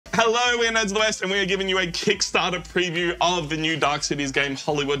Hello, we are Nerds of the West, and we are giving you a Kickstarter preview of the new Dark Cities game,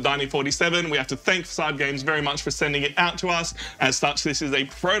 Hollywood 1947. We have to thank Facade Games very much for sending it out to us. As such, this is a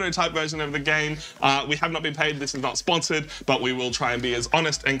prototype version of the game. We have not been paid, this is not sponsored, but we will try and be as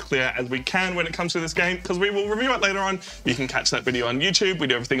honest and clear as we can when it comes to this game, because we will review it later on. You can catch that video on YouTube. We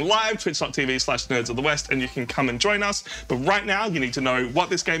do everything live, twitch.tv/Nerds of the West, and you can come and join us. But right now, you need to know what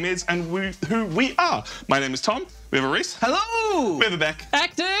this game is and who we are. My name is Tom. We have a Reese. Hello! We have a Beck.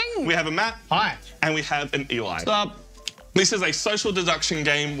 Acting! We have a Matt. Hi. And we have an Eli. What's up? This is a social deduction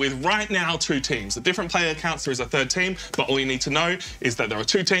game with right now 2 teams. At different player counts, there is a 3rd team, but all you need to know is that there are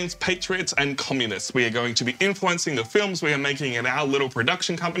 2 teams, Patriots and Communists. We are going to be influencing the films we are making in our little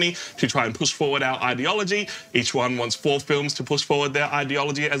production company to try and push forward our ideology. Each one wants 4 films to push forward their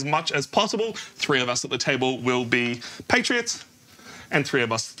ideology as much as possible. 3 of us at the table will be Patriots, and 2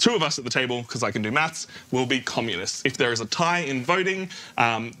 of us at the table, because I can do maths, will be Communists. If there is a tie in voting,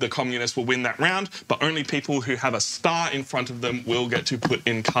 the Communists will win that round, but only people who have a star in front of them will get to put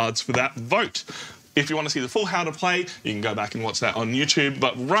in cards for that vote. If you want to see the full how to play, you can go back and watch that on YouTube.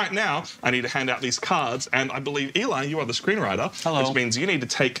 But right now, I need to hand out these cards, and I believe, Eli, you are the screenwriter. Hello. Which means you need to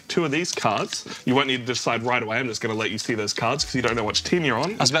take 2 of these cards. You won't need to decide right away. I'm just going to let you see those cards, because you don't know which team you're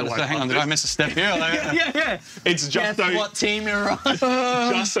on. I was about to say, hang on, did I miss a step here? Yeah. It's just Guess what team you're on.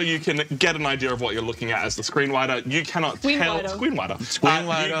 just so you can get an idea of what you're looking at as the screenwriter. You cannot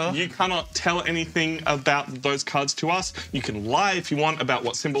Screenwriter. You cannot tell anything about those cards to us. You can lie if you want about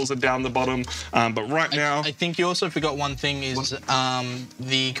what symbols are down the bottom, but right now... I think you also forgot one thing is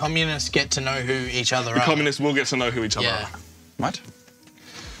the Communists get to know who each other are. The Communists will get to know who each other are. What?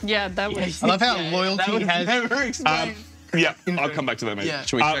 Yeah, that was... I love how loyalty has... never explained. Yeah, I'll come back to that, mate. Yeah.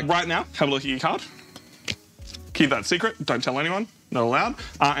 Should we check? Right now, have a look at your card. Keep that secret. Don't tell anyone. Not allowed.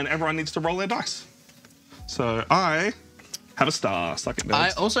 And everyone needs to roll their dice. So I have a star. Suck it, nerds. I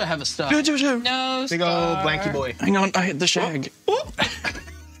also have a star. No Big old star. blanky boy. Hang on, I hit the shag.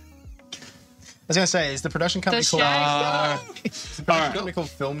 I was going to say, is the production company The called... shag. Is the production company called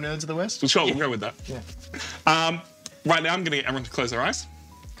Film Nerds of the West? Sure, we'll go with that. Yeah. Right now, I'm going to get everyone to close their eyes.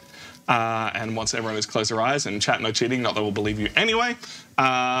 And once everyone has closed their eyes, and chat no cheating, not that we'll believe you anyway.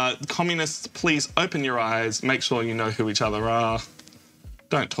 Communists, please open your eyes. Make sure you know who each other are.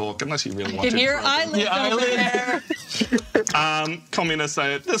 Don't talk unless you really want to. Can hear eyelids over there. Communists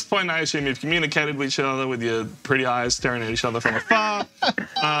say, at this point, I assume you've communicated with each other with your pretty eyes staring at each other from afar.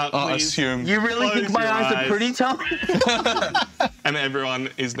 I assume. You really think my eyes are pretty, Tom? And everyone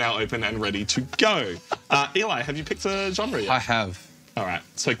is now open and ready to go. Eli, have you picked a genre yet? I have. All right,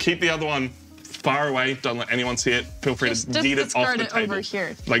 so keep the other one far away. Don't let anyone see it. Feel free to yeet it off the table. over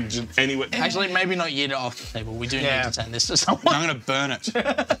here. Like, just anywhere. Actually, maybe not yeet it off the table. We do need to send this to someone. I'm going to burn it.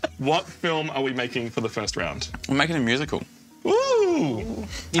 What film are we making for the first round? I'm making a musical. Ooh!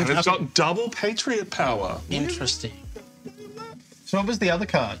 And it's got double Patriot power. Interesting. So what was the other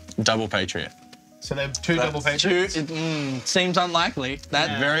card? Double Patriot. So there are 2 double patriots? Seems unlikely.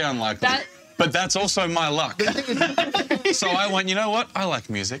 Very unlikely. But that's also my luck. So I went, you know what? I like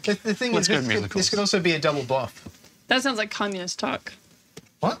music. The thing Let's is, go musicals. this could also be a double bluff. That sounds like communist talk.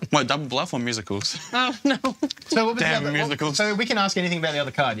 What? What, double bluff or musicals? Oh, no. So what was Damn the other, musicals. So we can ask anything about the other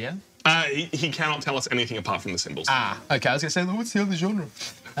card, yeah? He cannot tell us anything apart from the symbols. Ah, okay. I was going to say, what's the other genre?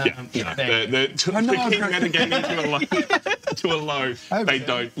 To keep know. metagaming to a low, they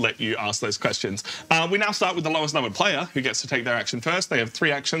don't let you ask those questions. We now start with the lowest numbered player, who gets to take their action first. They have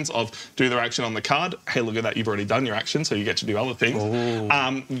 3 actions of do their action on the card. Hey, look at that, you've already done your action, so you get to do other things.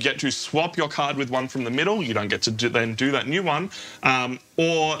 You get to swap your card with one from the middle. You don't get to then do that new one,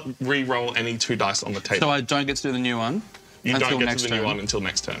 or re-roll any 2 dice on the table. So I don't get to do the new one? You until don't get next to the new turn. one until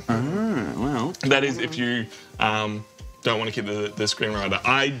next turn. Well. That is if you don't want to keep the screenwriter.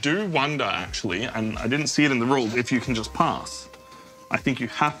 I do wonder, actually, and I didn't see it in the rules, if you can just pass. I think you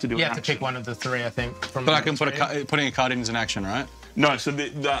have to do You an have to action. pick one of the 3, I think. From But I can putting a card in as an action, right? No, so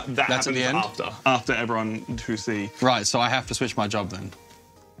that happens at the end? after everyone who see. Right, so I have to switch my job then.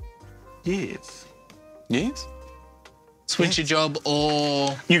 Yes. Yes? Switch your job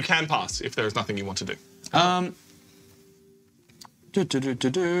or... You can pass if there is nothing you want to do.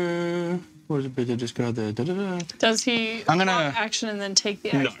 What is a bit of discard there? Does he I'm gonna- walk action and then take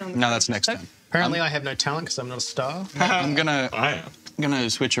the action? on the No, that's next next turn? turn. Apparently I have no talent because I'm not a star. I'm gonna I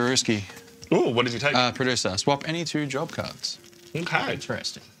switch a risky. Oh, what did you take? Producer. Swap any 2 job cards. Okay.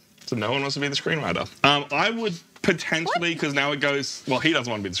 Interesting. So no one wants to be the screenwriter. I would potentially, because now it goes... Well, he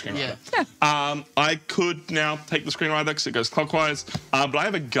doesn't want to be the screenwriter. Yeah. I could now take the screenwriter because it goes clockwise, but I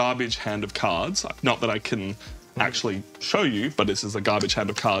have a garbage hand of cards. Not that I can actually show you, but this is a garbage hand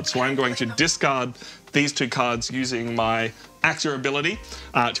of cards. So I'm going to discard these 2 cards using my actor ability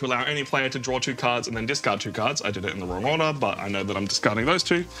to allow any player to draw 2 cards and then discard 2 cards. I did it in the wrong order, but I know that I'm discarding those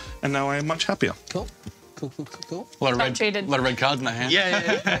 2, and now I am much happier. Cool. Cool. A lot of Not cheated. red cards in the hand.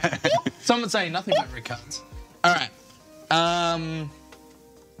 Yeah. Some would say nothing but red cards. All right.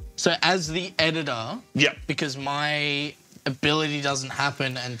 So as the editor, Yeah. because my ability doesn't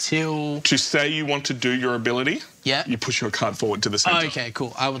happen until... To say you want to do your ability, Yeah. you push your card forward to the center. Okay,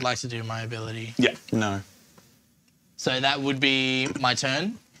 cool. I would like to do my ability. Yeah. No. So that would be my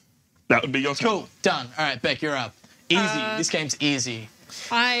turn. That would be your turn. Cool. Done. All right, Beck, you're up. Easy. This game's easy.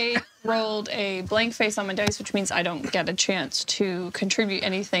 I rolled a blank face on my dice, which means I don't get a chance to contribute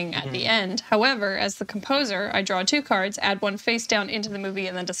anything at the end. However, as the composer, I draw 2 cards, add 1 face down into the movie,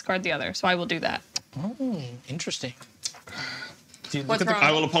 and then discard the other. So I will do that. Oh, interesting. What's wrong?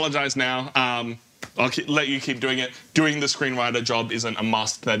 I will apologize now. I'll let you keep doing it. Doing the screenwriter job isn't a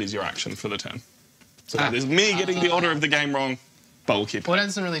must. That is your action for the turn. So that is me getting the order of the game wrong, but we'll keep it. Well, it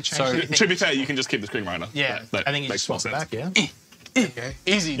doesn't really change So, anything. To be fair, you can just keep the screenwriter. Yeah, That I think you makes just more swap it sense. back, yeah? Okay.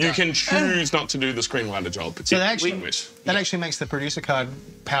 Easy. You Done. can choose not to do the screenwriter job. It's So your that actually, wish. that actually makes the producer card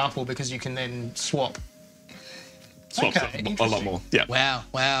powerful because you can then swap. Swaps Okay, it a lot more. Yeah.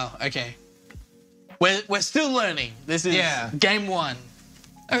 Wow. Okay. We're still learning. This is game 1.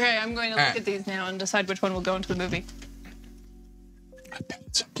 Okay, I'm going to look Alright. at these now and decide which one will go into the movie. I bet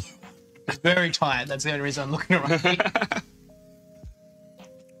it's a blue one. It's very tight. That's the only reason I'm looking around.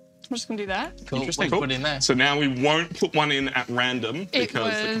 I'm just going to do that. Cool. Interesting. We'll put it in there. So now we won't put one in at random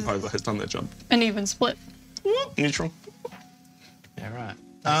because the was- composer has done their job. An even split. Neutral. Yeah, right.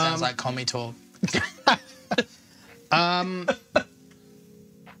 Sounds like commie talk.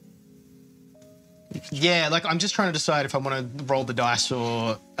 Yeah, like I'm just trying to decide if I want to roll the dice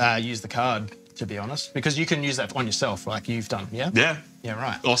or use the card, to be honest. Because you can use that on yourself, like you've done, yeah? Yeah. Yeah,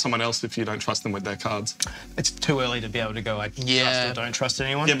 right. Or someone else if you don't trust them with their cards. It's too early to be able to go, I trust Yeah. or don't trust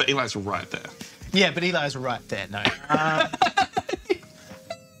anyone. Yeah, but Eli's right there. Yeah, but Eli's right there, no.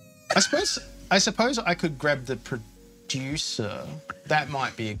 I suppose I could grab the producer. That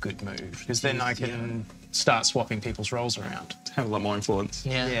might be a good move, because then I can start swapping people's roles around. Have a lot more influence.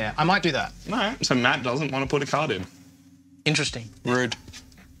 Yeah. Yeah, I might do that. All right. So Matt doesn't want to put a card in. Interesting. Rude.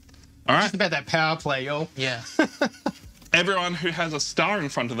 All right. It's about that power play, y'all. Yeah. Everyone who has a star in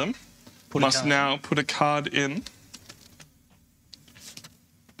front of them a must card. now put a card in.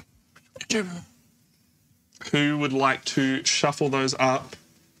 Who would like to shuffle those up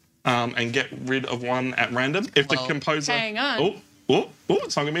and get rid of one at random? If the Well, composer... hang on. Oh,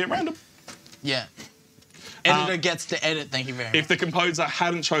 it's not going to be at random. Yeah. Editor gets to edit. Thank you very much. If the composer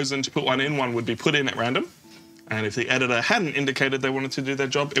hadn't chosen to put one in, one would be put in at random. And if the editor hadn't indicated they wanted to do their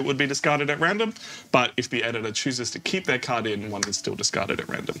job, it would be discarded at random. But if the editor chooses to keep their card in, one is still discarded at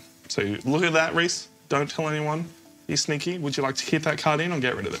random. So look at that, Reese. Don't tell anyone. You're sneaky. Would you like to keep that card in or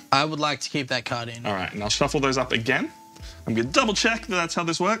get rid of it? I would like to keep that card in. All right, and I'll shuffle those up again. I'm going to double check that that's how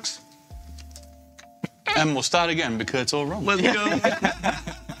this works. And we'll start again because it's all wrong. Let's go.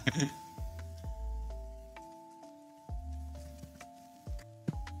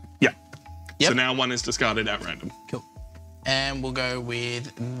 Yeah. Yep. So now one is discarded at random. Cool. And we'll go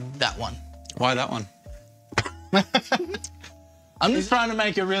with that one. Why that one? I'm just trying to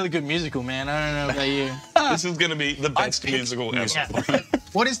make a really good musical, man. I don't know about you. This is going to be the best picked musical ever. Yeah.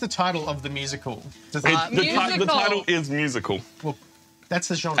 What is the title of the musical? Does it- The Musical. title is musical. well, that's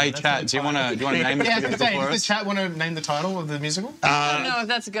the genre. Hey, that's chat, the do you title. want to name it Yeah, I was gonna say, for does the us? chat want to name the title of the musical? I don't know if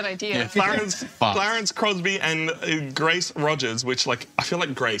that's a good idea. Clarence Crosby and Grace Rogers, which, like, I feel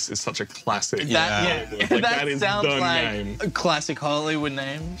like Grace is such a classic. Yeah. Like, that that is sounds the like name. a classic Hollywood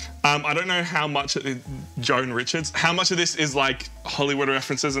name. I don't know how much Joan Richards. How much of this is like Hollywood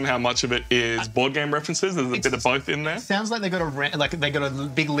references and how much of it is board game references? There's a bit of both in there. Sounds like they got a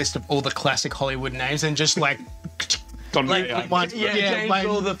big list of all the classic Hollywood names and just like Change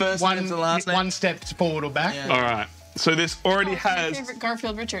all the first names and last names. one step forward or back. Yeah. All right. So this already My has favorite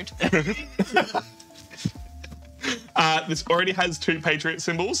Garfield Richard. this already has 2 Patriot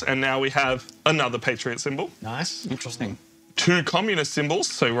symbols, and now we have another Patriot symbol. Nice. Interesting. 2 Communist symbols.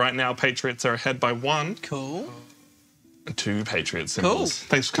 So right now Patriots are ahead by 1. Cool. 2 Patriot symbols. Cool.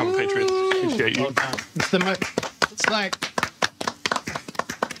 Thanks for coming, Patriots. Appreciate you. It's like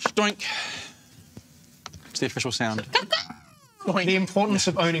Doink. It's the official sound. the importance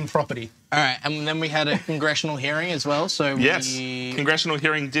of owning property. All right, and then we had a congressional hearing as well, so Yes. we Congressional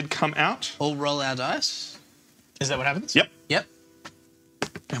hearing did come out. all roll our dice. Is that what happens? Yep. Yep.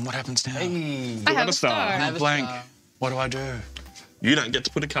 And what happens now? I have a a star. star. Have a Blank. star. What do I do? You don't get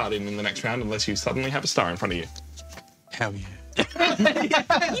to put a card in the next round unless you suddenly have a star in front of you. Hell yeah.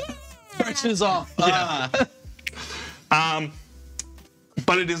 Pressure's off.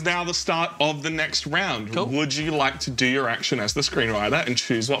 But it is now the start of the next round. Cool. Would you like to do your action as the screenwriter and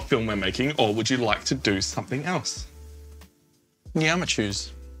choose what film we're making, or would you like to do something else? Yeah, I'm gonna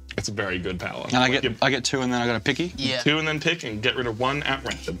choose. It's a very good power. And I get 2 and then I got a picky? Yeah. 2 and then pick and get rid of 1 at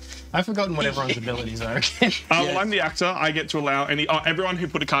random. I've forgotten what everyone's abilities are again. Well, I'm the actor. I get to allow everyone who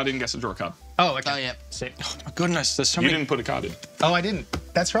put a card in gets to draw a card. Oh, okay. Oh, yeah. Sick. My goodness, there's so You many. didn't put a card in. Oh, I didn't.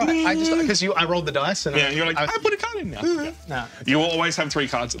 That's right. I just because I rolled the dice and Yeah, you're like, I put a card in now. Yeah. No. You will always have 3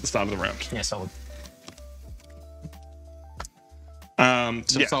 cards at the start of the round. Yeah, solid. Some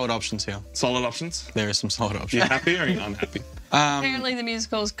solid options here. Solid options. There is some solid options. You happy or are you unhappy? Apparently, the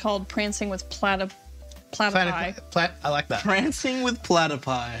musical is called Prancing with Platypi. I like that. Prancing with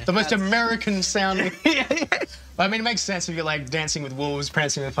platypi. The most American sounding. I mean, it makes sense if you're like dancing with wolves,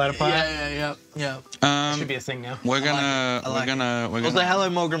 prancing with platypi. Yeah. Should be a thing now. We're I like it. Also, hello,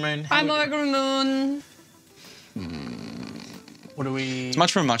 Morgan. Hi, Morgan Moon. What are we? It's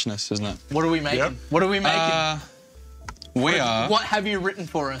much for muchness, isn't it? What are we making? Yep. What are we making? We are. What have you written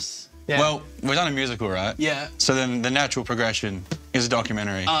for us? Yeah. Well, we've done a musical, right? Yeah. So then the natural progression is a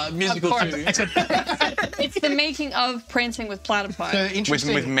documentary. Musical Of course. too. It's the making of Prancing with Platypi. So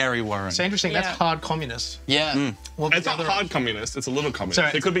interesting. with Mary Warren. So interesting. Yeah. That's hard communist. Yeah. Well, It's not hard communist. It's a little communist.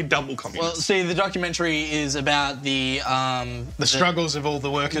 Sorry. It could be double Well, communist. see, the documentary is about the struggles of all the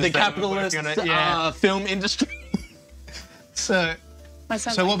workers. the that were capitalist working on it. Yeah. film industry. So That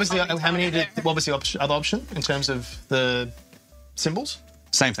sounds what like was the comedy how many? there. What was the other option in terms of the symbols?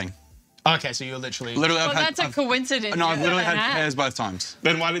 Same thing. Okay, so you're literally. Literally, Well, that's a coincidence. No, I've you literally said had that. pairs both times.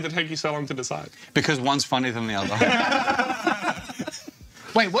 Then why did it take you so long to decide? Because one's funnier than the other.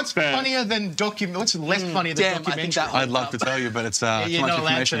 Wait, what's Fair. funnier than document? What's less funny than Damn, I think documentary? that I'd love to tell you, but it's too You're much not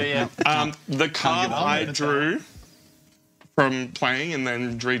allowed information. to, yeah. The card give up. I drew from playing and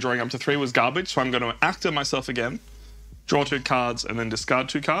then redrawing up to 3 was garbage, so I'm going to actor myself again, draw 2 cards, and then discard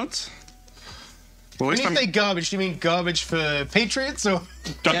 2 cards. Well, at When least you I'm say garbage, do you mean garbage for Patriots or?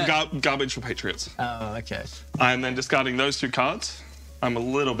 garbage for Patriots. Oh, okay. I'm then discarding those 2 cards. I'm a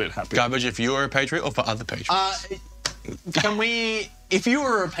little bit happy. Garbage if you were a patriot or for other patriots? Can we, if you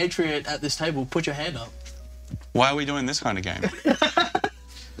were a patriot at this table, put your hand up. Why are we doing this kind of game?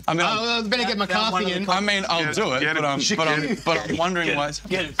 I mean, Oh, better get one McCarthy of in. I mean, I'll do it, get but it. I'm wondering why. It's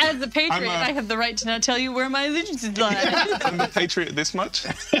Get it. As the Patriot, I'm a- I have the right to not tell you where my allegiances lie. I'm a Patriot this much.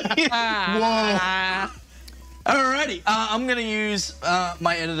 Alrighty, I'm gonna use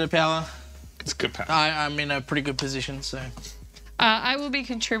my editor power. It's good power. I'm in a pretty good position, so. I will be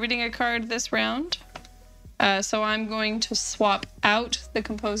contributing a card this round. So I'm going to swap out the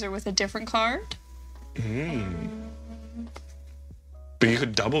composer with a different card. But you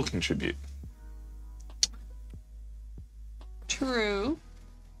could double contribute. True.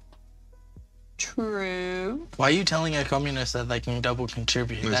 Why are you telling a communist that they can double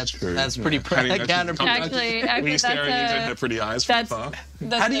contribute? That's true. That's pretty How do you know she's a counterproductive. communist? Actually, Were you that's staring into her a... pretty eyes from That's, afar?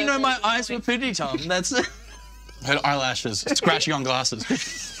 that's How do you a- know my eyes were pretty, Tom? That's. Her eyelashes, scratching on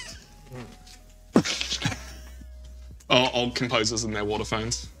glasses. Old composers and their water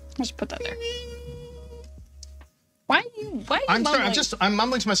phones. I'll just put that there. Why are you I'm sorry. mumbling? I'm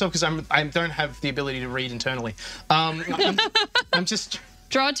mumbling to myself because I don't have the ability to read internally. I'm just.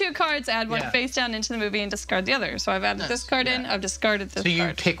 Draw 2 cards, add one Yeah. face down into the movie, and discard the other. So I've added this card in, I've discarded this So you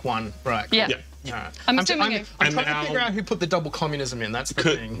card. pick one, right? Yeah. Yeah. All right. I'm assuming I'm it- trying And to now- figure out who put the double communism in. That's the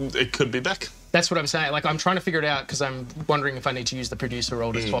thing. It could be Beck. That's what I'm saying. Like, I'm trying to figure it out because I'm wondering if I need to use the producer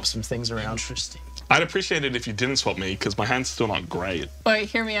role to swap some things around. Interesting. I'd appreciate it if you didn't swap me because my hand's still not great. Wait,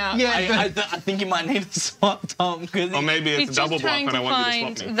 hear me out. Yeah, I think you might need to swap Tom because Or maybe He's it's a double just bluff trying and I to want you to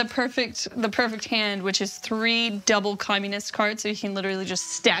find swap me. the perfect hand, which is 3 double communist cards, so you can literally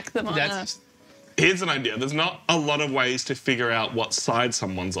just stack them on that's Here's an idea. There's not a lot of ways to figure out what side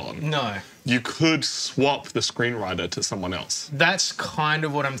someone's on. no. You could swap the screenwriter to someone else. That's kind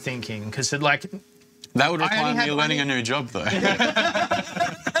of what I'm thinking because, like, That would I require only me have- learning a new job, though.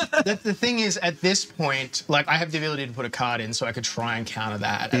 the thing is, at this point, like, I have the ability to put a card in so I could try and counter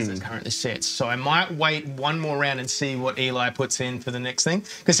that as it currently sits. So I might wait one more round and see what Eli puts in for the next thing.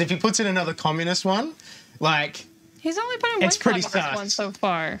 Because if he puts in another communist one, like, He's only put in one It's pretty card on this sus. one so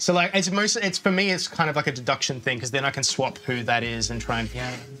far. so like, it's for me, it's kind of like a deduction thing because then I can swap who that is and try and.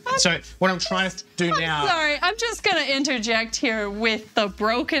 So what I'm trying to do now. Sorry, I'm just gonna interject here with the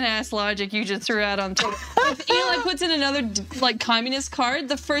broken ass logic you just threw out on Twitter. If Eli puts in another like communist card,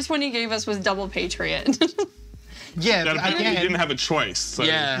 the first one he gave us was double patriot. Yeah, That apparently he again, didn't have a choice. So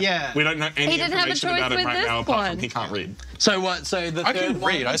yeah. we don't know any He didn't have a information choice about it with right this now apart from one. he can't read. So what? So the I third can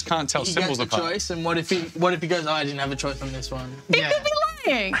one, read. I just can't tell he symbols gets a apart. choice, and what if he goes, oh, I didn't have a choice on this one? He Yeah. could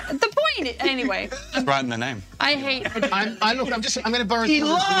be lying. The point, anyway. It's right in the name. I hate. I'm going to borrow. He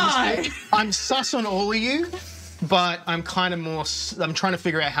someone's lied! honesty. I'm sus on all of you, but I'm kind of more. I'm trying to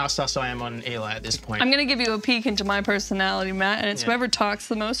figure out how sus I am on Eli at this point. I'm gonna give you a peek into my personality, Matt, and it's Yeah. whoever talks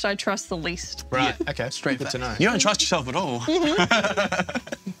the most, I trust the least. Right. Okay. Straight Good to know. You don't trust yourself at all.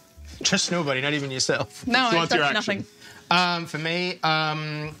 Trust nobody, not even yourself. No, So I what's your trust action? nothing. For me,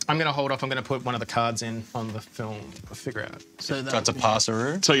 I'm going to hold off. I'm going to put one of the cards in on the film. I'll figure out. So That's a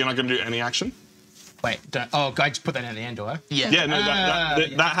passer. So you're not going to do any action? Wait, don't. Oh, I just put that at the end, do I? yeah. Yeah, no,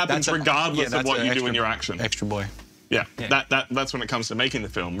 that happens That's a- regardless yeah, of that's what an you do extra- in your action. Extra boy. Yeah, Yeah. that's when it comes to making the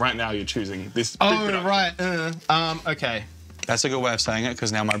film. Right now, you're choosing this. Oh, pre-production. right. Okay. That's a good way of saying it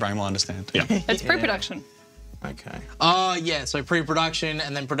because now my brain will understand. Yeah. It's pre-production. Okay. Oh, yeah. So pre-production,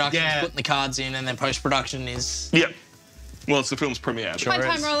 and then production is Yeah. putting the cards in, and then post-production is. Yeah. Well, it's the film's premiere. My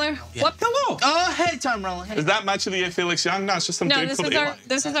time roller. What? Hello. Oh, hey, time rolling. Hey. Is that Match of the Year Felix Young? No, it's just some No, dude this called is our Eli.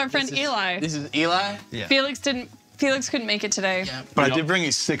 this is our friend Eli. This is Eli. Yeah. Felix couldn't make it today. Yeah. But I did bring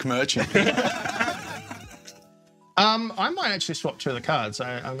his sick merchant. I might actually swap two of the cards.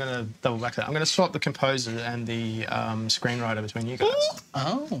 I'm going to double back that. I'm going to swap the composer and the screenwriter between you guys.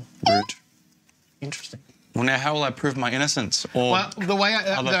 Oh, Rude. interesting. Well, now how will I prove my innocence? Or Well, the way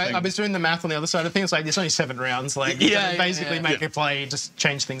Other I thing. was doing the math on the other side of things, like there's only 7 rounds. Like, Yeah, basically yeah. make a play, just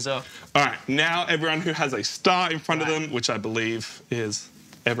change things up. All right, now everyone who has a star in front of them, which I believe is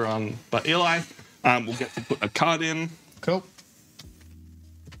everyone but Eli, will get to put a card in. Cool.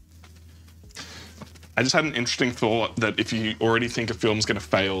 I just had an interesting thought that if you already think a film's going to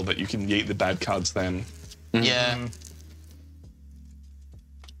fail, that you can yeet the bad cards then. Yeah.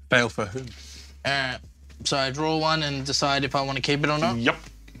 fail for who? All right. So I draw one and decide if I want to keep it or not. Yep.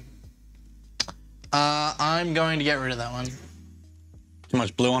 I'm going to get rid of that one. Too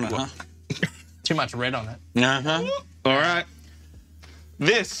much blue on it, huh? Too much red on it. Uh-huh. All right.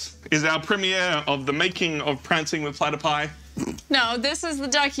 This is our premiere of the making of Prancing with Platypi. No, this is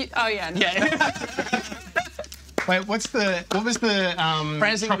the Oh yeah. No. Yeah. Wait, what was the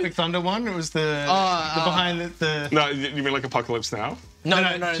Prancing Tropic with- Thunder one? It was the Oh, behind the No, you mean like Apocalypse Now? No,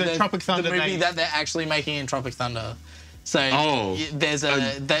 no, the Tropic Thunder The movie they- that they're actually making in Tropic Thunder. So Oh. there's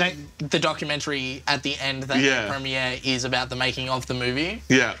the documentary at the end that Yeah. the premiere is about the making of the movie.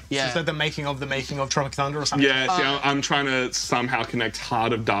 Yeah. Yeah. Is that the making of Tropic Thunder or something? Yeah, see, I'm trying to somehow connect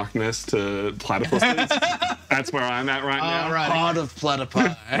Heart of Darkness to platypuses. That's where I'm at right now. Oh, right. Heart of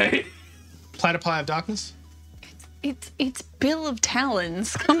Platypi. Platypi of Darkness? It's Bill of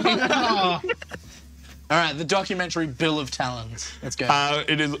Talons. Come on. Oh, All right, the documentary Bill of Talons. Let's go.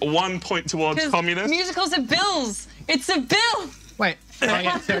 It is 1 point towards communist. Musicals are bills. It's a bill. wait. Oh,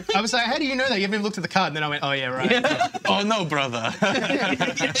 yeah, so I was like, how do you know that? You haven't even looked at the card. And then I went, oh, yeah, right. Oh, no, brother.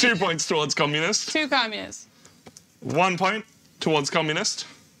 2 points towards communist. 2 communists. 1 point towards communist.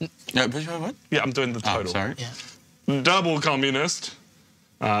 Yeah, but what? Yeah, I'm doing the Oh, total. sorry. yeah. Double communist.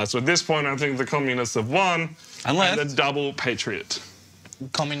 So at this point, I think the communists have won. Unless- And the double patriot.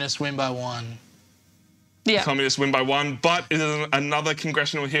 Communists win by 1. Yeah. Communists win by 1, but it is another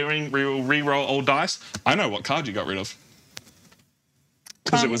congressional hearing. We will re-roll all dice. I know what card you got rid of.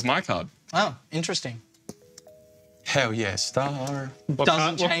 Because it was my card. Oh, interesting. Hell yeah, star.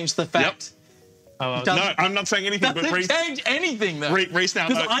 Doesn't change the fact. Oh, Doesn't- No, I'm not saying anything, but Doesn't Reese, change anything though. Reese now.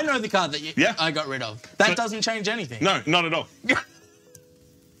 Because No, I know the card that Yeah. I got rid of. That But- doesn't change anything. no, not at all.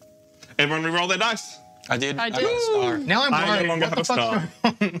 Everyone re-roll their dice. I did. I got did. a star. now I'm I worried. no longer What have the a fuck's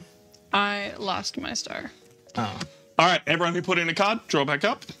star. going- I lost my star. Oh. All right, everyone who put in a card, draw back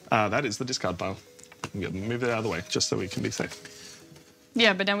up. That is the discard pile. I'm going to move it out of the way just so we can be safe.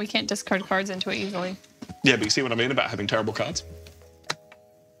 Yeah, but now we can't discard cards into it easily. Yeah, but you see what I mean about having terrible cards?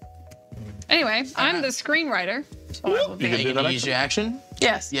 Anyway, I'm the screenwriter. So I will You be. can Are do you that. going to use your action?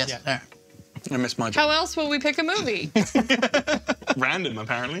 Yes. Yes. Yeah. All right. I missed my job. How else will we pick a movie? Random,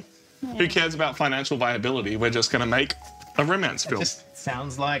 apparently. Who cares about financial viability? We're just going to make a romance film. Just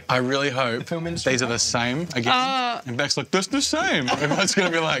sounds like I really hope film industry these are the same again. And Beck's like, that's the same. Everyone's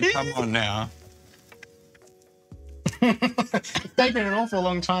going to be like, come on now. taking an awful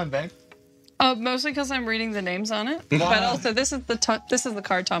long time, Beck. Mostly because I'm reading the names on it, but also this is the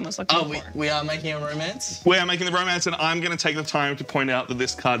card Tom was looking Oh, for. we are making a romance? We are making the romance, and I'm going to take the time to point out that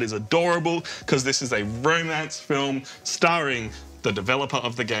this card is adorable because this is a romance film starring the developer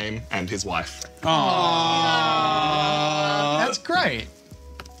of the game and his wife. That's great.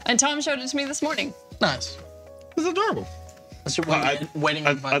 And Tom showed it to me this morning. Nice. It's adorable. That's what wedding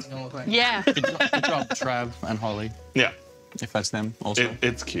invites gonna look like. Yeah. Good job, Trav and Holly, Yeah, if that's them also.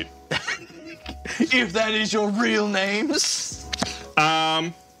 it's cute. If that is your real names.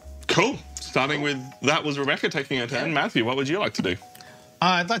 Cool. Starting with that was Rebecca taking her turn. Matthew, what would you like to do?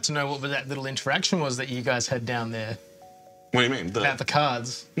 I'd like to know what that little interaction was that you guys had down there What do you mean? about the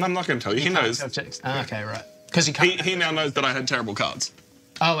cards. No, I'm not going to tell you. He knows. Okay, right. Because you can't. He now knows that I had terrible cards.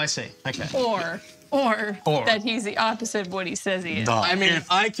 Oh, I see. Okay. Or Or. that he's the opposite of what he says he is. I mean,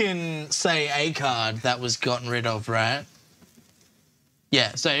 I can say a card that was gotten rid of, right?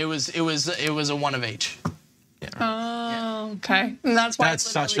 Yeah. So it was a one of each. Oh, okay. And that's why That's it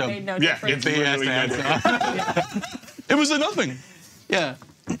such literally a- made no Yeah, difference. it's really made It was a nothing. Yeah.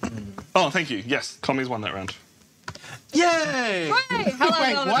 Oh, thank you. Yes, Commies won that round. Yay! Hey,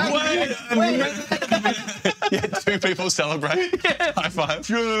 hello, Yeah, 2 people celebrate. High five.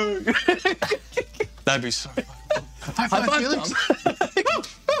 That'd be so fun. High five, Felix.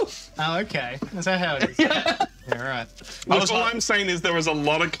 Oh, okay. Is that how it is? Yeah, right. Look, all I'm saying is there was a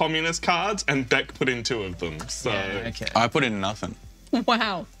lot of communist cards, and Beck put in 2 of them. So Yeah, okay. I put in nothing.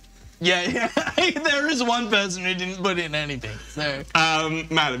 Wow. Yeah. There is one person who didn't put in anything. So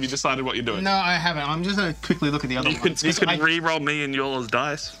Matt, have you decided what you're doing? No, I haven't. I'm just going to quickly look at the other You ones. could 'cause re-roll me and yours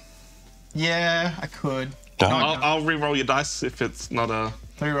dice. Yeah, I could. Don't. No, I I'll re-roll your dice if it's not a.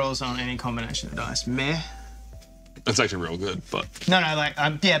 3 rolls on any combination of dice. Meh. It's actually real good, but No, like,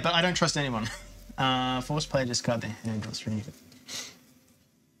 yeah, but I don't trust anyone. Force player discard their hand draws 3.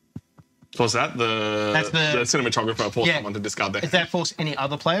 what's that? That's the- cinematographer forced Yeah. someone to discard their. Is that force any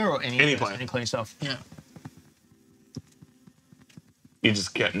other player or any person, player. including yourself? yeah. You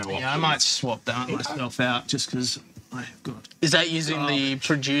just get no. Yeah, I might swap that myself out just because I've got. Is that using the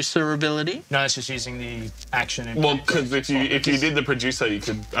producer ability? No, it's just using the action. And Well, because if you did the producer, you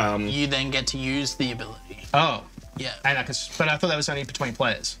could. You then get to use the ability. Oh, Yeah. and but I thought that was only between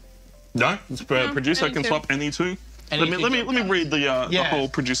players. No, producer any can two. swap any 2. Any Let two me read the whole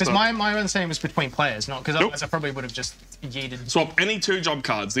producer. Because my understanding was between players, not because otherwise I probably would have just yeeted. Swap any 2 job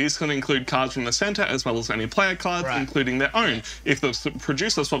cards. These can include cards from the center as well as any player cards, Right. including their own. If the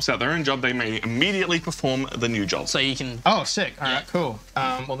producer swaps out their own job, they may immediately perform the new job. So you can Oh, sick. All right, cool.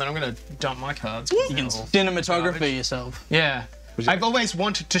 Well, then I'm going to dump my cards. you can cinematography yourself. Yeah. I've always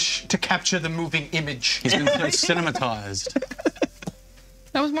wanted to capture the moving image. He's been cinematized.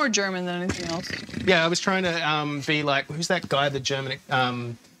 That was more German than anything else. Yeah, I was trying to be like, who's that guy, the German,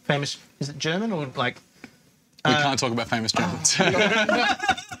 famous, is it German or like, We can't talk about famous Germans.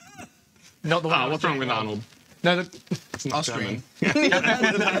 not the one. What's wrong with Arnold? No, Austrian.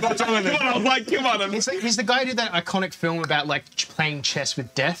 What's wrong with him? I was like, come on. he's the guy who did that iconic film about like playing chess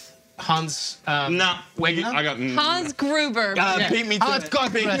with death. Hans. Nah, Wegner? I got. Hans Gruber. Beat me to Hans, it.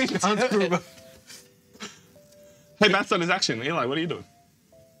 God bless you, Hans Gruber. Hey, Matt's on his action. Eli, what are you doing?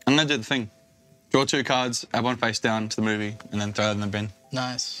 I'm gonna do the thing. Draw 2 cards, add 1 face down to the movie, and then throw it in the bin.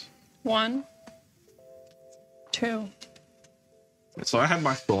 Nice. 1, 2. So I had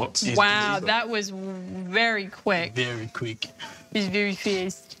my thoughts. Wow, that was very quick. Very quick. It's very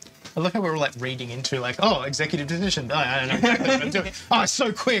fast. I look how we're all like reading into like, oh, executive decision. I don't know exactly what I'm doing. Oh, it's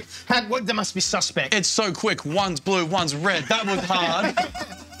so quick. There must be suspect. It's so quick. One's blue, one's red. That was hard.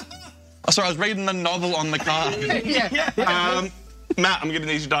 Oh, sorry, I was reading the novel on the card. Matt, I'm gonna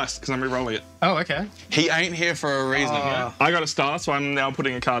need your dice because I'm re-rolling it. Oh, okay. He ain't here for a reason. I got a star, so I'm now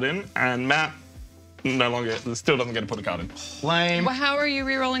putting a card in, and Matt still doesn't get to put a card in. Lame. Well, how are you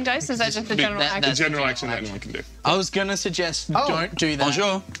re-rolling dice? Is that just the general that- action? The That's general the action that anyone can do. I was gonna suggest don't do that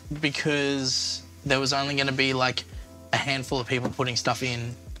Bonjour. because there was only gonna be like a handful of people putting stuff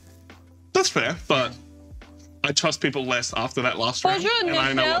in. That's fair, but I trust people less after that last round, Bonjour, and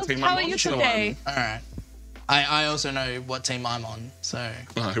I know what team How I'm are on. you so today? All right. I also know what team I'm on, so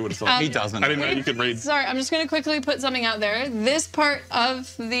who would have thought? He doesn't. I didn't know you could read. Sorry, I'm just going to quickly put something out there. This part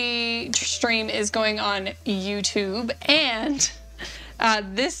of the stream is going on YouTube, and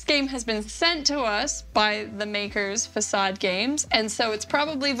this game has been sent to us by the makers, Facade Games, and so it's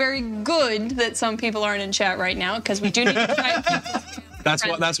probably very good that some people aren't in chat right now, because we do need to try and keep this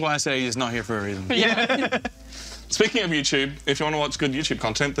That's why I say he's not here for a reason. Yeah. Speaking of YouTube, if you want to watch good YouTube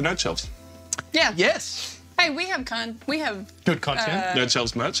content, the Nerd Shelves. Yeah. yes. Hey, we have Good content. Nerd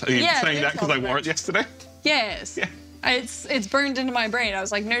Shelves merch. Are you yeah, saying Nerd that because I Shelves wore merch. it yesterday? Yes. Yeah. It's burned into my brain. I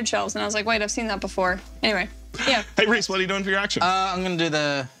was like, nerd shelves, and I was like, wait, I've seen that before. Anyway, yeah. Hey Reese, what are you doing for your action? I'm gonna do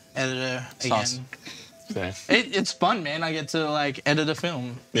the editor Sauce. again. Fair. It's fun, man. I get to like edit a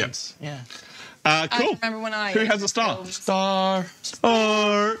film. Yeah. Yeah. I Cool. remember when I... Who has a star? Star.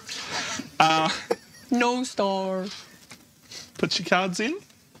 No star. Put your cards in.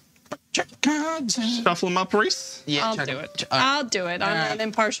 Check cards. Shuffle them up, Reese. Yeah, I'll check do it. it. All right. I'll do it. I'm Alright. an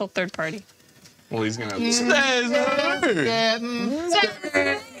impartial third party. Well, he's gonna.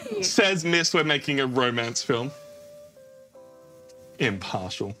 Says Miss, we're making a romance film.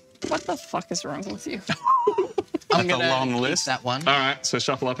 Impartial. What the fuck is wrong with you? I'm That's a gonna long keep list. that one. All right, so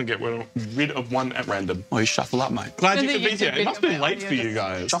shuffle up and get rid of one at random. Oh, you shuffle up, mate. Glad And you then could you be here. did It must be video late for audio. you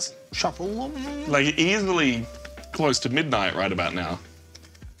guys. Shuffle. Like easily close to midnight right about now.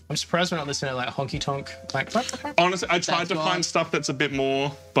 I'm surprised we're not listening to like honky tonk, like Honestly, I tried to gone. find stuff that's a bit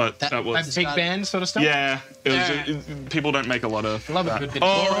more, but that like was big band sort of stuff. yeah. It was Yeah. people don't make a lot of. Love a that. good bit.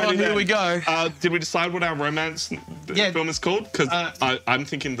 Alrighty here then. we go. Did we decide what our romance film is called? Because I'm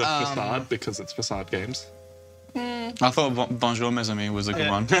thinking the Facade because it's Facade Games. I thought Bonjour Mes Amis was a good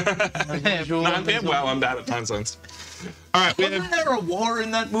one. Well, I'm bad at time zones. All right, Wasn't there a war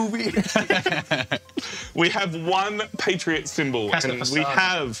in that movie? we have one Patriot symbol, That's the and we Facade.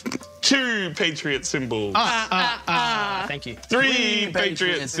 have 2 Patriot symbols, Thank you. 3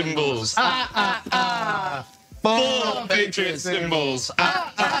 Patriot symbols, 4 Patriot symbols.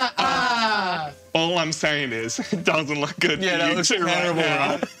 All I'm saying is, it doesn't look good. Yeah, for that you looks two terrible,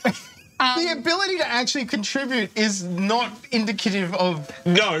 right now. The ability to actually contribute is not indicative of.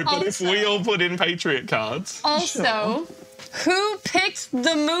 No, but if Also- we all put in Patriot cards, Also, who picks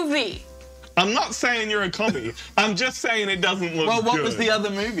the movie? I'm not saying you're a commie. I'm just saying it doesn't look Well, what good. was the other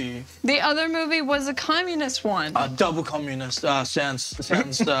movie? The other movie was a communist one. Double communist. Sounds No,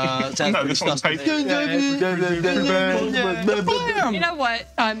 pretty this one's suspect. You know what?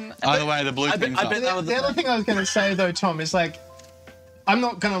 Either way, the blue thing's I up. bet that was The other thing I was going to say though, Tom, is like, I'm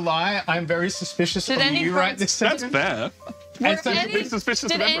not going to lie. I'm very suspicious Did of any you cards- right this That's second. fair. Were so any, Be suspicious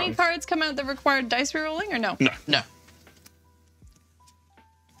did of any everyone. cards come out that required dice rerolling or no? No. No.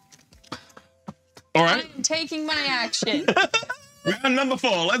 All right. I'm taking my action. Round number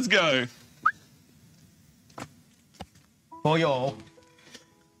 4. Let's go. For y'all.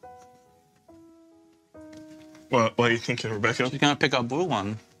 What are you thinking, Rebecca? She's gonna pick up blue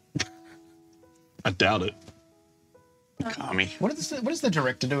one. I doubt it. Commie. What does the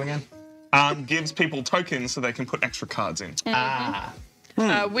director do again? Gives people tokens so they can put extra cards in.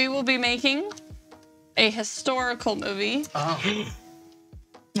 We will be making a historical movie.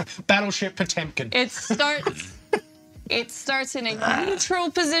 Battleship Potemkin. It starts in a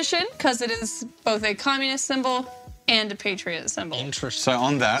neutral position because it is both a communist symbol and a patriot symbol. It Interesting. So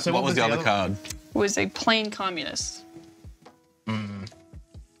on that, So what was the other card? was a plain communist.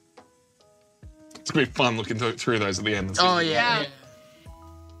 It's gonna be fun looking through those at the end. Oh yeah. Yeah.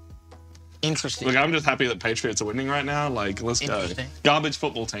 Interesting. Look, I'm just happy that Patriots are winning right now. Like, let's go. Interesting. Garbage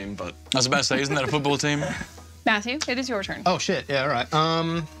football team, but I was about to say, isn't that a football team? Matthew, it is your turn. Oh shit! Yeah, all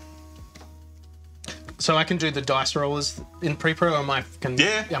right. So I can do the dice rollers in pre-pro, or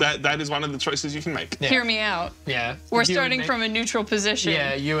yeah, that is one of the choices you can make. Yeah. Hear me out. yeah. We're You and starting me. from a neutral position.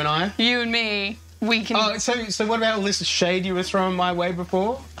 Yeah, you and I. You and me, we can. Oh, so what about a list of shade you were throwing my way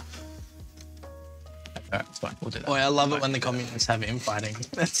before? That's fine. We'll do that. Boy, I love it when the communists have infighting.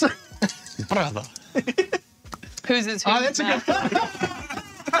 That's Brother. Who's his? Oh, that's a good.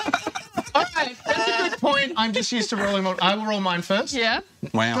 All right, that's a good point. I'm just used to rolling. I will roll mine first. Yeah.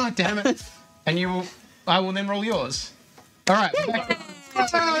 Wow. God damn it! And you will. I will then roll yours. All right. Oh,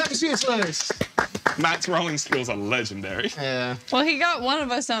 that was useless. Matt's rolling skills are legendary. Yeah. Well, he got one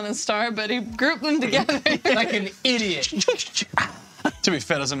of us on a star, but he grouped them together. Like an idiot. To be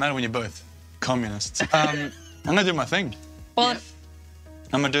fair, doesn't matter when you're both communists. I'm gonna do my thing. Well, if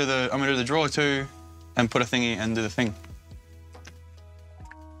I'm gonna do the draw too, and put a thingy and do the thing.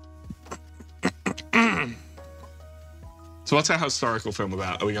 So what's our historical film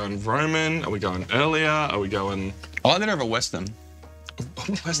about? Are we going Roman? Are we going earlier? Are we going... I like that over Western.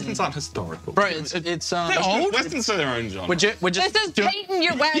 Westerns aren't historical. bro. It's They're old. Westerns are their own genre. We're just this is painting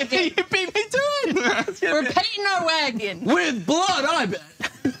your wagon. you beat me to it We're painting our wagon. with blood. I bet.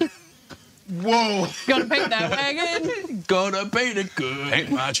 Whoa. Gonna paint that wagon. Gonna paint it good.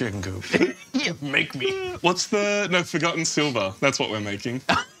 Ain't my chicken coop. You make me. What's the... No, Forgotten Silver. That's what we're making.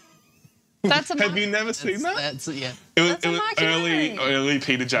 That's a. Have you never seen that? That's yeah. It was, That's a it was mockumentary. early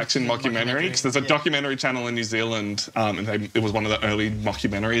Peter Jackson mockumentary because there's a documentary channel in New Zealand, and it was one of the early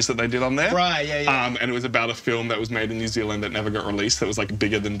mockumentaries that they did on there. Right, yeah. And it was about a film that was made in New Zealand that never got released. That was like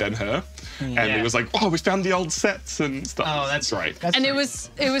bigger than Ben-Hur, and Yeah. it was like, oh, we found the old sets and stuff. Oh, that's great. That's And it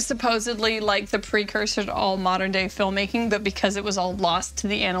pretty was supposedly like the precursor to all modern day filmmaking, but because it was all lost to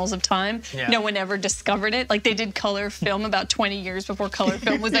the annals of time, Yeah. no one ever discovered it. Like they did color film about 20 years before color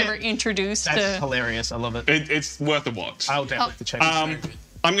film was ever introduced That's to. hilarious. I love it. It's worth a watch. I'll definitely have to check it out.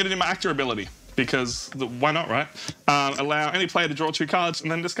 I'm going to do my actor ability. because why not, right? Allow any player to draw 2 cards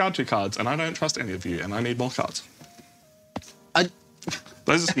and then discard 2 cards. And I don't trust any of you, and I need more cards.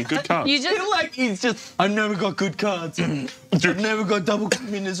 Those are some good cards. You just feel like he's just. I've never got good cards. I've never got double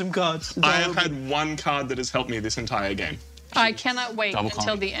communism cards. I have had 1 card that has helped me this entire game. I cannot wait Double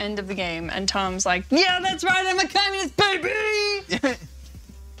until commie. the end of the game, and Tom's like, "Yeah, that's right, I'm a communist, baby."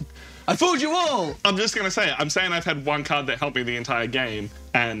 I fooled you all. I'm just going to say it. I'm saying I've had 1 card that helped me the entire game,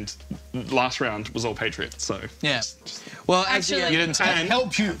 and last round was all Patriots, so... Yeah. Well, Actually- actually, You didn't And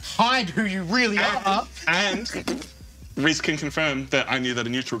help you hide who you really are. And Reese can confirm that I knew that a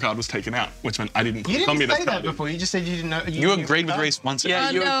neutral card was taken out, which meant I didn't put You a didn't communist say that card in. before. You just said you didn't know. You knew agreed the with card. Reese once. yeah,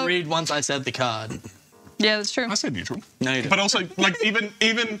 you no. agreed once I said the card. Yeah, that's true. I said neutral. No, you didn't. But also, like, even,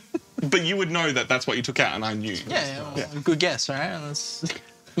 but you would know that that's what you took out, and I knew. Yeah, well, good guess, all right?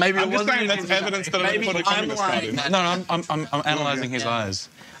 Maybe I'm it just wasn't saying that's evidence that I Maybe didn't put a I'm communist card lying. in. No, I'm analysing his eyes.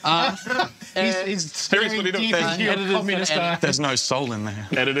 He's Here's what he deep does. into your Editor's communist gonna eye. There's no soul in there.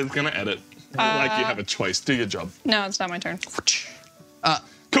 Editor's gonna edit. Like you have a choice. Do your job. No, it's not my turn.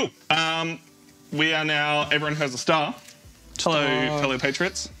 Cool. We are now. Everyone has a star. Hello, fellow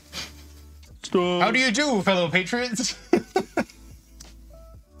patriots. Star. How do you do, fellow patriots?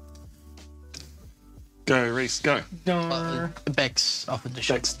 Go, Reese. Go. Bex offered the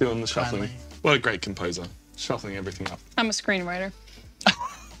shot. Jack's doing the shuffling. Finally. What a great composer. Shuffling everything up. I'm a screenwriter.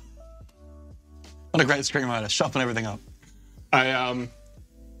 What a great screenwriter, shuffling everything up.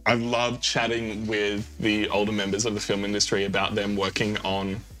 I love chatting with the older members of the film industry about them working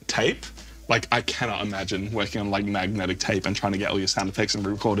on tape. Like, I cannot imagine working on like magnetic tape and trying to get all your sound effects and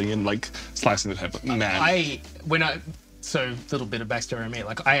recording and like slicing the tape. Man, So, little bit of backstory on me.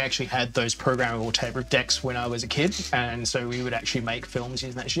 Like, I actually had those programmable tape decks when I was a kid, and so we would actually make films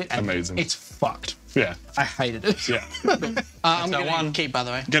using that shit. And Amazing. It's fucked. yeah, I hated it. yeah. I'm that going one. to keep, by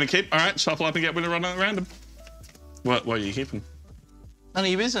the way. Gonna keep. All right, shuffle up and get rid of run at random. What are you keeping? None of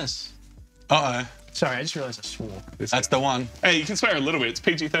your business. Uh-oh. Sorry, I just realized I swore. That's the one. Hey, you can swear a little bit. It's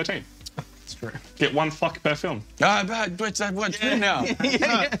PG-13. It's true. Get 1 fuck per film. What's good now?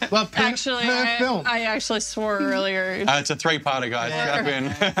 Well, Actually, film. I actually swore earlier. It's a 3-parter, guys. Strap in.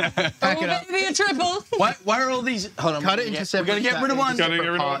 Back it up. Maybe a triple. Why are all these... Hold on. Cut it into separate. We're going to get rid of one. Gotta get rid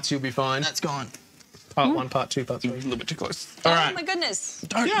of parts. You'll be fine. That's gone. Part 1, part 2, part 3. A little bit too close. Oh All right. my goodness.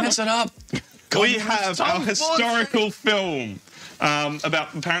 Don't mess it up. We have our historical film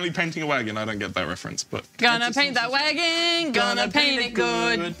about apparently painting a wagon. I don't get that reference, but Gonna paint that wagon, gonna paint it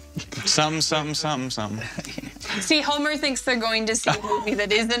good. Some. See, Homer thinks they're going to see a movie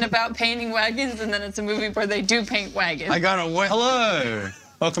that isn't about painting wagons, and then it's a movie where they do paint wagons. I got away. Hello.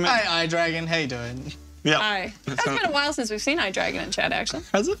 Welcome in. Hi, iDragon. How you doing? yeah. Hi. It's been a while since we've seen iDragon in chat, actually.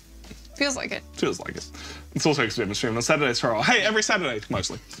 Has it? Feels like it. Feels like it. It's also extremely streamed on Saturdays for all. Hey, every Saturday,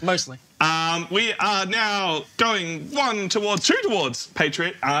 mostly. Mostly. We are now going 2 towards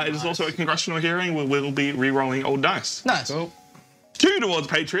Patriot. It is also a congressional hearing where we'll be re-rolling old dice. Nice. 2 towards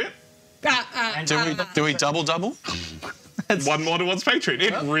Patriot. Do we double? 1 more towards Patriot.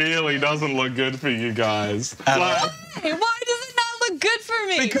 It really doesn't look good for you guys. At all. Like, Hey, why does it not look good for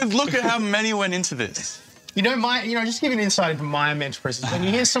me? Because look at how many went into this. Just give an insight into my mental process. When you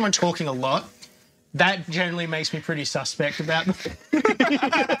hear someone talking a lot, that generally makes me pretty suspect about them.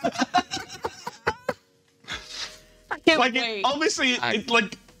 I can't like wait. obviously,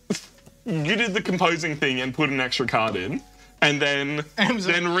 you did the composing thing and put an extra card in. And then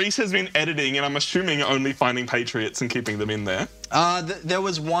Reese has been editing, and I'm assuming only finding Patriots and keeping them in there. There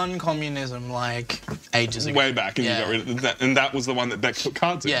was one communism, like, ages ago. Way back, and you got rid of that. And that was the one that Beck put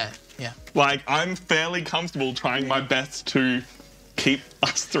cards in. Yeah. Like, I'm fairly comfortable trying my best to keep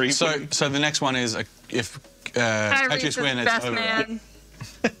us 3. So the next one is if Patriots win, it's best over. man.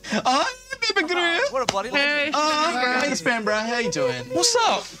 What a bloody Hey. Hey, Spam, bro. How you doing? What's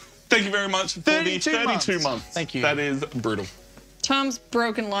up? Thank you very much for the 32 months. months. Thank you. That is brutal. Tom's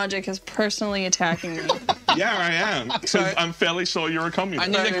broken logic is personally attacking me. Yeah, I am. Because I'm fairly sure you're a communist.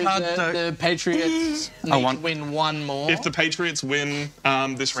 I need a card The Patriots need to win 1 more. If the Patriots win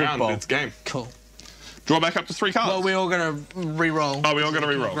this round, Football. it's game. Cool. Draw back up to 3 cards. Well, we're all going to re-roll. Oh, we all got to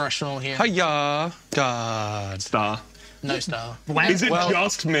re-roll. Congressional here. Hiya. God. Star. No star. Is it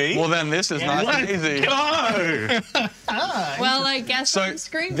just me? Well, then this is nice and Let's easy. go! Well, I guess So I'm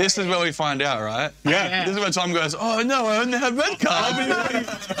screenwriting. this is where we find out, right? Yeah. This is where Tom goes, oh no, I only have red cards.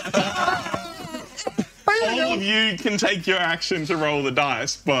 All of you can take your action to roll the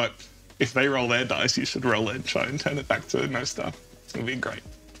dice, but if they roll their dice, you should roll it and try and turn it back to no star. It'll be great.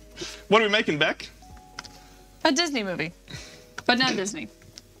 What are we making, Beck? A Disney movie, but not Disney.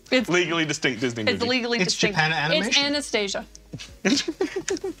 It's Legally distinct Disney movie. legally It's distinct. Japan It's animation? Anastasia.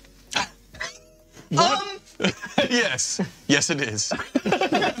 Yes. Yes, it is.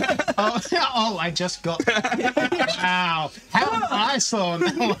 Oh, I just got that. Wow. How am I saw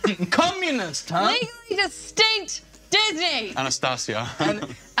that one? Communist, huh? Legally distinct Disney. Anastasia.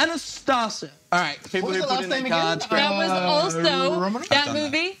 Anastasia. All right, people What was who the put last in name the again? cards. That was also Romano? that done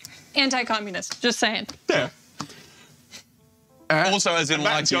that. movie. Anti-communist. Just saying. Yeah. Also, as in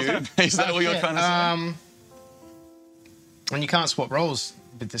Back like to your you. turn. Is that what you're trying to say? And you can't swap roles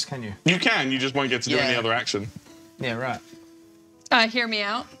with this, can you? You can, you just won't get to do Yeah. any other action. Yeah, right. Hear me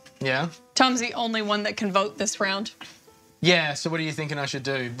out. Yeah. Tom's the only one that can vote this round. Yeah, so what are you thinking I should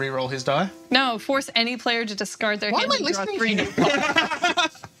do? Reroll his die? No, force any player to discard their Why hand am I and draw listening 3 to new you?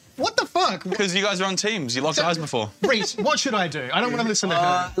 cards. What the fuck? Because you guys are on teams. You locked eyes before. Reese, what should I do? I don't want to listen to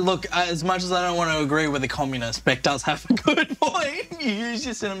her. Look, as much as I don't want to agree with the communist, Beck does have a good point. You use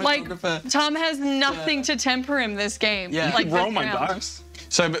your Like, cinematographer. Tom has nothing to temper him this game. Yeah. Like, Roll this my round. dice.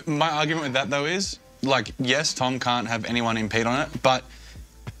 So, but my argument with that though is, like, yes, Tom can't have anyone impede on it, but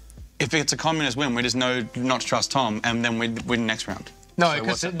if it's a communist win, we just know not to trust Tom, and then we win next round. No, So because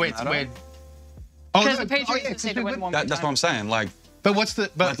what's it we're... matter? Oh, Because no, the Patriots yeah, just need to win one. That's what I'm saying. Like, But what's the...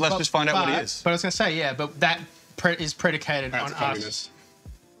 But, Let's just find out what he is. But I was going to say, yeah, but that is predicated That's on us. communist.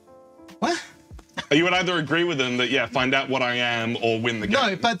 What? You would either agree with them that, yeah, find out what I am or win the game.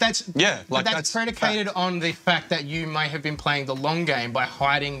 No, but that's... Yeah, like, that's that's predicated fact. on the fact that you may have been playing the long game by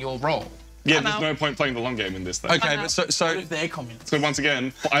hiding your role. Yeah, I'm there's out. no point playing the long game in this, though. okay, I'm but so What if they're communist? So once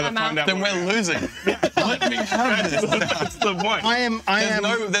again, either I'm find out. out then what I we're am. losing. Let me have this. That's the point. I am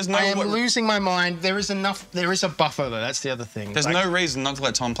losing my mind. There is a buffer though, that's the other thing. There's Like, no reason not to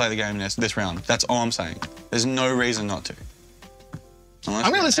let Tom play the game this round. That's all I'm saying. There's no reason not to. Unless I'm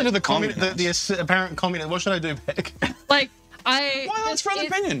going to listen to the communist. the apparent communist. What should I do, Beck? Like, I... Why that's for an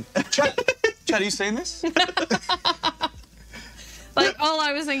opinion? Chad, have you seen this? Like, all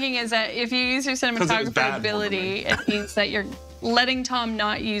I was thinking is that if you use your it was cinematographer bad, ability, it means that you're letting Tom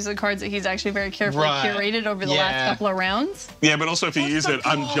not use the cards that he's actually very carefully Right. curated over the Yeah. last couple of rounds. Yeah, but also if you use the it,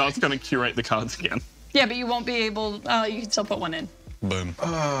 I'm point? just going to curate the cards again. Yeah, but you won't be able... you can still put one in. Boom.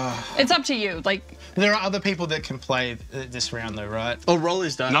 It's up to you. Like, There are other people that can play this round though, right? Or roll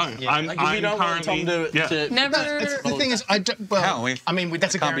his dice. No, Yeah. Like, if you don't want Tom currently... to never... The thing is, well, How? I mean,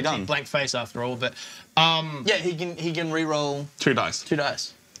 that's a Can't be guaranteed done. blank face after all, but yeah, he can re-roll 2 dice. 2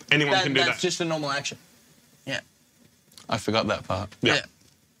 dice. Anyone can do That's that. just a normal action. Yeah. I forgot that part. Yeah.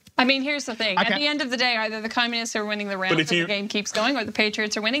 I mean, here's the thing. Okay. At the end of the day, either the communists are winning the round if and you- the game keeps going, or the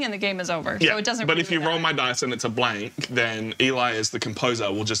Patriots are winning and the game is over. Yeah, So it doesn't but really if you matter. roll my dice and it's a blank, then Eli, as the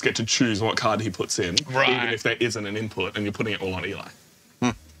composer, will just get to choose what card he puts in, Right. even if there isn't an input and you're putting it all on Eli.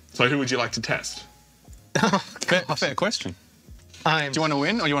 So who would you like to test? Fair question. Do I'm. you want to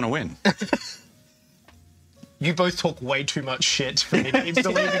win or you want to win? You both talk way too much shit for me to even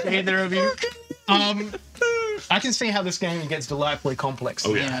believe either of you. I can see how this game gets delightfully complex.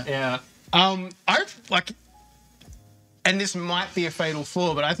 Oh, yeah. Yeah. I like, and this might be a fatal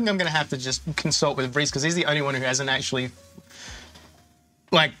flaw, but I think I'm going to have to just consult with Reese because he's the only one who hasn't actually,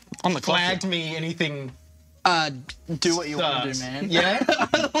 like, On the clock, flagged me anything. Do what you want to sus. do, man. Yeah.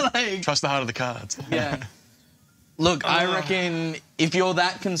 Like, Trust the heart of the cards. yeah. Look, I reckon if you're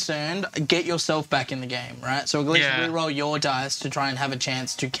that concerned, get yourself back in the game, right? So at least Yeah. re-roll your dice to try and have a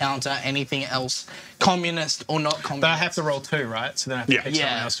chance to counter anything else, communist or not communist. But I have to roll 2, right? So then I have to Yeah. pick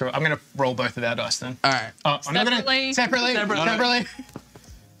someone Yeah. else to roll. I'm going to roll both of our dice then. All right. Oh, I'm not Separately. going to separately. Separately.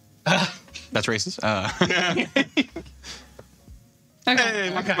 That's racist. Okay. Hey,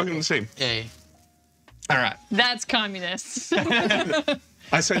 welcome to the team. Yeah. All right. That's communists.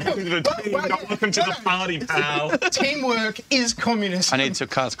 I said welcome to the team, not welcome to the party, pal. Teamwork is communist. I need 2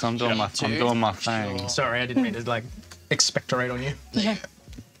 cards because I'm doing my thing. Sorry, I didn't mean to like expectorate on you. Yeah.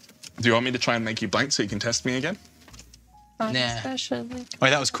 Do you want me to try and make you blank so you can test me again? Nah. Especially. Wait,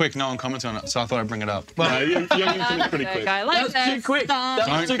 that was quick. No one commented on it, so I thought I'd bring it up. No, you're going to finish pretty quick. I like That was too quick. stuff.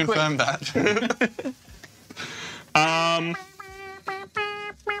 That was Don't too quick. confirm that.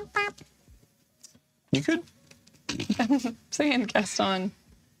 You could. Singing Gaston.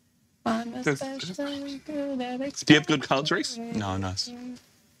 I'm Does- especially good at Do you have good cards, Reese? No, nice.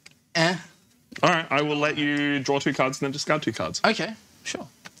 Eh? All right, I will let you draw 2 cards and then discard 2 cards. Okay. Sure.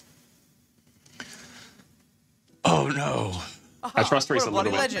 Oh no. I trust Reese a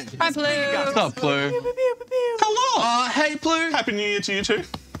little bit. Legend. Hi, Blue. What's up, Blue? Hello! Hey, Blue. Happy New Year to you too.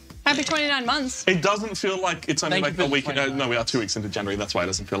 Happy 29 months. It doesn't feel like it's only Thank like you for a the week. 29. No, we are 2 weeks into January. That's why it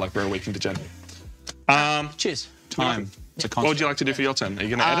doesn't feel like we're a week into January. Cheers. Time. It's a What would constant. you like to do for your turn? Are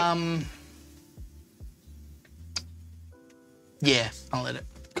you going to edit? Yeah, I'll let it.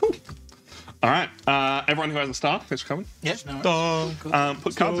 Cool. All right. Everyone who has a star, thanks for coming. Yep. No.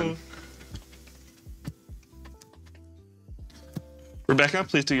 Put cards in. Rebecca,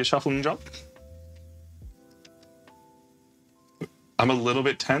 please do your shuffling job. I'm a little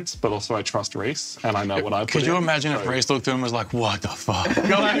bit tense, but also I trust Reese, and I know what I put Could you in, imagine if so- Reese looked through and was like, what the fuck?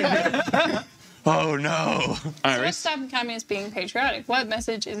 Oh no. All right, So what's Reese, stopping communists being patriotic? What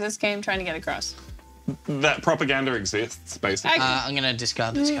message is this game trying to get across? that propaganda exists, basically. I'm gonna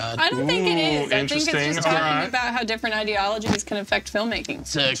discard this card. I don't think it is. I think it's interesting. just talking Alright. about how different ideologies can affect filmmaking.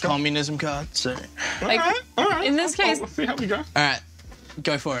 It's a communism card. So, Like, all right. in this case- We'll see how we go. all right,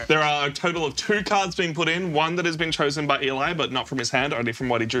 go for it. There are a total of 2 cards being put in. One that has been chosen by Eli, but not from his hand, only from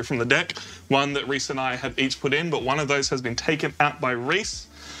what he drew from the deck. One that Reese and I have each put in, but one of those has been taken out by Reese.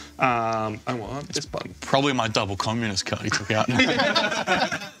 I want this button. Probably my double communist card he took out.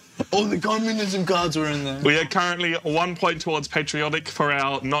 All the communism cards were in there. We are currently 1 point towards patriotic for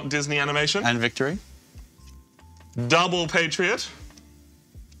our not Disney animation. And victory. Double patriot.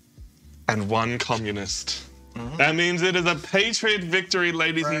 And 1 communist. That means it is a patriot victory,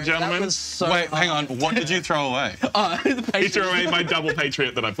 ladies and gentlemen. That was so Wait, hang on. What did you throw away? The He Patriot. threw away my double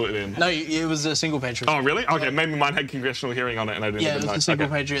patriot that I put in. No, it was a single Patriot. Oh, really? Okay, maybe mine had congressional hearing on it and I didn't Yeah, it even was know. a single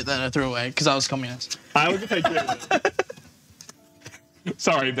Okay. Patriot that I threw away because I was communist. I was a patriot.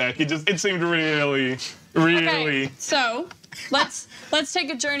 Sorry, Beck. It seemed really. Okay, so let's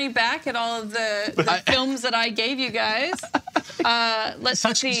take a journey back at all of the films that I gave you guys.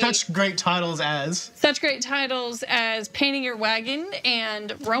 Let's see. Such great titles as. Such great titles as Painting Your Wagon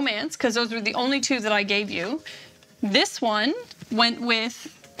and Romance, because those were the only 2 that I gave you. This one went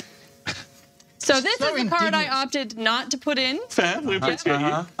with. So this So is the card I indignant. opted not to put in. Fair, we appreciate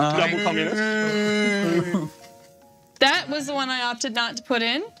you. Double communist. That was the one I opted not to put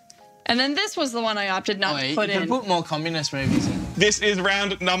in. And then this was the one I opted not Wait, to you put can in. put more communist movies in. This is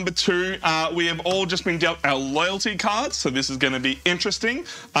round number 2. We have all just been dealt our loyalty cards, so this is going to be interesting.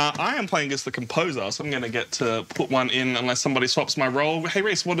 I am playing as the composer, so I'm going to get to put one in unless somebody swaps my role. Hey,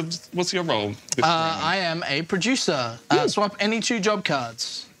 Reese, what's your role this round? I am a producer. Swap any 2 job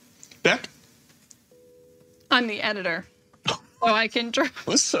cards. Beck? I'm the editor. So I can draw.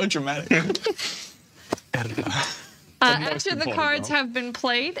 That's so dramatic. After the important cards role. have been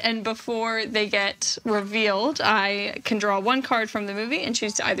played and before they get revealed, I can draw 1 card from the movie and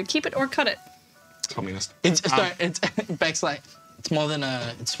choose to either keep it or cut it. Communist. It's Beck's like it's more than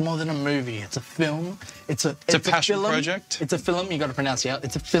a movie. It's a film. It's a passion film. project. It's a film. You got to pronounce it out.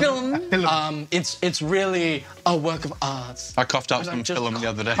 It's a film. It's really a work of art. I coughed up I some don't just film the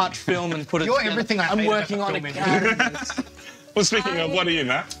other day. cut film and put it You're together. everything I I'm hate about working on a filming. character. Well, speaking of, what are you,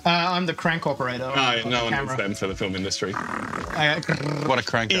 Matt? I'm the crank operator. Oh, on no the one camera. needs them for the film industry. I What a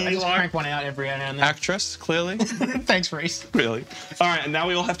crank. just crank one out every now and then. Actress, clearly. Thanks, Reese. Really? All right, and now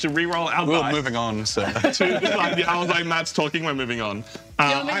we all have to re-roll our We're dice. moving on, so. I was like, Matt's talking, we're moving on.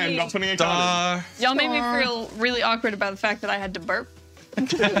 I am maybe- not putting a card in. Y'all made me feel really awkward about the fact that I had to burp.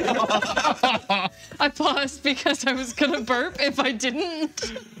 I paused because I was gonna burp if I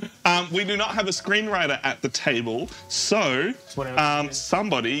didn't. We do not have a screenwriter at the table, so whatever it is.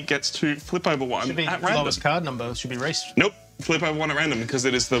 somebody gets to flip over one Should be at the random. lowest card number. Should be Reese. Nope, flip over one at random because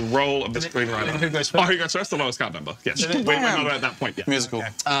it is the role of the screenwriter. Who goes Oh, first? who goes first? The lowest card number. Yes, we're not at that point yet. Musical.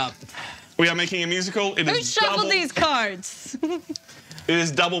 We are making a musical. It Who is shuffled double. these cards? It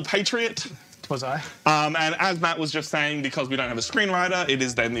is double Patriot. Was I? And as Matt was just saying, because we don't have a screenwriter, it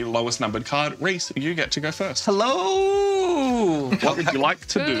is then the lowest numbered card. Reese, you get to go first. Hello. What would you like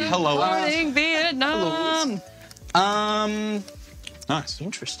to do? Hello. Morning, Vietnam. Nice.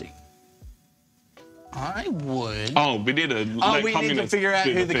 Interesting. I would. Oh, we need a. We need to figure out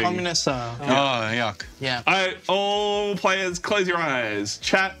who the communists are. Oh, yuck. Yeah. All right, all players, close your eyes.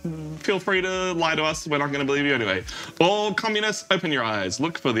 Chat, feel free to lie to us. We're not going to believe you anyway. All communists, open your eyes.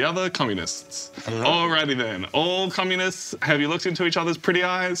 Look for the other communists. Alrighty then. All communists, have you looked into each other's pretty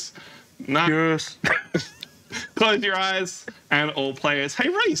eyes? No. Yes. Close your eyes. And all players, hey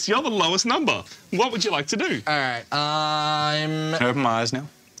Reese, you're the lowest number. What would you like to do? All right. I'm. Can I open my eyes now?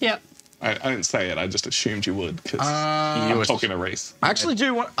 Yep. I didn't say it. I just assumed you would because You I'm were talking to Reese. I actually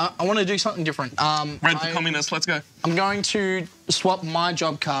do want. I want to do something different. Red the communists. Let's go. I'm going to swap my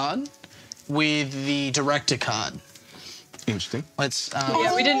job card with the director card. Interesting. Let's.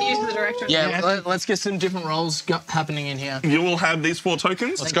 Yeah, we didn't use the director. Let's get some different roles happening in here. You will have these 4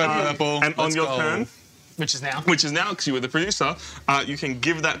 tokens. Let's go purple. And on Let's your go. turn, Which is now. which is now because you were the producer, you can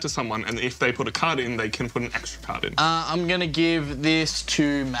give that to someone, and if they put a card in, they can put an extra card in. I'm gonna give this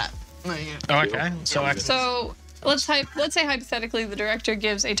to Matt. There you go. Okay. So let's say hypothetically the director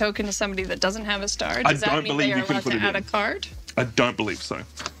gives a token to somebody that doesn't have a star. I Does that don't mean believe they are you can allowed put to it add in. a card? I don't believe so.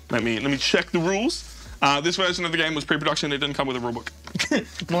 Let me check the rules. This version of the game was pre-production. It didn't come with a rulebook.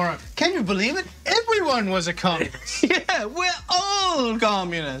 Moron. Can you believe it? Everyone was a communist. Yeah, we're all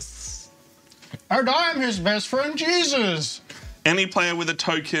communists. And I'm his best friend, Jesus. Any player with a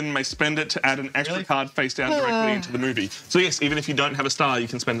token may spend it to add an extra Really? card face down directly into the movie. So yes, even if you don't have a star, you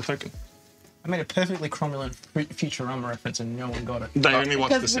can spend the token. I made a perfectly cromulent Futurama reference and no one got it. They only watch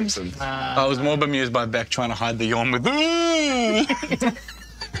The Because- Simpsons. I was more bemused by Beck trying to hide the yawn with.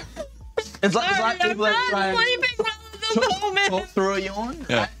 It's like people that try What do you and think was the moment? talk through a yawn,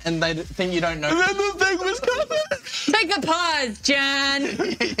 Yeah. right? And they think you don't know. Then the thing was coming. Take a pause, John.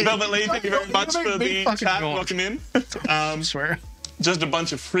 Velvet Lee, thank you very much for the Big fucking chat. yawn. Welcome in. I swear. Just a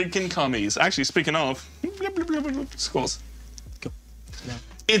bunch of freaking commies. Actually, speaking of, scores.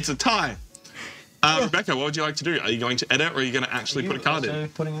 It's a tie. Rebecca, what would you like to do? Are you going to edit or are you going to actually put a card in?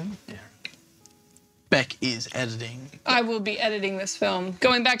 Putting in? Yeah. Beck is editing. I will be editing this film.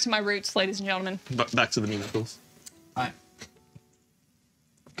 Going back to my roots, ladies and gentlemen. But back to the musicals. Alright.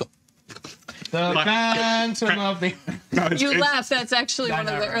 Go. The Like- Phantom of the... No, it's, You it's laugh. That's actually one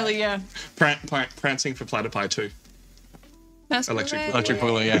of the right? early, yeah. Prancing for Platypie 2. Masquerade. Electric Electric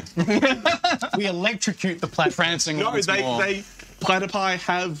Boogaloo, yeah. We electrocute the platform. Prancing No, once more. Platypie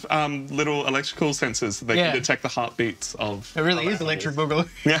have little electrical sensors that Yeah. can detect the heartbeats of. It really is electric boogaloo.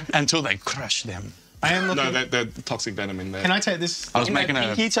 Yeah. Until they crush them. I am looking... No, they're toxic venom in there. Can I take this? I was in my making a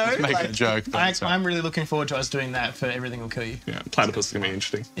pinky toe? Like, joke. But I'm really looking forward to us doing that for Everything Will Kill You. Yeah, platypus is gonna be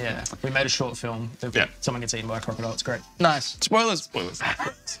interesting. Yeah. We made a short film. Yeah. Someone gets eaten by a crocodile. It's great. Nice. spoilers. Spoilers.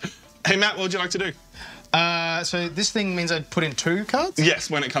 Hey Matt, what would you like to do? So this thing means I'd put in 2 cards? Yes,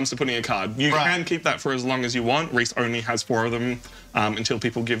 when it comes to putting a card, you Right. can keep that for as long as you want. Reese only has 4 of them until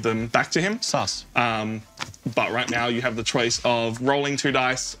people give them back to him. Sus. But right now you have the choice of rolling 2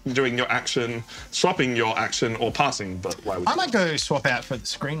 dice, doing your action, swapping your action, or passing. But why would I you? might go swap out for the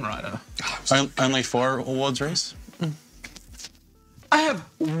screenwriter. Only 4 awards, Reese. I have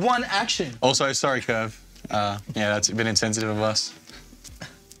 1 action. Also, sorry, Curve. Yeah, that's a bit insensitive of us.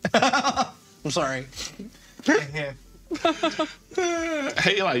 I'm sorry. Yeah.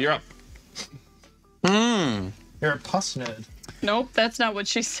 Hey Eli, you're up. You're a pus nerd. Nope, that's not what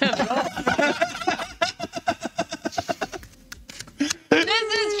she said at all.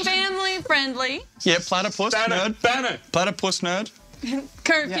 This is family friendly. Yeah, platypus nerd. Banner! Platypus nerd.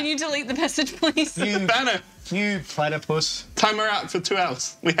 Kurt, can you delete the message, please? Banner! You platypus. Time her out for 2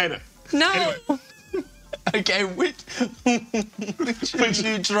 hours. We hate it. No. Anyway. Okay, which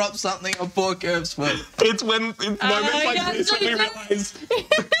you drop something on poor Curve's foot? It's when it's moments like yeah, this when we realize.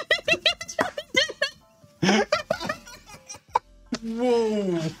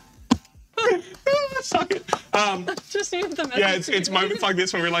 Whoa. Suck it. Just use the message. Yeah, it's moments like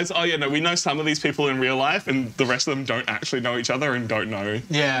this when we realize, oh yeah, no, we know some of these people in real life, and the rest of them don't actually know each other and don't know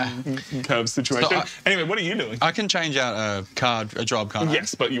Yeah. Curve's situation. So Anyway, what are you doing? I can change out a job card.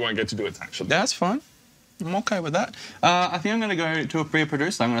 Yes, but you won't get to do it actually. That's fine. I'm okay with that. I think I'm going to go to a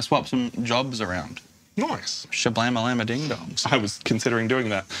pre-producer. I'm going to swap some jobs around. Nice. Shablama ding dongs. I was considering doing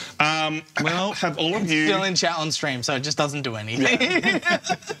that. Well, have all of you? Still in chat on stream, so it just doesn't do anything.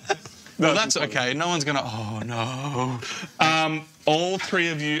 Well, that's okay. No one's going to. Oh, no. All 3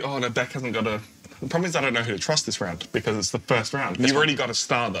 of you. Oh no, Beck hasn't got a. The problem is I don't know who to trust this round because it's the first round. You've already got a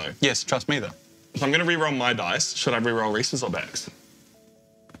star though. Yes, trust me, though. So I'm going to re-roll my dice. Should I re-roll Reese's or Beck's?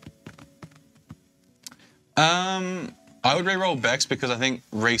 I would re-roll Bex because I think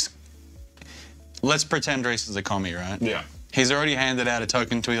Reese. Let's pretend Reese is a commie, right? Yeah. He's already handed out a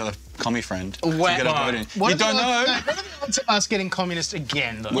token to his other commie friend to Wait, get a vote in. You don't know. What are the odds of us getting communist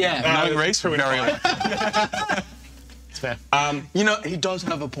again, though? Yeah. No, Reese, very low. It's fair. You know, he does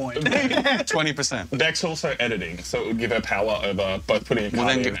have a point. 20%. Beck's also editing, so it would give her power over both putting a card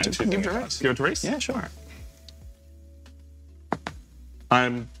then in give and it to choosing a card. Reese. Give it to Reese? Yeah, sure.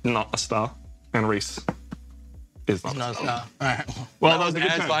 I'm not a star, and Reese is not. No, no. All right. Well, that was a good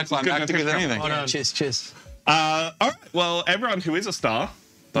As turn. climactic Good as turn. anything. Hold on. Cheers. All right. Well, everyone who is a star,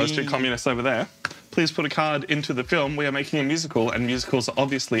 those 2 communists over there, please put a card into the film. We are making a musical, and musicals are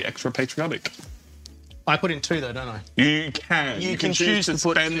obviously extra patriotic. I put in 2, though, don't I? You can. You can choose to to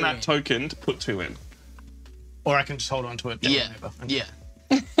put spend 2 that in. token to put 2 in. Or I can just hold on to it. Yeah. Yeah.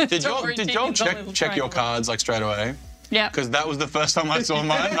 Did y'all worry, did y'all Deacon's only check trying your to- cards like straight away? Yeah. Because that was the first time I saw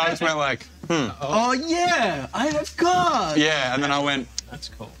mine. I just went like, Oh, yeah. I have cards. yeah, and then I went, That's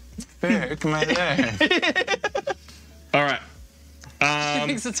cool. fair, come out there. All right. He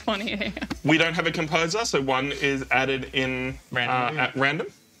thinks it's funny. Yeah. We don't have a composer, so 1 is added in Random. at random.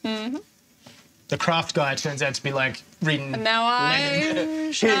 The craft guy turns out to be like reading. Now I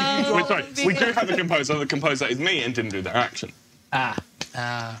shall Wait, sorry, be- we do have a composer. The composer is me and didn't do their action. Ah.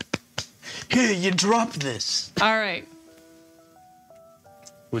 Here, you drop this. All right.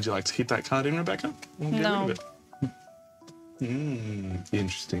 Would you like to keep that card in, Rebecca? We'll get No. rid of it.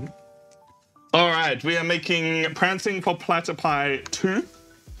 Interesting. All right, we are making Prancing for Platypi 2.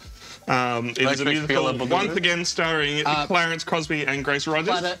 It is a musical, once again starring Clarence Crosby and Grace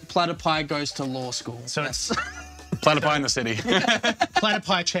Rogers. Platypi goes to law school. So it's Platypi in the city.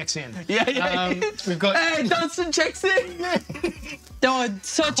 Platypi checks in. Yeah. We've got. Hey, Dunstan checks in. Oh, it's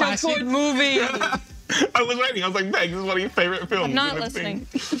such Classic. a good movie. I was waiting. I was like, Meg, this is one of your favorite films. I'm not and it's listening.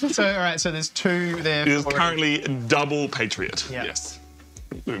 So all right. So there's 2 there. It is already. currently double Patriot. Yeah. Yes.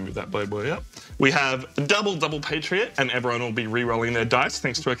 Let me move that blade boy up. We have double Patriot, and everyone will be re-rolling their dice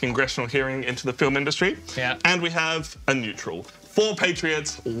thanks to a congressional hearing into the film industry. Yeah. And we have a neutral. 4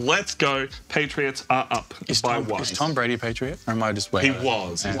 Patriots. Let's go. Patriots are up by 1. Is Tom Brady a Patriot? Or am I just waiting? He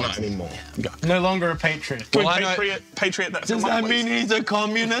was. He's not anymore. No longer a patriot. Good Well, I know- Patriot. That's Does that mean he's a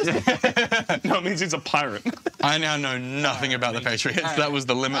communist? No, it means he's a pirate. I now know nothing about the Patriots. That was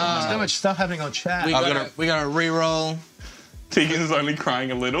the limit. of So my much stuff happening on chat. we got to re-roll. Tegan's only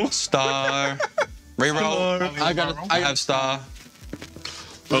crying a little. Star. Reroll. I have star.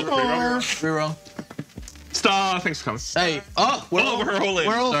 Re-roll. Star, thanks for coming. Hey. Oh, we're all in.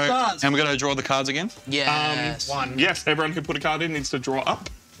 We're all So, stars. and we're going to draw the cards again? Yes. 1. Yes, everyone who put a card in needs to draw up.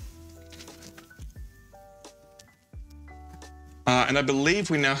 And I believe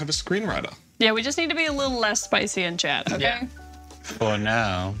we now have a screenwriter. Yeah, we just need to be a little less spicy in chat, okay? Yeah. For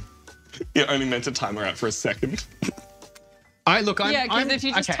now. You only meant to time her out for a second. I'm, Yeah, because if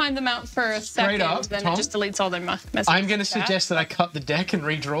you just okay. time them out for a second, up, then Tom, it just deletes all their messages. I'm going to in chat. suggest that I cut the deck and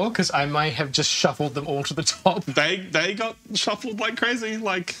redraw because I may have just shuffled them all to the top. They got shuffled like crazy.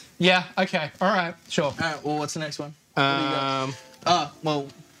 Like, Yeah. Okay. All right. Sure. All right, well, what's the next one? Well, Well,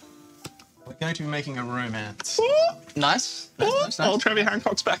 we're going to be making a romance. nice. oh, Trevi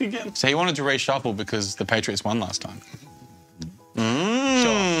Hancock's back again. So he wanted to reshuffle because the Patriots won last time.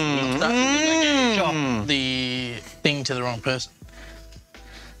 Shot the thing to the wrong person.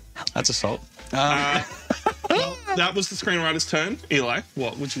 That's assault. That was the screenwriter's turn. Eli,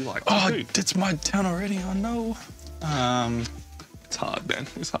 what would you like to do? It's my turn already. Oh, no. It's hard, man.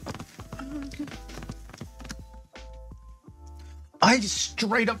 It's hard. I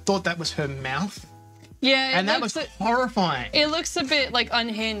straight up thought that was her mouth, Yeah, and that was horrifying. it looks a bit like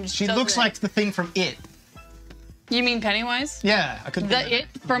unhinged. She doesn't looks it? like the thing from It. You mean Pennywise? Yeah, I couldn't. The It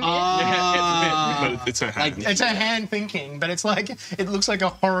from It? Yeah, but it's her hand. It's her hand thinking, but it's like it looks like a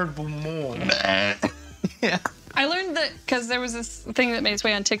horrible maw. Yeah. I learned that because there was this thing that made its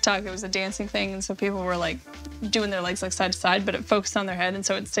way on TikTok. It was a dancing thing, and so people were like doing their legs like side to side, but it focused on their head, and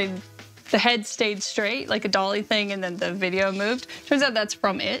so it stayed. The head stayed straight, like a dolly thing, and then the video moved. Turns out that's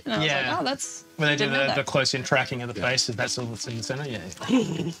from It, and I was Yeah. like, oh, that's. When they do didn't know the that. close-in tracking of the face, that's all that's in the center. Yeah.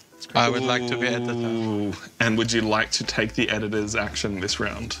 I would like to be at the top. Ooh. And would you like to take the editor's action this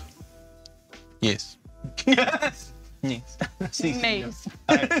round? Yes. Yes. Maze.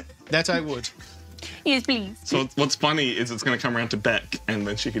 That I would. Yes, please. So what's funny is it's going to come around to Beck, and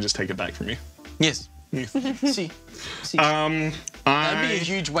then she could just take it back from you. Yes. See. That'd be a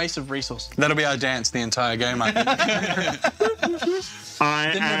huge waste of resource. That'll be our dance the entire game, I think.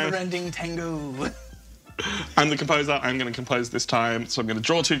 The never-ending tango. I'm the composer. I'm going to compose this time. So I'm going to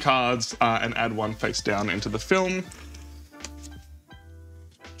draw 2 cards and add 1 face down into the film.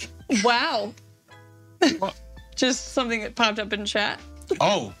 Wow. Just something that popped up in chat.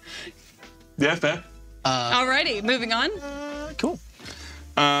 Oh. Yeah, fair. Alrighty, moving on. Cool.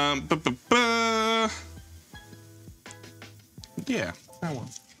 Yeah, that one.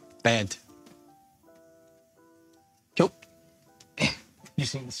 Bad. Cool.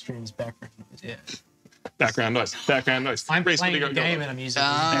 Using the stream's background. Yeah. Background noise. Background noise. I'm Reese, what playing do a you got game going? and I'm using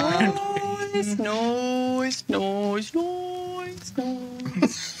this background. Noise.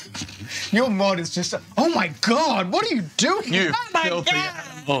 Your mod is just. Oh my god! What are you doing? You Oh my filthy god!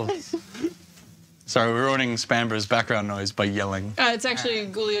 animals. Sorry, we're ruining Spamber's background noise by yelling. It's actually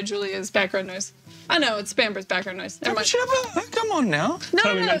Julia Julia's background noise. I know, it's Spamber's background noise. Never mind. Come on now. No,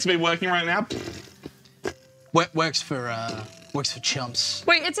 Totally no, meant to be working right now. Works for chumps.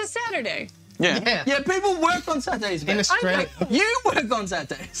 Wait, it's a Saturday. Yeah. Yeah. Yeah, people work on Saturdays. In man. Australia. You work on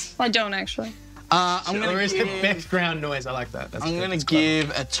Saturdays. I don't actually. I'm There gonna is the give, background noise. I like that. That's I'm good. gonna That's clever. give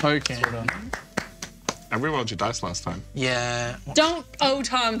a token. I rerolled your dice last time. Yeah. Don't owe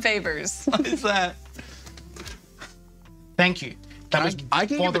Tom favors. What is that? Thank you. That was I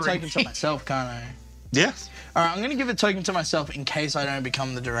can give a bothering token to me. myself, can't I? Yes. All right, I'm gonna give a token to myself in case I don't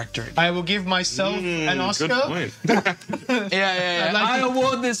become the director. I will give myself an Oscar. Good point. Yeah. I'd like I to-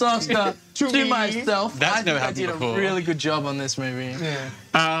 award this Oscar to me. myself. That's I think never I happened did before. a really good job on this movie.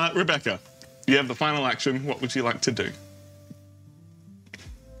 Yeah. Rebecca, You have the final action. What would you like to do?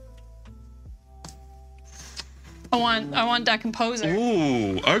 I want that composer.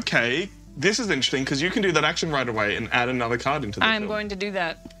 Ooh, okay. This is interesting because you can do that action right away and add another card into the I'm film. going to do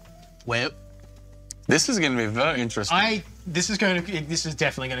that. Well, This is going to be very interesting. This is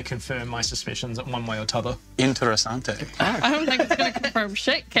definitely going to confirm my suspicions in one way or t'other. Interessante. I don't think it's going to confirm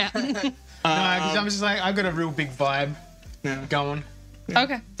shit, Captain. No, because I'm just like, I've got a real big vibe going.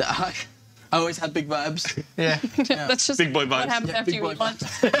 Okay. I always had big vibes. Yeah. That's just Big boy what vibes. happens after big you boy eat lunch.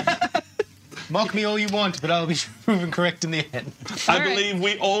 Mock me all you want, but I'll be proven correct in the end. I All right. believe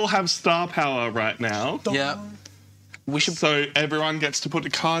we all have star power right now. Yeah. We should. So everyone gets to put a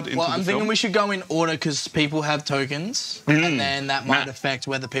card into Well, the I'm film. thinking we should go in order because people have tokens, and then that might affect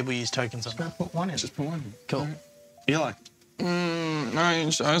whether people use tokens or not. Put one in. Just put one. Cool. Eli. No, I'm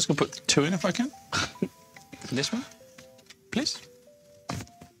just going to put 2 in if I can. This one, please.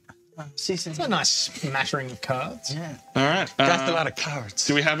 It's a nice smattering of cards. Yeah. All right. That's a lot of cards.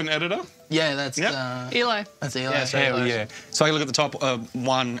 Do we have an editor? Yeah, that's Yep. Eli. that's Eli. Yeah, Hell yeah. So I look at the top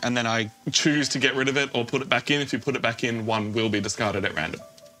one and then I... Choose to get rid of it or put it back in. If you put it back in, one will be discarded at random.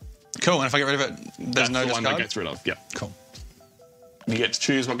 Cool, and if I get rid of it, there's That's no the one that discard? gets rid of. Yeah. Cool. You get to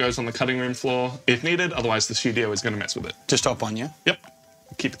choose what goes on the cutting room floor if needed. Otherwise, the studio is going to mess with it. Just top one, yeah? Yep.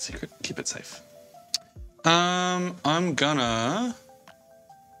 Keep it secret. Keep it safe. I'm gonna...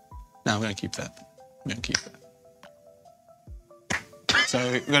 No, I'm gonna keep that. I'm gonna keep that. So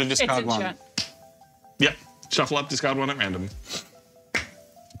we're gonna It's discard in one. chat. Yep. Shuffle up, discard one at random.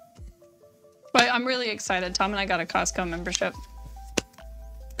 But I'm really excited. Tom and I got a Costco membership.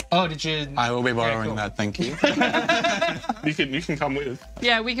 Oh, did you? I will be borrowing cool. that, thank you. You can come with.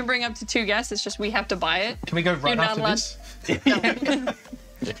 Yeah, we can bring up to 2 guests. It's just we have to buy it. Can we go right You're not after allowed-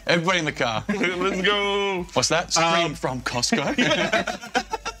 this? Everybody in the car. Let's go. What's that? Stream from Costco.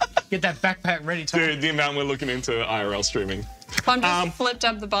 Get that backpack ready, Tom. Dude, the amount we're looking into IRL streaming. Tom just flipped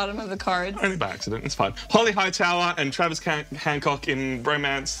up the bottom of the card. Only by accident, it's fine. Holly Hightower and Travis Hancock in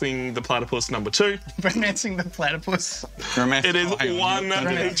Bromancing the Platypus #2. Romancing the platypus. It is Oh, one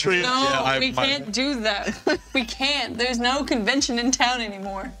Patriot. No, Yeah, we can't do that. We can't. There's no convention in town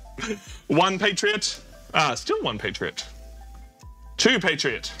anymore. One Patriot. Still one Patriot. 2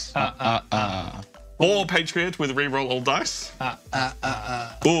 Patriot. 4 Patriot with reroll all dice.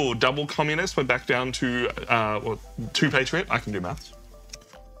 Ooh, double Communist. We're back down to 2 Patriot. I can do maths.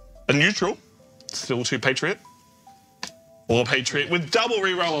 A neutral. Still 2 Patriot. 4 Patriot with double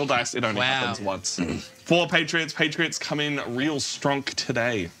reroll all dice. It only happens once. 4 Patriots. Patriots come in real strong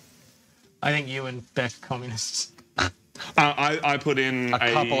today. I think you and Beck communists. I put in A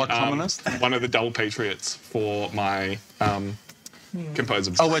couple of communists? one of the double Patriots for my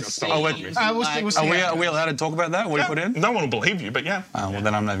composer. Oh, it's- oh, it- We'll see Are we allowed to talk about that? What do you put in? No one will believe you, but yeah. Oh, well,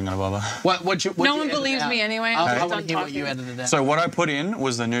 then I'm not even going to bother. What you No one edit believes out? me anyway. I I'm want to done hear what you talking. edited out. So what I put in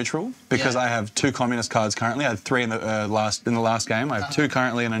was the neutral because Yeah. I have 2 communist cards currently. I had 3 in the last game. I have 2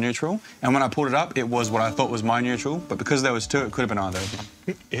 currently in a neutral. And when I pulled it up, it was what I thought was my neutral. But because there was 2, it could have been either of them.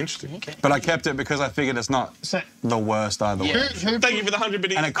 Interesting. But I kept it because I figured it's not So, the worst either way. Thank you for the 100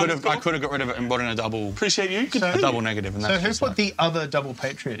 biddies. And I could have got rid of it and brought in a double Appreciate you. So- double negative. And so that's who just put like- the other double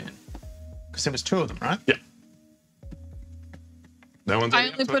Patriot in? Because there was 2 of them, right? Yeah. No one's. I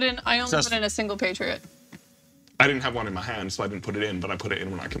only put in Just- a single Patriot. I didn't have one in my hand, so I didn't put it in, but I put it in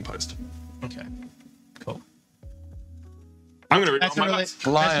when I composed. Okay. Cool. I'm gonna read That's my a dice. relief.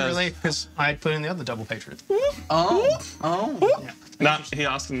 Liars. That's a relief because I put in the other double Patriot. Oh. Nah, he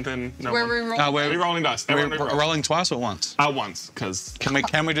asked and then no Where one. we roll. we're Re-rolling dice. we're Everyone re-roll. rolling twice or once? Once, because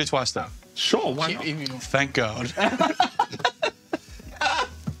Can we do twice though? sure, why not? Thank God.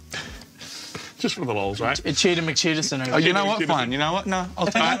 Just for the lols, right? Cheetah McCheetahson over Oh, you here. know what? Fine. You know what? No, I'll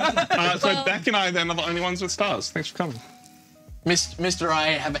take it. So Beck and I then are the only ones with stars. Thanks for coming. Mr. I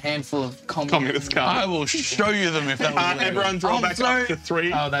have a handful of Communist I card. will show you them if that was allowed. Everyone draw back sorry. up to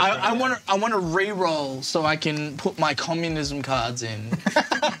 3. Oh, that's I right. want to re-roll so I can put my communism cards in.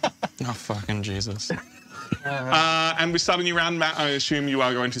 Oh, fucking Jesus. And we start a new round. Matt, I assume you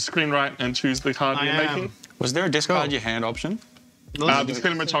are going to screenwrite and choose the card I you're am. making. Was there a discard Cool. your hand option? The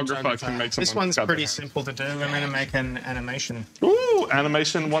cinematographer can make This someone one's discard pretty their hand. simple to do. I'm going to make an animation. Ooh,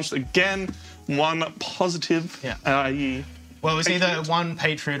 animation once again. 1 positive. Yeah. i.e. Well, it was either 1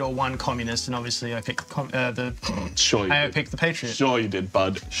 Patriot or 1 Communist, and obviously I picked Sure you I did. picked the Patriot. Sure you did,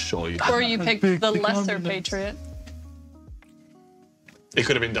 bud. Sure you did. Or you pick the lesser Patriot. It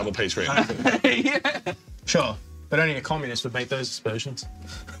could have been double Patriot. Sure, but only a Communist would make those aspersions.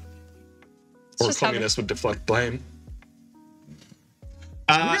 Or a just have it. communist would deflect blame.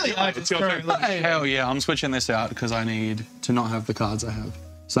 Really, I it's your turn. Hell yeah, I'm switching this out because I need to not have the cards I have.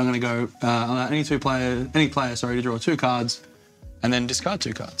 So I'm going to go allow any player, to draw 2 cards, and then discard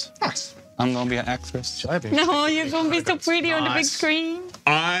 2 cards. Nice. I'm going to be an actress. No, you're going to be so pretty on the big Nice. screen.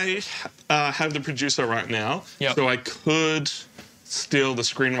 I have the producer right now, Yep. so I could steal the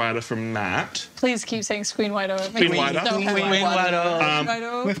screenwriter from Matt. Please keep saying screenwriter. Screenwriter.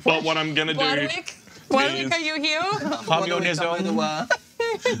 Screenwriter. But what I'm gonna do Warwick? Warwick, are you here?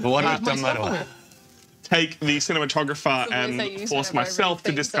 take the cinematographer The words that you and use force whenever I myself read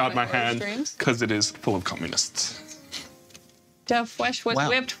to things discard on my my hand streams. because it is full of communists. The flesh was Wow.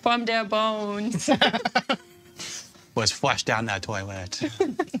 whipped from their bones. Was flushed down that toilet.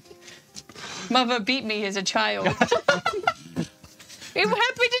 Mother beat me as a child. It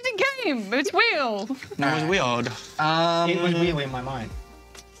happened in the game. It's real. That was weird. It was really in my mind.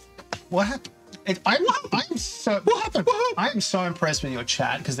 What happened? I'm so. What happened? I'm so impressed with your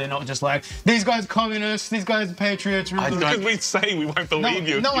chat because they're not just like these guys are communists, these guys are patriots. I don't- Because we say we won't believe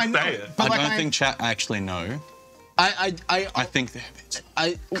you if no, you I know. say it. I But like, don't think chat actually know. I I think they're...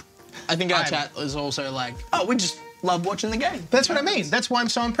 I think our chat is also like, oh, we just love watching the game. That's what I mean. That's why I'm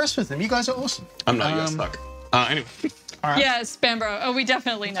so impressed with them. You guys are awesome. I'm not you're stuck. Anyway, Yeah, spam bro. Oh, we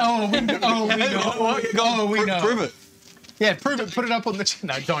definitely know. Oh, we know. Oh, we know. Prove it. Yeah, prove it. Put it up on the.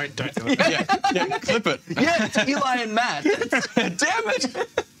 No, don't do it. Yeah, clip it. Yeah, it's Eli and Matt. Damn it.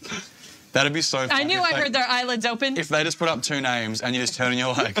 That'd be so funny. I knew I heard their eyelids open. If they just put up 2 names and you just turn and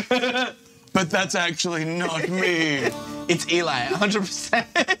you're like, but that's actually not me. It's Eli, 100%.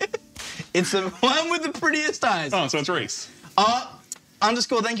 It's the one with the prettiest eyes. oh, so it's Reese.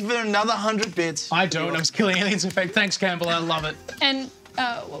 Underscore, thank you for another 100 bits. I don't. I was killing aliens effect. Thanks, Campbell. I love it. And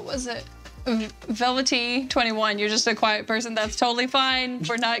what was it? Velvety21, you're just a quiet person. That's totally fine.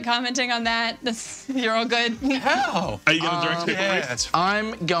 We're not commenting on that. You're all good. How? Are you gonna direct people, Yeah, Reese? that's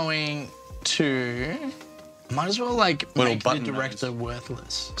I'm going to. Might as well like Little make the button director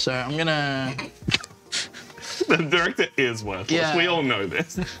worthless. So I'm gonna. The director is worthless. Yeah. We all know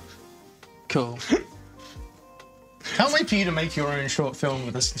this. Cool. Can't wait for you to make your own short film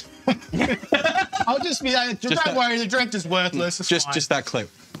with us. I'll just be like, don't that- worry, the director's worthless. It's fine. just that clip.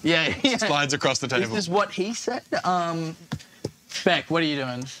 Yeah. Slides across the table. This is what he said. Beck, what are you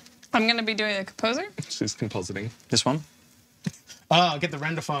doing? I'm going to be doing a composer. She's compositing. This one? Oh, get the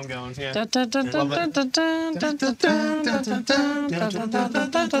render farm going. Yeah.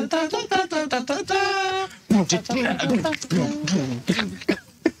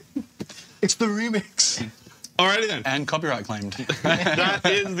 It's the remix. Alrighty then. And copyright claimed. That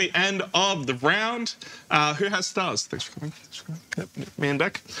is the end of the round. Who has stars? Thanks for coming. Yep, me and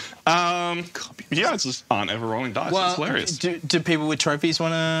Beck. You guys just aren't ever rolling dice. It's hilarious. Do people with trophies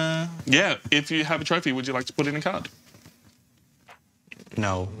want to? Yeah, if you have a trophy, would you like to put in a card?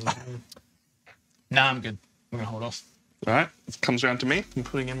 No. Nah, I'm good. I'm gonna hold off. All right, it comes around to me. I'm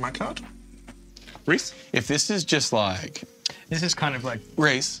putting in my card. Reese? If this is just like, This is kind of like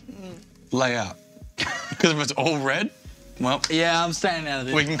Reese, lay out. Because if it's all red, well, Yeah, I'm staying out of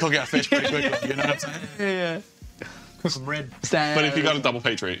this. we can cook our fish pretty quickly, you know what I'm saying? cook 'em red. Staying But out if you of got a this double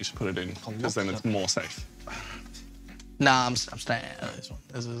patriot, you should put it in, because then it's more safe. one. Nah, I'm staying out of this one.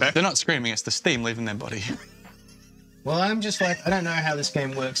 This is, Okay. They're not screaming, it's the steam leaving their body. Well, I'm just like, I don't know how this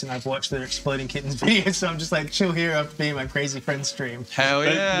game works, and I've watched the Exploding Kittens videos, so I'm just like, chill here after being my crazy friend stream. Hell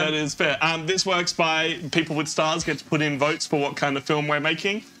yeah. That is fair. This works by people with stars get to put in votes for what kind of film we're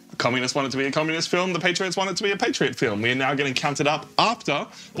making. The communists want it to be a communist film. The patriots want it to be a patriot film. We're now getting counted up after.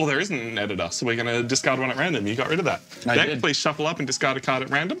 Well, there isn't an editor, so we're going to discard one at random. You got rid of that. I Beck, did. please shuffle up and discard a card at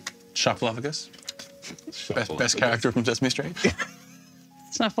random. Shuffleupagus. Shuffle Best up. character from Sesame Street.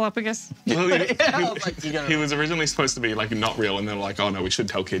 Snuffleupagus. Well, I was like, you gotta- he was originally supposed to be like not real, and they're like, oh no, we should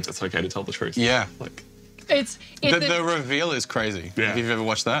tell kids it's okay to tell the truth. Yeah. Like, It's The reveal is crazy. Yeah. If you've ever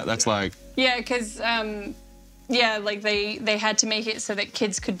watched that, that's like, yeah, because like they had to make it so that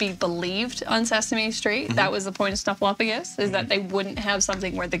kids could be believed on Sesame Street. Mm-hmm. That was the point of Snuffleupagus, is that they wouldn't have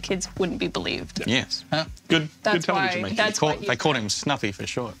something where the kids wouldn't be believed. yes. good That's television why. making. That's why. They called him Snuffy for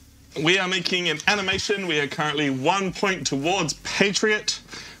short. We are making an animation. We are currently 1 point towards Patriot.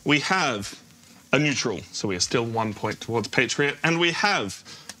 We have a neutral, so we are still 1 point towards Patriot. And we have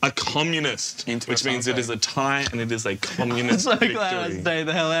a communist, Into which a means it soundtrack. is a tie and it is a communist so victory. glad I stayed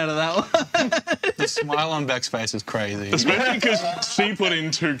the hell out of that one. The smile on Beck's face is crazy. Especially because she put in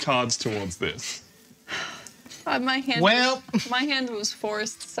 2 cards towards this. My hand. Well- my hand was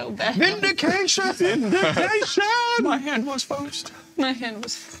forced so bad. Vindication! Vindication! My hand was forced. My hand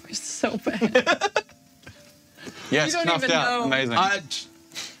was forced so bad. Yes, You don't snuffed even out. know. Amazing.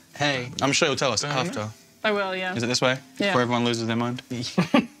 Hey, I'm sure you'll tell us after. I will, yeah. Is it this way? Yeah. Before everyone loses their mind?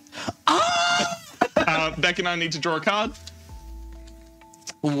 Beck and I need to draw a card.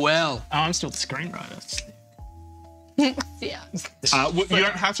 Well, Oh, I'm still the screenwriter. Yeah. You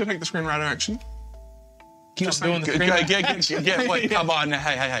don't have to take the screenwriter action. Keep doing the screenwriter. Wait, come on.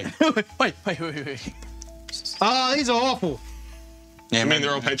 Hey. wait. Oh, these are awful. Yeah, I mean,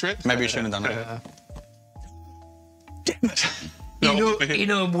 they're all Patriots? Maybe you shouldn't have done it. Damn it. No,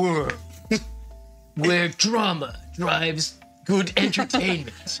 In a world where drama drives good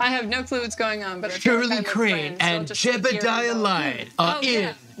entertainment, I have no clue what's going on, but I feel like Shirley I'm Crane friends, so I'll and just sit here Jebediah and go, Lyon are Oh, in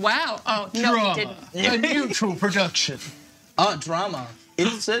yeah. Wow. Oh, no, he drama, didn't. a neutral production. Drama.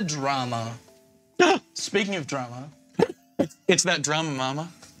 It's a drama. Speaking of drama, It's that drama, mama.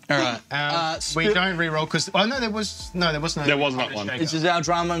 All right. We don't re-roll because there was no. There was not one. this is our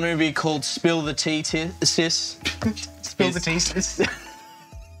drama movie called Spill the Tea, Sis. Spill the thesis.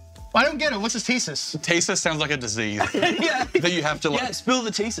 I don't get it. What's his thesis? Thesis sounds like a disease Yeah. that you have to like. Yeah, spill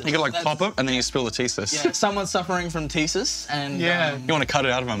the thesis. You can like pop it and then you spill the thesis. Yeah, someone's suffering from thesis and Yeah. You want to cut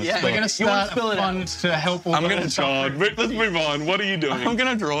it out of them. and Yeah. spill We're it. gonna You wanna start spill a it out? fund to help all I'm gonna those God, suffering. let's move on. What are you doing? I'm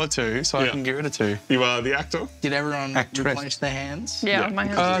gonna draw 2 so I Yeah. can get rid of 2. You are the actor? Did everyone Actress. replenish their hands? Yeah, Yeah. my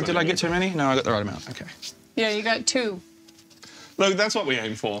hands. Did I get too many? No, I got the right amount. Okay. Yeah, you got 2. Look, that's what we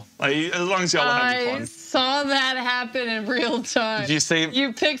aim for. Like, as long as y'all are having I fun. saw that happen in real time. Did you see?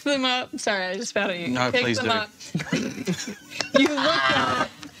 You picked them up. Sorry, I just spat at you. No, you picked please them do. up. You looked at it.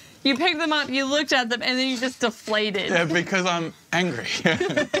 You picked them up, you looked at them, and then you just deflated. Yeah, because I'm angry.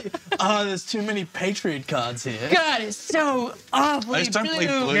 Oh, there's too many Patriot cards here. God, it's so awfully I just don't play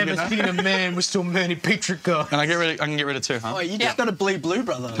blue. blue. You Never know? seen a man with so many picture cards. And I can get rid of 2, huh? Oh, you just Yeah. got to bleed blue,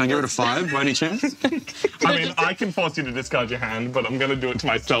 brother. Can I get rid of 5 by any chance? I mean, I can force you to discard your hand, but I'm going to do it to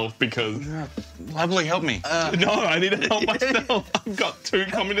myself because... Lovely, help me. No, I need to help myself. I've got 2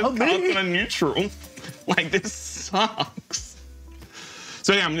 communist cards and a neutral. Like, this sucks.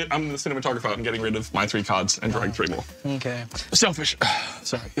 So yeah, I'm the cinematographer. I'm getting rid of my 3 cards and drawing 3 more. Okay. Selfish.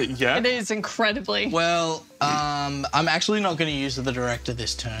 Sorry. Yeah? It is incredibly. Well, I'm actually not going to use the director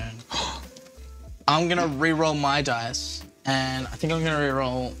this turn. I'm going to re-roll my dice, and I think I'm going to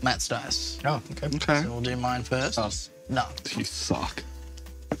re-roll Matt's dice. Oh, okay. Okay. So we'll do mine first. No. You suck.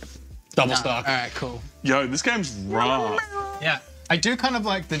 Double No. stock. All right, cool. Yo, this game's rough. Yeah. I do kind of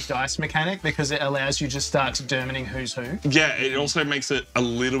like the dice mechanic because it allows you to start determining who's who. Yeah, it also makes it a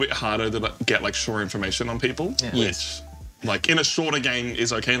little bit harder to get like sure information on people, which like in a shorter game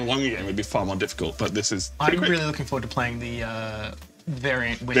is okay. In a longer game would be far more difficult, but this is pretty I'm quick. really looking forward to playing the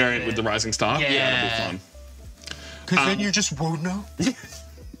variant with The Rising Star. Yeah. That'll be Because then you just won't know. fun.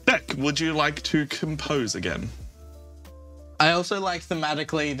 Beck, would you like to compose again? I also like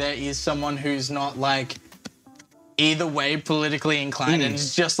thematically there is someone who's not like either way politically inclined and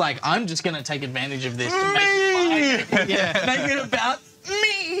it's just like, I'm just going to take advantage of this to make it mine. Yeah. Make it about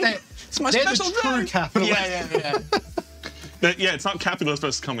me. It's my They're special the true day. capitalists. Yeah, it's not capitalist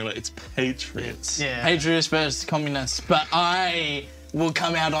versus communist, it's patriots. Yeah. Patriots versus communists, but I will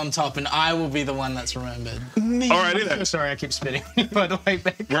come out on top and I will be the one that's remembered. Alrighty then. Sorry, I keep spitting by the way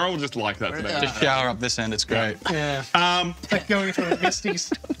back. We're all just like that today. Just shower up this end, it's great. Yeah. Um, Like going through a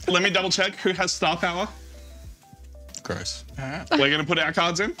Misty's. let me double check who has star power. Gross. We're gonna put our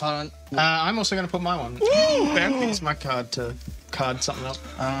cards in. Hold on. I'm also going to put my one. Use my card to card something up.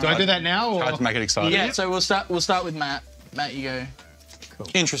 Do I do that now or? Tried to make it exciting. Yeah, so we'll start with Matt. Matt, you go.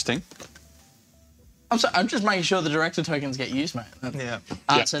 Interesting. I'm sorry, I'm just making sure the director tokens get used, mate. Yeah.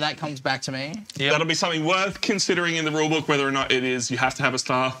 Yeah. So that comes back to me. That'll be something worth considering in the rulebook whether or not it is you have to have a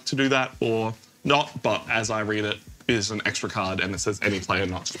star to do that or not. But as I read it, it is an extra card and it says any player,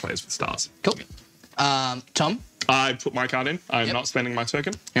 not just players with stars. Cool. Tom, I put my card in. I'm not spending my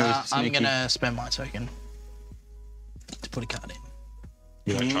token. I'm Sneaky. gonna spend my token to put a card in.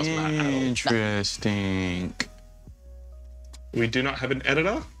 You don't trust Matt at all. Interesting. We do not have an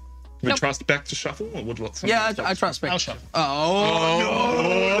editor. We Nope. trust back to shuffle or would look Yeah, I trust I'll Spectre. shuffle.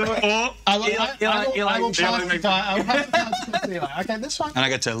 Oh, I will pass the die. I will pass the cards to Eli. Okay, this one. And I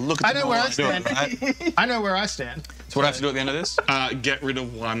get to look at I the know ball where I and do it, stand. right? I know where I stand. So what do I have to do at the end of this? Get rid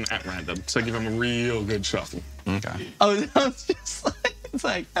of one at random. So give him a real good shuffle. Okay. I was just like, it's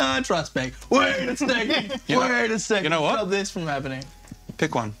like, I trust Spectre. Wait a second. Wait a second. You know what? Stop this from happening.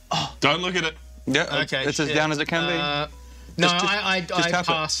 Pick one. Don't look at it. Yeah, Okay, it's as shit. down as it can be. No, Just- I Just tap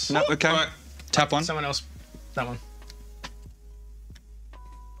pass. it. No, okay. Alright. Tap one. Someone else. That one.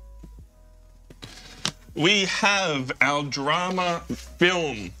 We have our drama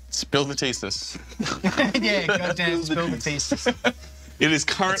film. Spill the thesis. Yeah, goddamn, spill the thesis. It is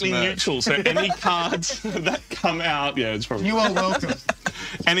currently That's neutral, so any cards that come out, yeah, it's probably You are welcome.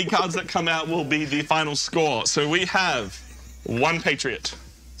 any cards that come out will be the final score. So we have 1 Patriot,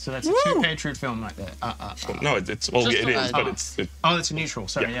 So that's a 2 Patriot film right there. No, it's well, it is, but it's Oh, it's a neutral.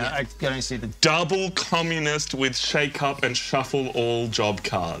 Sorry, Yeah. I can only see the. double communist with shake up and shuffle all job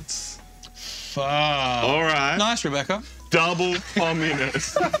cards. Fuck. All right. Nice, Rebecca. Double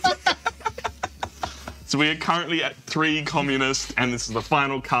communist. So we are currently at 3 communist, and this is the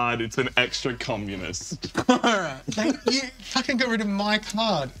final card. It's an extra communist. You fucking got rid of my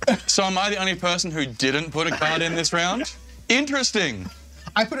card. So am I the only person who didn't put a card in this round? Interesting.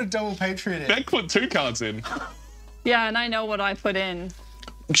 I put a double Patriot in. Beck put 2 cards in. Yeah, and I know what I put in.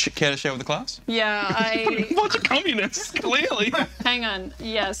 Care to share with the class? Yeah, I. Bunch of communists, clearly. Hang on.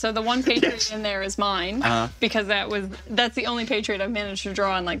 Yeah, so the one Patriot in there is mine because that's the only Patriot I've managed to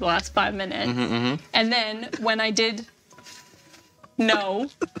draw in like the last 5 minutes. And then when I did, no,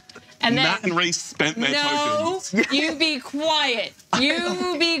 and then Matt and Reese spent their no, tokens. you be quiet.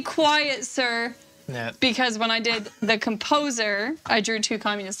 You be quiet, sir. Yeah. Because when I did the composer, I drew 2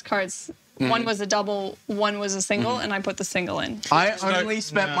 communist cards. One was a double, one was a single, and I put the single in. I only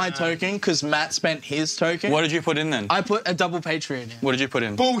spent my token because Matt spent his token. What did you put in then? I put a double Patriot in. What did you put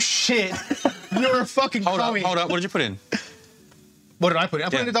in? Bullshit. You're a fucking Hold commie. up. What did you put in? What did I put in? I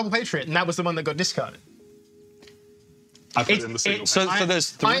put in Yeah. a double Patriot, and that was the one that got discarded. I put in the single. So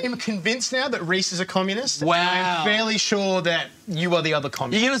there's 3. I am convinced now that Reese is a communist. Wow. I'm fairly sure that you are the other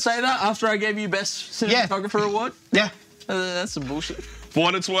communist. You gonna say that after I gave you best cinematographer award? Yeah. That's some bullshit. For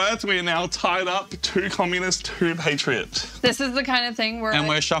what it's worth, we are now tied up 2 communist, 2 patriot. This is the kind of thing where And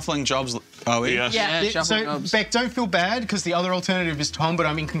we're shuffling jobs. Are we? Yes. Yeah. shuffle So, knobs. Beck, don't feel bad because the other alternative is Tom, but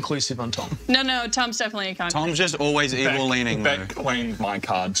I'm inconclusive on Tom. No, Tom's definitely a communist. Tom's just always evil-leaning, though. Beck claimed my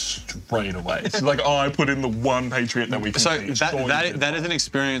card straight away. She's like, oh, I put in the 1 patriot that we can So see. that is an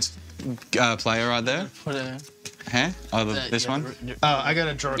experienced player right there. Put a, Huh? Oh, this one? I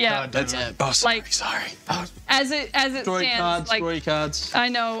gotta draw a Yeah. card. That's don't I? Oh, sorry, Like- sorry. As it story stands, cards, like story cards. I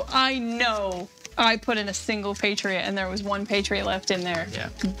know I put in a single Patriot and there was 1 Patriot left in there. Yeah.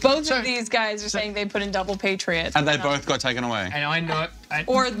 Both So- of these guys are saying they put in double Patriot. And they both got taken away. And I know.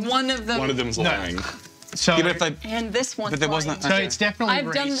 Or one of them. One of them's lying. So, Yeah, but if they, And this one. But there wasn't- so it's definitely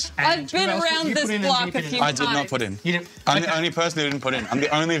I've done. Reese. I've And been who else did around you this put in and block who a didn't? few I times. did not put in. You didn't. I'm the only person who didn't put in. I'm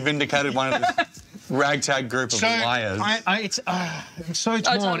the only vindicated one of this ragtag group of So liars. I'm so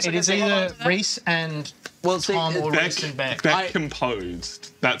torn. Tom's It is gonna say either hello to that? Reese and Well, see, Tom or Beck, Reese and Beck. Beck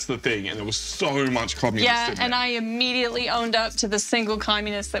composed. That's the thing. And there was so much communist Yeah, in and there. I immediately owned up to the single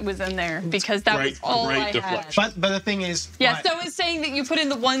communist that was in there because that was all great I had. deflection. But the thing is, Yeah, like, so it's saying that you put in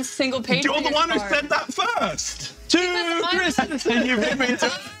the 1 single Patriot. You're the one who card. said that first. I You beat me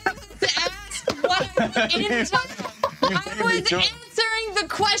to asked what I was answering the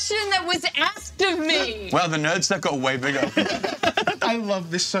question that was asked of me. Wow, the nerd stuff got way bigger. I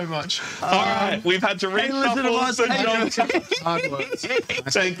love this so much. All right, we've had to reshuffle the job. Hard words.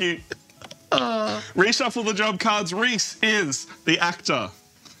 Thank you. Reshuffle the job cards. Reese is the actor.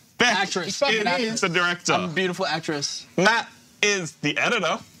 Beck Actress. is the director. I'm a beautiful actress. Matt is the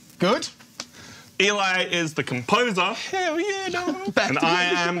editor. Good. Eli is the composer. Hell yeah, no. And I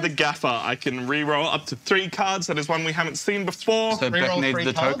am the gaffer. I can re-roll up to 3 cards. That is one we haven't seen before. So Beck Reroll needs 3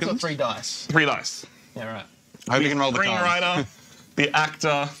 the cards or tokens. 3 dice. 3 dice. Yeah, right. I hope you can roll the cards. Screenwriter, the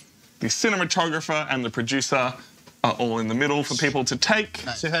actor, the cinematographer, and the producer are all in the middle for people to take.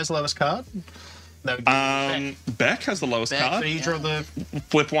 So who has the lowest card? That would be Beck has the lowest So card. you draw the.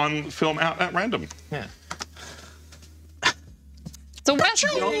 Flip 1 film out at random. Yeah. So West.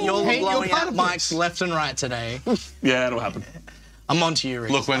 You're Hey, blowing you're part out of mics left and right today. Yeah, it'll happen. I'm on to you,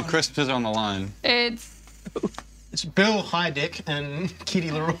 Reese. Look, when crisps is on the line. It's. It's Bill Heidick and Kitty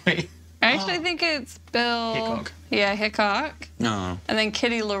Leroy. I actually think it's Bill. Hickok. Yeah, Hickok. No. And then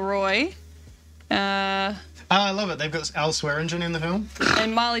Kitty Leroy. I love it. They've got Al Swearingen in the film.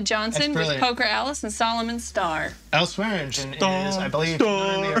 And Molly Johnson with brilliant. Poker Alice and Solomon Starr. Al Swearingen is, I believe,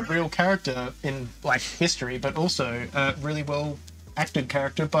 not only a real character in like history, but also a really well acted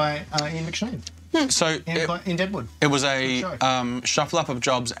character by Ian McShane So in Deadwood. it was a Good shuffle up of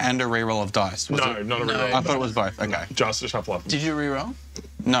jobs and a reroll of dice. Was No, it? not a No. reroll. I thought it was both. Okay. Just a shuffle up. Did you re-roll?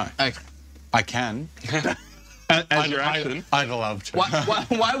 No. Okay. I can. As your action. I'd love to.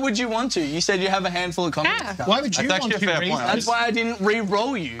 Why would you want to? You said you have a handful of comments. Yeah. Why would you That's want actually to a fair read point. that? That's why I didn't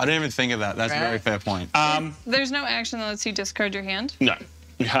re-roll you. I didn't even think of that. That's a very fair point. There's no action that lets you discard your hand. No.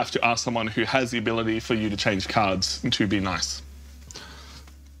 You have to ask someone who has the ability for you to change cards to be nice.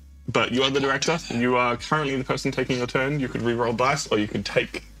 But you are the director. You are currently the person taking your turn. You could re-roll dice, or you could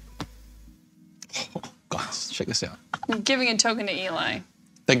take. Guys, check this out. I'm giving a token to Eli.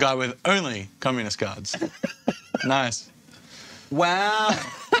 The guy with only communist cards. Nice. Wow.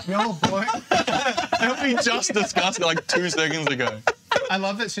 No, boy. We just discussed it like 2 seconds ago. I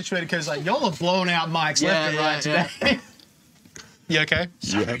love that situation because like y'all are blowing out mics left and right today. You okay?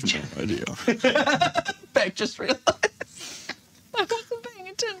 You have no idea. Beck just realized. I wasn't paying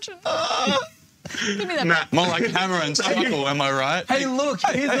attention. Give me that. Matt, More like hammer and sickle, am I right? Hey, look,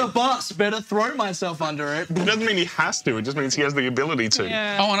 here's a bus. Better throw myself under it. it doesn't mean he has to. It just means he has the ability to.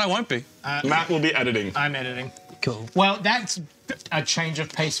 Yeah. Oh, and I won't be. Matt will be editing. I'm editing. Cool. Well, that's a change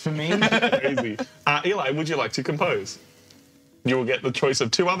of pace for me. Crazy. Eli, would you like to compose? You will get the choice of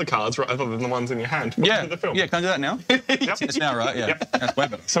 2 other cards rather than the ones in your hand. Put them Yeah. in the film. Yeah, can I do that now? Yep. It's now, right? Yeah. Yep. That's way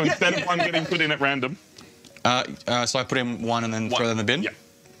better. So instead of one getting put in at random. So I put in one and then throw that in the bin? Yeah.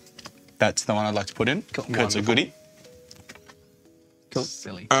 That's the one I'd like to put in. Cool. It's a goodie. Cool.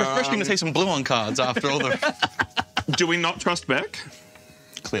 Silly. Refreshing to see some blue on cards after all the... Do we not trust Beck?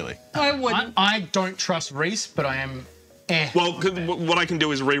 Clearly. I wouldn't. I don't trust Reese, but I am. Well, 'cause what I can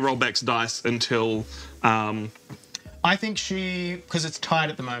do is re-roll Beck's dice until. I think because it's tied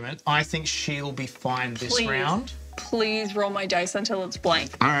at the moment, I think she'll be fine this Please. round. Please roll my dice until it's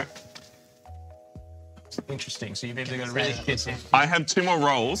blank. All right. Interesting. So you've either got to really hit it. I have 2 more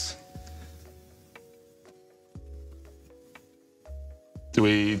rolls. Do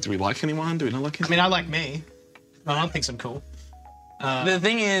we like anyone? Do we not like I anyone? mean, I like me. My mum thinks I'm cool. The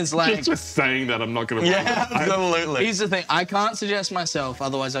thing is, like, Just saying that I'm not going to. Yeah, absolutely. here's the thing. I can't suggest myself,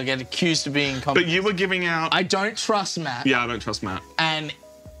 otherwise I'll get accused of being But competent. you were giving out. I don't trust Matt. Yeah, I don't trust Matt. And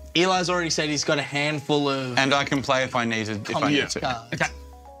Eli's already said he's got a handful of And I can play if I need to. Yeah. cards. Okay.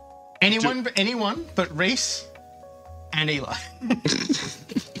 Anyone but Reese and Eli.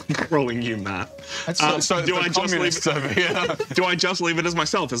 Rolling you, Matt. That's So do I just leave Communists it? over here. Do I just leave it as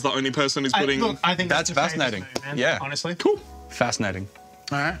myself as the only person who's putting? look, I think That's the safest fascinating. move, man, Yeah. honestly. Cool. Fascinating.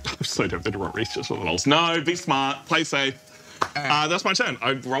 All right. I'm so tempted to roll Reese just for the rolls. No, be smart, play safe. That's my turn.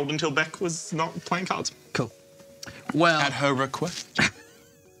 I rolled until Beck was not playing cards. Cool. Well, At her request.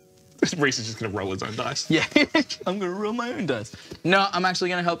 Reese is just going to roll his own dice. yeah, I'm gonna roll my own dice. No, I'm actually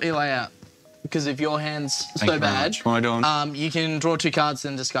gonna help Eli out because if your hand's Thank so you very bad, much. What am I doing? you can draw 2 cards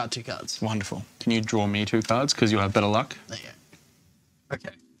and discard 2 cards. Wonderful. Can you draw me 2 cards because you'll have better luck? There you go.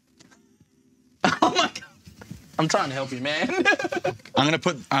 Okay. Oh my god. I'm trying to help you, man. I'm gonna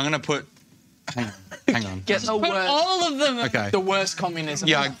put. Hang on. Get the Put worst. all of them. Okay. The worst communism.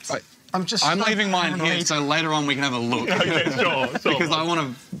 Yeah, I'm just. I'm so leaving mine here, paranoid. so later on we can have a look. Okay, sure. Because I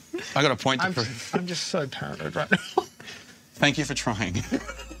want to. I got a point to I'm prove. I'm just so paranoid right now. Thank you for trying.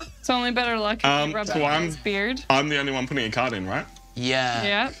 It's only better luck if you rub so it on I'm- his beard. I'm the only one putting a card in, right? Yeah.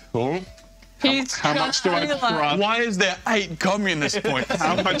 Yeah. Cool. He's How much do I Eli. trust? Why is there 8 communist points?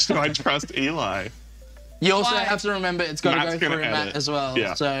 How much do I trust Eli? You also Why? have to remember it's got to Matt's go gonna through edit. Matt as well.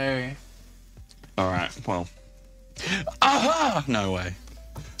 Yeah. So All right. Well, Aha! No way.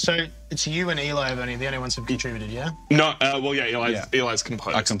 So it's you and Eli have only the only ones who've contributed, yeah? no. Well, yeah. Yeah. Eli's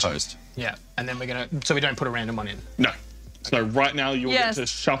composed. I composed. Yeah. And then we're gonna. So we don't put a random one in. No. So right now you'll Yes. get to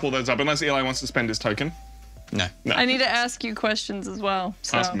shuffle those up unless Eli wants to spend his token. No. No. I need to ask you questions as well.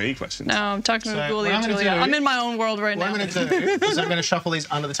 So. Ask me questions. No, I'm talking to So, Julia. what I'm gonna Julia. do- I'm in my own world right What now. I'm gonna do is I'm gonna shuffle these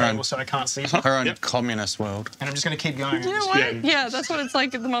under the table so I can't see them, Her own Yep. communist world. and I'm just gonna keep going. You know what? Yeah. Yeah, that's what it's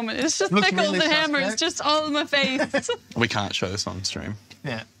like at the moment. It's just Looks pickles really and hammers, suspect. just all in my face. We can't show this on stream.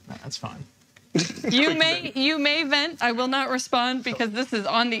 Yeah, no, that's fine. you may vent. I will not respond because this is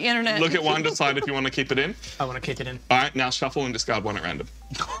on the internet. Look at one, decide if you want to keep it in. I want to kick it in. All right, now shuffle and discard one at random.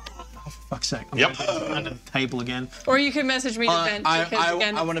 Fuck's sake. I'm Yep. gonna do it under the table again. Or you can message me to vent because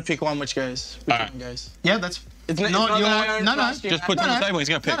again, I want to pick one which goes. Which Alright. one goes? Yeah, that's. It's not not that your. I don't No, no. trust you. Just put it No, on the no. table. He's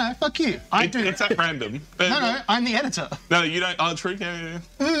gonna pick. No, no, fuck you. I do. It's at random. No, I'm the editor. No, you don't. Oh, true.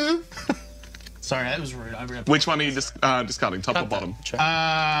 Yeah. Sorry, that was rude. I really. Which one are you discarding, top or bottom?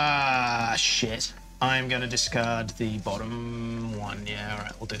 Shit. I'm gonna discard the bottom one. Yeah, all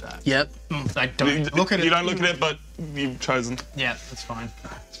right, we'll do that. Yep. I don't look at it. You don't look at it, but you've chosen. Yeah, that's fine.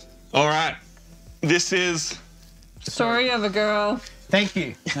 All right. This is story of a girl. Thank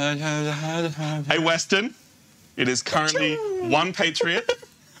you. a Western. It is currently 1 Patriot.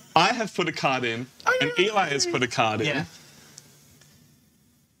 I have put a card in, and Eli has put a card in. Yeah.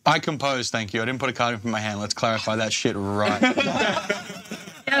 I composed, thank you. I didn't put a card in from my hand. Let's clarify that shit right.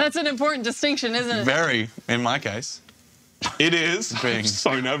 Yeah, that's an important distinction, isn't it? Very, in my case. It is. I'm Bing.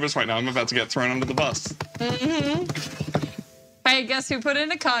 so nervous right now. I'm about to get thrown under the bus. Hey, guess who put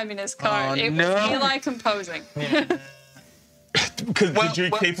in a communist card? Oh, It no. was Eli composing. Did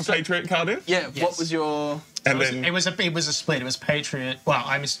you keep a Patriot card in? Yeah. What Yes. was your? And then It was a split. It was Patriot. Well, you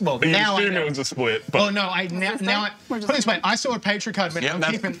now I assume know. it was a split. But Oh no! Now I We're just put it this way. I saw a Patriot card, but Yeah, I'm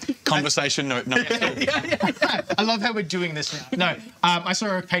that's keeping. conversation note. No, I love how we're doing this now. No, I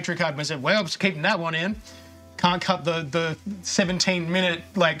saw a Patriot card and I said, well, I'm just keeping that one in can't cut the 17-minute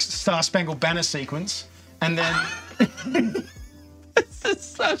like Star Spangled Banner sequence, and then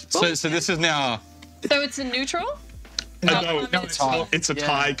So this is now. So it's a neutral? No, No, it's a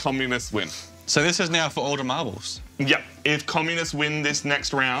tie communist win. So this is now for all the marbles. Yep. If communists win this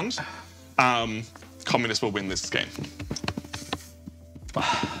next round, communists will win this game.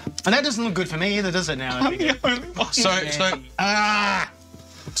 and that doesn't look good for me either, does it? Now. I'm the only one.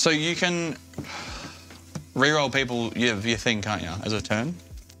 So you can reroll people your thing, can't you? As a turn,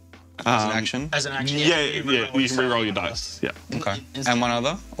 as an action. As an action. Yeah, you can re-roll your dice. Yeah. Okay. And one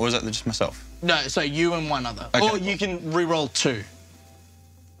other, or is that just myself? No, so you and one other. Okay. Or you can re-roll 2.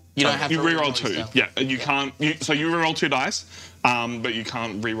 You don't have You to re-roll reroll 2. yourself. Yeah, and you can't. So you re-roll 2 dice, but you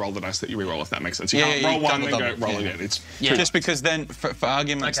can't re-roll the dice that you re-roll. If that makes sense. You can't roll you one and double, go roll yeah. again. It's Just because then, for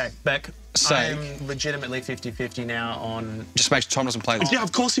argument's Okay, Beck. sake, I'm legitimately 50-50 now on, just make sure Tom doesn't play this. yeah,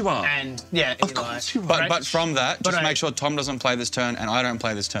 of course you are. and yeah, Of Eli. course you are. But from that, just I- make sure Tom doesn't play this turn and I don't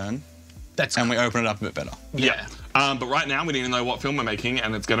play this turn, That's and we open it up a bit better. yeah. But right now we need to know what film we're making,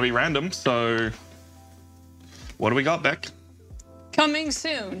 and it's going to be random. So, what do we got, Beck? Coming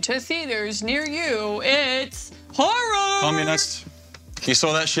soon to theaters near you, it's horror! Communist. You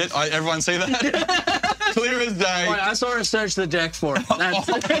saw that shit? Everyone see that? Clear as day. Wait, I saw her search the deck for it. That's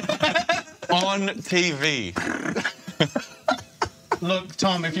On TV. Look,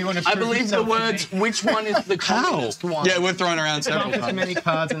 Tom, if you want to. I believe the words, which one is the communist one? Yeah, we're throwing around several Put as times. many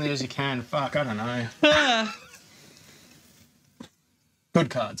cards in there as you can. Fuck, I don't know. Good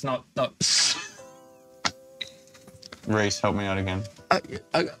cards, not. Reese, help me out again. I-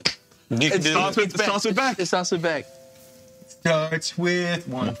 You can It do Starts with Beck. It starts with Beck. Starts with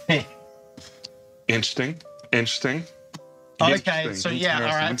one. Interesting. Interesting. Okay, so yeah, all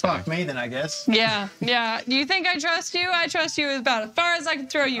right, Interesting. fuck me then, I guess. Yeah. You think I trust you? I trust you about as far as I can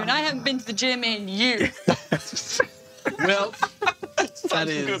throw you, and I haven't been to the gym in years. Well, that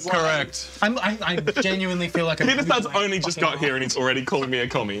is correct. I genuinely feel like I'm. Peter Studd's only just got here and he's already calling me a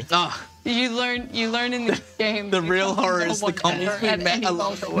commie. You learn in this game. the real horror is the one communist we at met any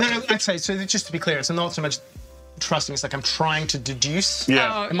along the way. No, okay, so just to be clear, it's not so much trusting, it's like I'm trying to deduce.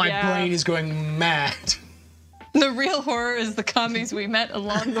 Yeah. And my Yeah. brain is going mad. The real horror is the commies we met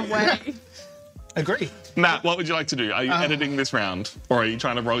along the way. Agree. Matt, what would you like to do? Are you editing this round, or are you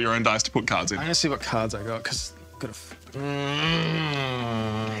trying to roll your own dice to put cards in? I'm gonna see what cards I got, because I've got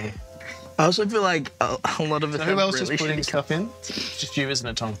I also feel like a lot of it. who else is putting stuff in? It's just you, isn't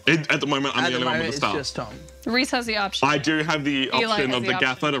it, Tom? At the moment, I'm At the the only one moment, with it's the just star. Tom. Reese has the option. I do have the Eli option has of the the option.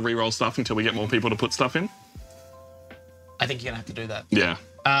 gaffer to re-roll stuff until we get more people to put stuff in. I think you're gonna have to do that. Yeah,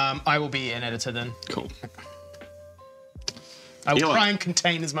 I will be an editor then. cool. I will Eli. try and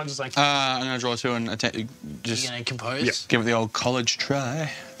contain as much as I can. I'm going to draw 2 and just You gonna compose? Yeah. give it the old college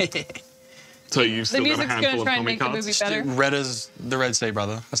try. So you've the still got a music's gonna handful of try and comic make the cards. movie better. Red as the Red Sea,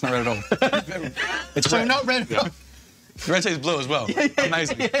 brother. That's not red at all. It's so red. not red. Red Sea's blue as well.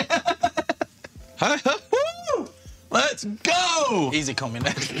 Amazing. Woo! Let's go! Easy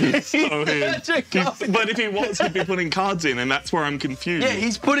communist. So but if he was, he'd be putting cards in, and that's where I'm confused. Yeah,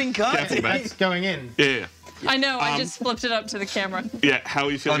 he's putting cards. Yeah. That's going in. Yeah. I know. I just flipped it up to the camera. Yeah. How are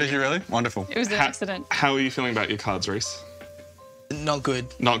you Oh, feeling? did you really? Wonderful. It was an accident. How are you feeling about your cards, Reese? Not good.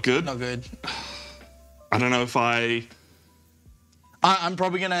 Not good. Not good. I don't know if I'm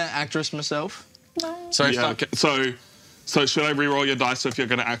probably gonna actress myself. So if Yeah. like, Okay. So should I re-roll your dice? So if you're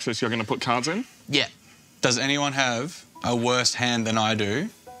going to actress, you're going to put cards in. Yeah. does anyone have a worse hand than I do?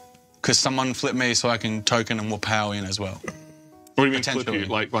 Because someone flipped me so I can token and will power in as well. What do you mean flip Potentially. you?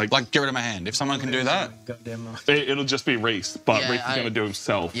 Like Like, get rid of my hand. If someone can do that, Goddamn. it'll just be Reese, but Yeah, Reese is going to do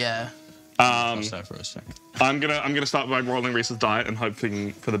himself. Yeah. I'll stay for a second. I'm gonna start by rolling Reese's die and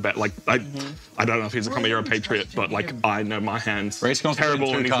hoping for the bet. Like I don't know if he's a commie or a patriot, but like I know my hands Reese can terrible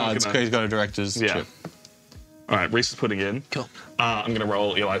two and he's not cards gonna- because he's got a director's Yeah. chip. All right, Reese is putting in. Cool. I'm gonna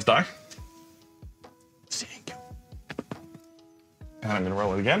roll Eli's die. And I'm gonna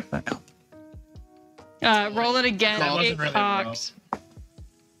roll it again. Roll it again. That wasn't It really a cocked.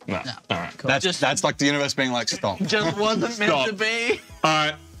 No. All right. That's like the universe being like, stop. Just wasn't meant Stop. to be. All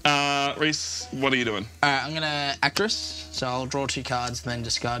right. Reese, what are you doing? Alright, I'm gonna actress. So I'll draw 2 cards, then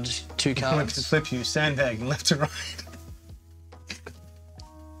discard 2 I'm going to cards. flip you, sandbagging left and right.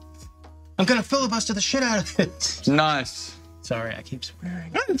 I'm gonna filibuster the shit out of it. Nice. Sorry, I keep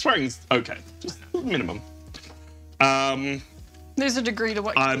swearing. Swearing's okay, just minimum. There's a degree to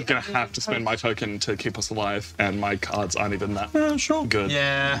what you I'm do. gonna have to spend my token to keep us alive, and my cards aren't even that Sure. good.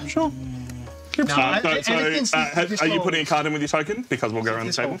 Yeah. Sure. No, Are you putting a card in with your token? Because we'll go around the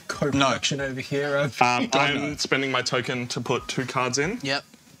this table. whole co-production over here of I'm spending my token to put 2 cards in. Yep.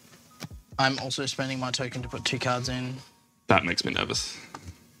 I'm also spending my token to put 2 cards in. That makes me nervous.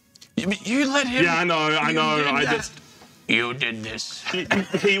 You let him. Yeah, I know. You did this.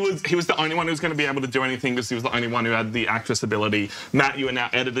 He was the only one who was going to be able to do anything because he was the only one who had the actress ability. Matt, you are now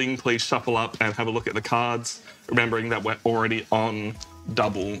editing. Please shuffle up and have a look at the cards, remembering that we're already on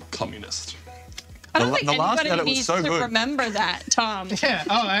double communist. I don't think the last anybody edit was needs so to good. remember that, Tom. Yeah.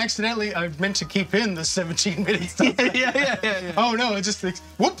 Oh, I meant to keep in the 17 minutes. Yeah. Oh no, it just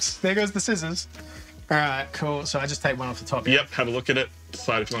whoops. There goes the scissors. All right, cool. So I just take one off the top. Yep, have a look at it.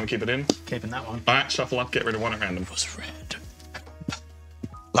 Decide if you want to keep it in. Keeping that one. All right, shuffle up. Get rid of one at random. It was red.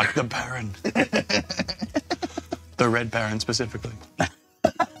 Like the Baron. The Red Baron specifically.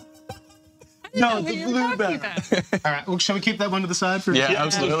 No, the blue bag. All right. Well, shall we keep that one to the side for? Yeah,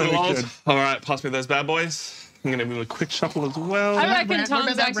 absolutely. We All should. right, pass me those bad boys. I'm going to do a quick shuffle as well. I What reckon about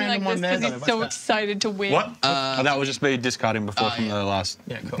Tom's that acting like random one this because there, he's though? so What's excited to win. What? That was just me discarding before from the last.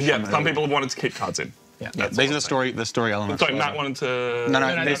 Yeah, cool. Yeah, some people have wanted to keep cards in. Yeah. Yeah, these are the story elements. Sorry, Matt wanted to...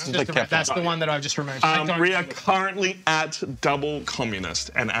 No, this is the kept. That's the one that I've just removed. We are currently at double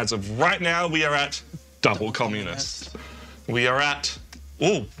communist, and as of right now, we are at double communist. We are at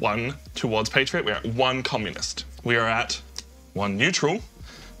 1 towards patriot. We're at 1 communist. We are at 1 neutral.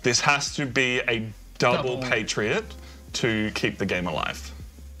 This has to be a double patriot to keep the game alive.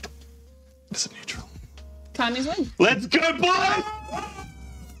 It's a neutral. Tommy's win. Let's go, boys!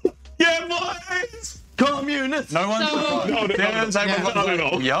 Yeah, boys! Communist! No one's So-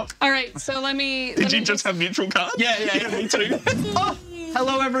 No. Yep. All right, so let me. Did you just have neutral cards? Yeah. Me too. Oh,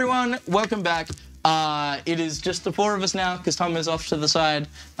 hello, everyone. Welcome back. It is just the 4 of us now because Tom is off to the side.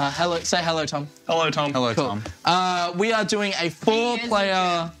 Say hello, Tom. Hello, Tom. Hello, Cool. Tom. We are doing a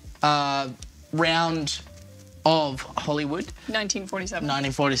 4-player round of Hollywood 1947.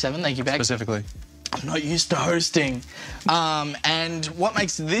 1947. Thank you, Beck. Specifically. I'm not used to hosting. And what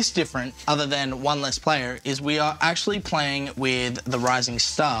makes this different, other than 1 less player, is we are actually playing with the Rising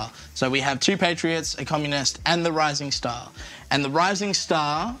Star. So we have 2 Patriots, a Communist, and the Rising Star. And the Rising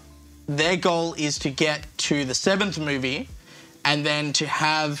Star, their goal is to get to the 7th movie and then to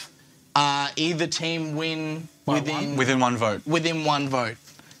have either team win Within 1 vote. within 1 vote.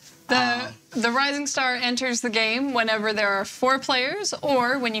 The Rising Star enters the game whenever there are 4 players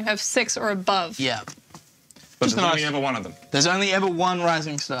or when you have 6 or above. Yeah. But Just there's only nice. ever one of them. There's only ever 1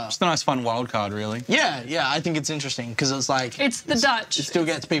 Rising Star. It's a nice, fun wild card, really. Yeah, I think it's interesting because it's like It's the Dutch. it still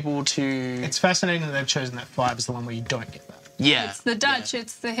gets people to It's fascinating that they've chosen that 5 as the one where you don't get that. yeah. It's the Dutch.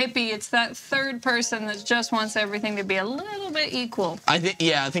 It's the hippie. It's that third person that just wants everything to be a little bit equal. I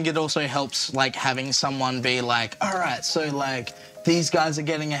think it also helps like having someone be like, all right, so like these guys are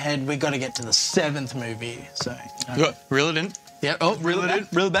getting ahead. We got to get to the 7th movie. So Reel it in. yeah. Oh, really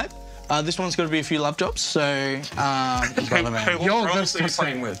bad. This one's got to be a few love drops. So Brother man. What roles are you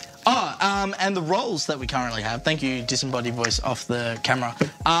playing with? and the roles that we currently have. Thank you, disembodied voice off the camera.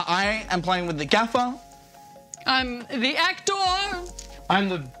 I am playing with the gaffer. I'm the actor, I'm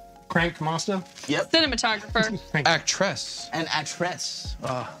the crank master. Yep. cinematographer. Actress. And actress.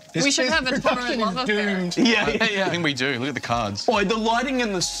 Oh. We should have a torrid production love is affair. doomed. Yeah. I think we do. Look at the cards. Boy, the lighting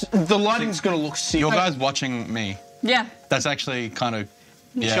and the lighting's gonna look sick. Your guy's watching me. Yeah. That's actually kind of.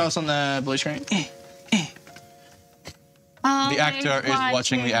 Yeah. Show us on the blue screen. The actor is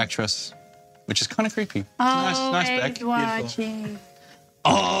watching the actress, which is kind of creepy. Nice, Beck. Watching.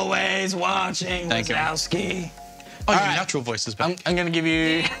 Always watching Thank you. Wazowski. Oh, your right. natural voice is Beck. I'm gonna give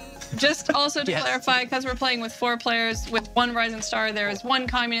you. Just also to Yes. clarify, because we're playing with 4 players, with 1 Rising Star, there is 1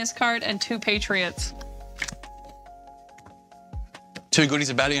 Communist card and 2 Patriots. 2 goodies,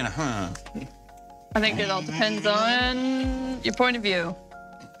 a baddie, and a I think it all depends on your point of view.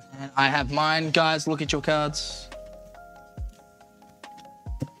 I have mine, guys. Look at your cards.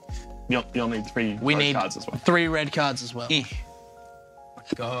 You'll need 3 We red need cards as well. 3 red cards as well. Eh.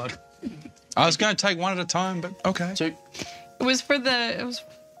 God. I was going to take 1 at a time, but okay. 2. It was for the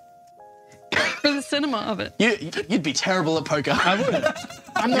cinema of it. You'd be terrible at poker. I would.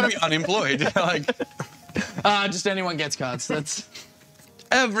 I'm going to be unemployed. Like, Just anyone gets cards. That's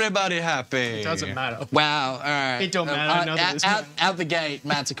everybody happy. It doesn't matter. wow. All right. It don't matter. None of this out the gate,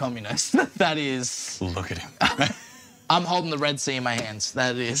 Matt's a communist. That is. Look at him. I'm holding the Red Sea in my hands.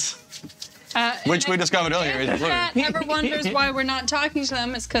 That is. Which we discovered earlier is If blue. Matt ever wonders why we're not talking to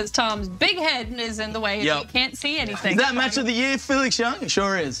them, it's because Tom's big head is in the way and Yep. he can't see anything. Is that match of the year, Felix Young? It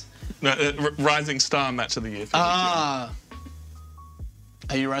sure is. No, Rising Star match of the year. Are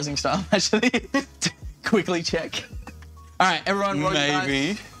you Rising Star match of the year? Quickly check. All right, everyone. roll your dice.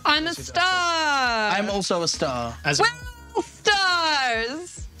 Maybe. I'm a star. I'm also a star. As Well,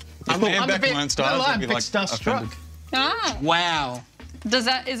 stars. I'm a bit- Beck mine stars. no, I'm I'd be big like starstruck. offended. Ah. Wow. Is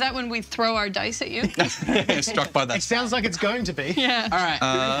that when we throw our dice at you? Struck by It that. sounds like it's going to be. Yeah. All right. Who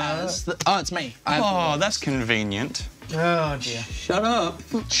has oh, it's me. Oh, that's convenient. Oh dear. Shut up.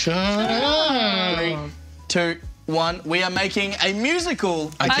 Shut up. 3, 2, 1. We are making a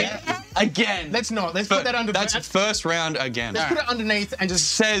musical again. Let's not. Let's put that under. That's first round again. Let's put it underneath and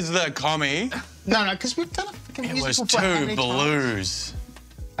just. Says the commie. No, because we've done a fucking It was musical for how 2 many times? blues.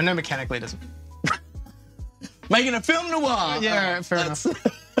 I know mechanically it doesn't. Making a film noir. Yeah, fair enough.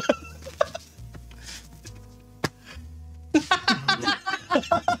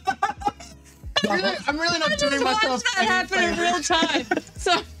 I'm really not doing Watch myself. that happen in real time.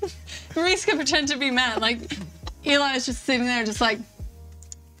 So Reese can pretend to be mad. Like Eli is just sitting there, just like.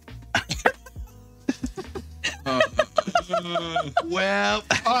 Well.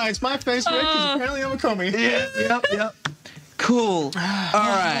 Oh, it's my face red because apparently I'm a commie. Yep. Cool. All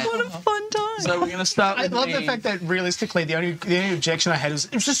right. What a fun time. So we're gonna start I with love me. the fact that realistically the only objection I had was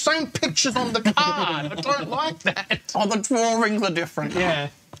it was the same pictures on the card. I don't like that. Oh, the drawings are different. Yeah.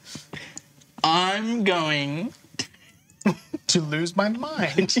 I'm going. To lose my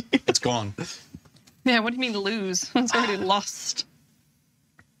mind. It's gone. Yeah, what do you mean lose? It's already lost.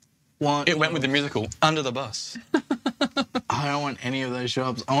 It went with the musical Under the Bus. I don't want any of those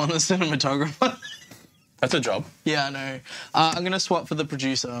jobs. I want the cinematographer. That's a job. Yeah, I know. I'm gonna swap for the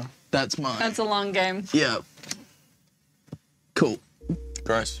producer. That's mine. That's a long game. Yeah. Cool.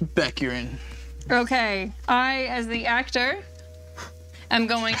 Gross. Beck, you're in. Okay, I, as the actor, am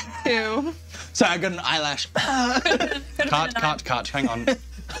going to. Sorry, I got an eyelash. Cut. Hang on.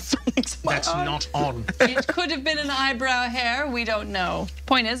 Something's my That's eye. not on. It could have been an eyebrow hair. We don't know.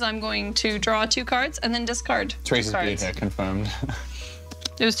 Point is, I'm going to draw 2 cards and then discard. Teresa's 2 beard cards. hair confirmed.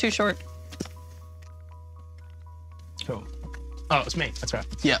 It was too short. Cool. Oh, it's me. That's right.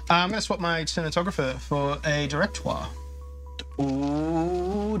 Yeah. I'm going to swap my cinematographer for a directoire.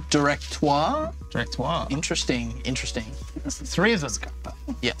 Ooh, directoire. Directoire. Interesting. 3 of them.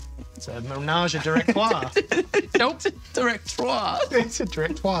 Yeah. It's a menage a directoire. Nope. Directoire. It's a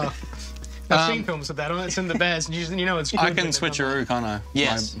directoire. I've seen films of that. It's in the bears. You know it's good. I when can they've done switcheroo, can't I?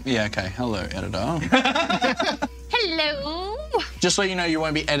 Yes. Yeah, okay. Hello, editor. Hello. Just so you know, you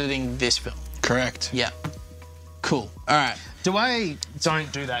won't be editing this film. Correct. Yeah. Cool. All right. that. I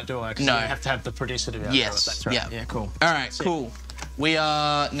don't do that, do I? 'Cause No. you have to have the producer do that. Yes, That's right. yeah. Yeah, cool. All right. Cool. We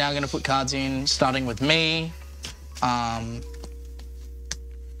are now going to put cards in, starting with me. I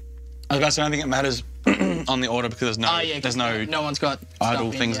was going to say, I don't think it matters on the order because there's no no one's got idle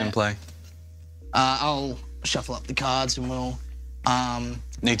stuff things in yet. play. I'll shuffle up the cards and we'll.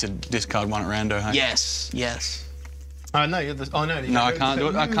 Need to discard one at rando, hey? Yes. Oh no, you're the. Oh no. No, I can't do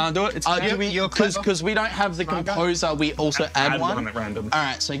it. I can't do it. It's You're clever. Because we don't have the composer, we also add one. at random. All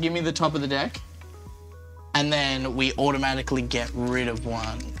right, so give me the top of the deck, and then we automatically get rid of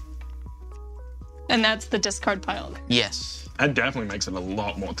one. And that's the discard pile. Yes. That definitely makes it a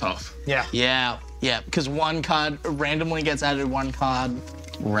lot more tough. Yeah. Yeah. Because one card randomly gets added. One card.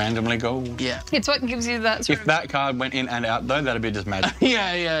 randomly gold. Yeah. It's what gives you that sort If of. that card went in and out, though, that'd be just magic.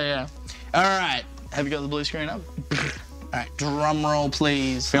 Yeah. All right. Have you got the blue screen up? All right. Drum roll,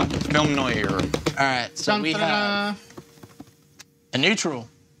 please. Film noir. All right. So we have a neutral,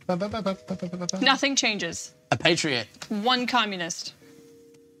 Nothing changes. a patriot, 1 communist.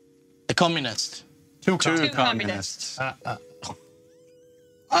 a communist. Two Two cards. communists.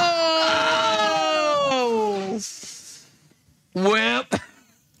 Oh! Whip.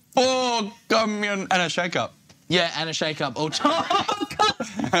 4 commun and a shake-up. Yeah, and a shake-up. Oh, So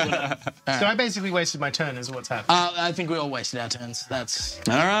I basically wasted my turn, is what's happened. I think we all wasted our turns. That's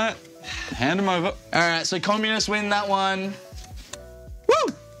All right. Hand them over. all right. So communists win that one.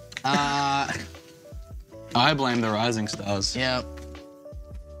 Woo! I blame the rising stars. Yeah.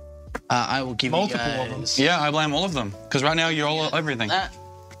 I will give Multiple you of them. guys Yeah, I blame all of them. Because right now you're all everything. that.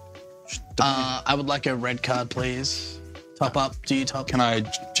 I would like a red card, please. Top up. Do you top? Can I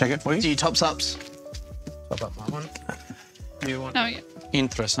check it for Do you? you tops ups? Top up my one. You want? Oh, yeah.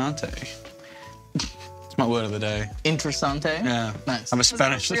 Interessante. It's my word of the day. Interessante. Yeah. Nice. I'm a that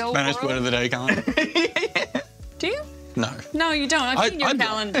Spanish real word world? of the day calendar. Do you? No. No, you don't. I've seen your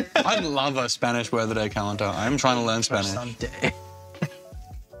calendar. I love a Spanish word of the day calendar. I'm trying to learn Spanish. Sunday.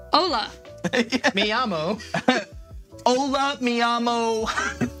 Hola. Mi amo. Hola, mi amo.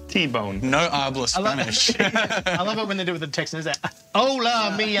 T-bone. No habla Spanish. I love it when they do it with the text. Is that?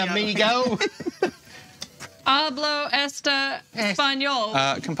 Hola, mi amigo. Hablo esta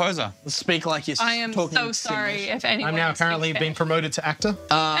español. Composer. Speak like you're I am talking so sorry if anyone. I'm now speaks apparently Spanish. being promoted to actor.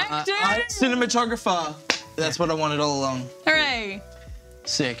 Actor! Cinematographer. That's what I wanted all along. Hooray.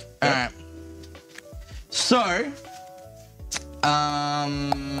 Sick. All right. So,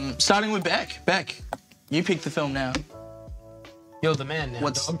 Starting with Beck. Beck, you pick the film now. You're the man now.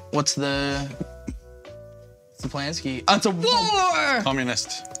 What's the plan, Ski? Oh, it's a war!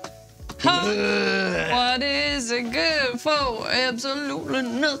 Communist. What is it good for? Absolutely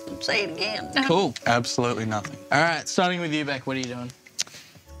nothing. Say it again. Cool. Absolutely nothing. All right, starting with you, Beck. What are you doing?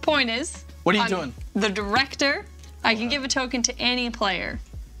 Point is, What are you I'm doing? the director. I can give a token to any player.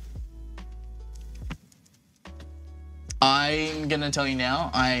 I'm gonna tell you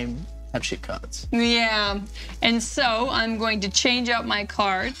now. I have shit cards. Yeah, and so I'm going to change out my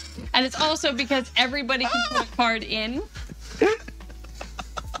card. And it's also because everybody can put a card in.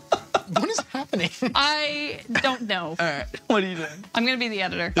 What is happening? I don't know. All right, what are you doing? I'm going to be the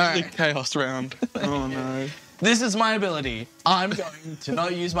editor. All right. The chaos round. Oh no. This is my ability. I'm going to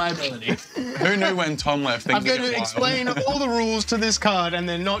not use my ability. Who knew when Tom left things I'm going would to get explain all the rules to this card and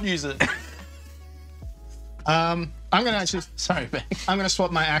then not use it. I'm going to actually. Sorry, Beck. I'm going to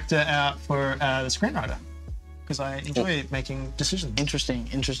swap my actor out for the screenwriter because I enjoy making decisions.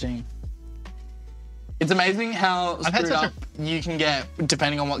 Interesting. It's amazing how I've had screwed such up you can get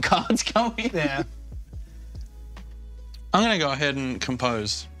depending on what cards go in. Yeah. I'm gonna go ahead and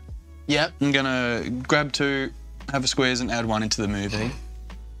compose. Yep. I'm gonna grab 2, have a squeeze, and add 1 into the movie.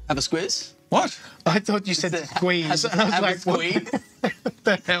 Have a squeeze. What? I thought you said squeeze. And I was Have a like, squeeze. what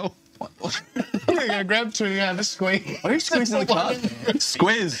the hell? I'm going to grab 2 and have a squeeze. Why are you squeezing the card?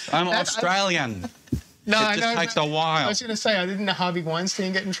 Squiz. I'm Australian. No, It just takes a I while. was going to say, I didn't know Harvey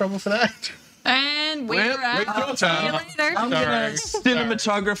Weinstein get in trouble for that. And we're Well, at. your turn. See you later. I'm gonna Sorry.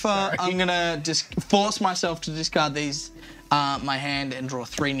 cinematographer. I'm gonna just force myself to discard these, my hand, and draw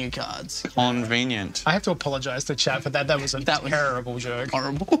 3 new cards. Convenient. I have to apologize to chat for that. That was a That was- terrible joke.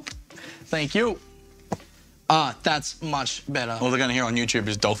 Horrible. Thank you. That's much better. All they're gonna hear on YouTube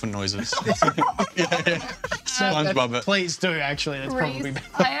is dolphin noises. SpongeBob. Please do, actually. That's probably Reese,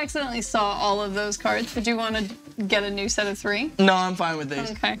 I accidentally saw all of those cards. Would you want to get a new set of 3? No, I'm fine with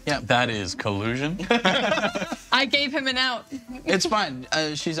these. Okay. Yep. That is collusion. I gave him an out. It's fine.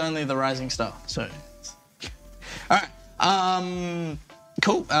 She's only the rising star, so. All right.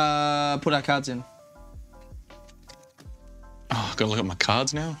 Cool. Put our cards in. Oh, gotta look at my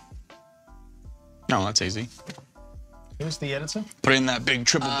cards now. No, that's easy. Who's the editor? Put in that big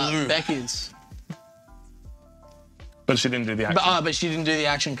triple blue. Becky's. But she didn't do the action. But she didn't do the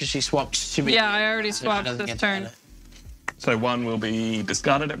action because she swapped to be. Yeah, I already so she swapped doesn't this get to turn. edit. So 1 will be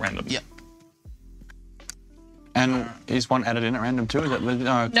discarded at random. Yep. And is 1 added in at random too? Is that,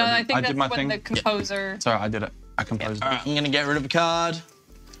 no, No, I think did that's my when thing. the composer. Sorry, I did it. I composed All it. right, I'm gonna get rid of a card.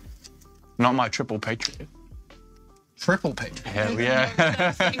 Not my triple patriot. Triple page. Hell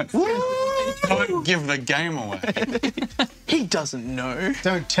yeah. Don't give the game away. He doesn't know.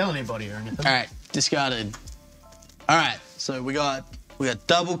 Don't tell anybody or anything. All right, discarded. All right, so we got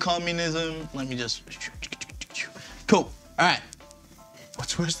double communism. Let me just. Cool. All right.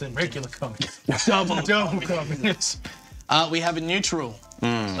 What's worse than regular comics? Double. Double comics. We have a neutral.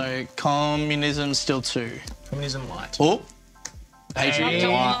 So communism still 2. Communism light. Oh. Patriot. Up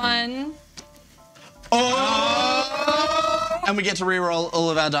to 1. Oh! And we get to re-roll all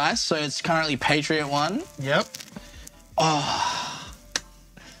of our dice. So it's currently Patriot 1. Yep.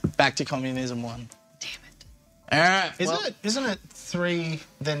 Back to communism 1. Damn it. All right. Isn't it 3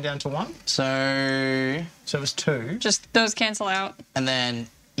 then down to 1? So So it was 2. Just those cancel out. and then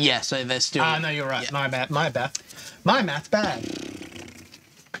yeah. So there's still. Ah, no, you're right. Yeah. My bad. My bad. My math's bad.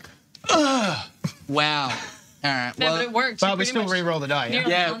 Wow. All right. Yeah, Well, but it worked. But You we pretty still much- re-roll the die, yeah? You're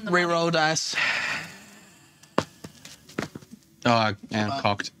yeah. on the Re-roll dice. Oh, yeah,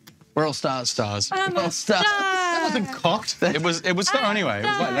 cocked. We're all stars. Stars. I'm All a stars. That wasn't cocked. It was star anyway. It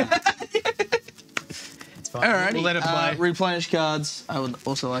was like that. It's fine. Alrighty. We'll let it play. Replenish cards. I would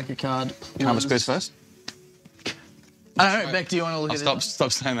also like a card. Can I have a squeeze first? I don't know, Beck, do you want to look I'll at it?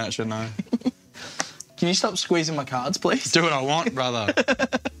 stop saying that, shouldn't I? Can you stop squeezing my cards, please? Do what I want, brother.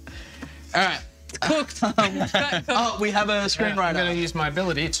 All right. Cooked. Oh, we have a I'm going to screenwriter. use my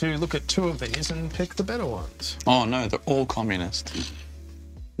ability to look at 2 of these and pick the better ones. Oh no, they're all communist.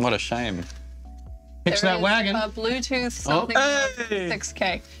 What a shame. Hitch There that is wagon. a Bluetooth something hey!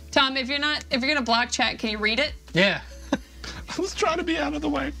 6K. Tom, if you're gonna block chat, can you read it? Yeah. I was trying to be out of the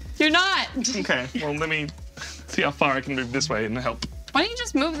way. You're not. Okay, well, let me see how far I can move this way and help. Why don't you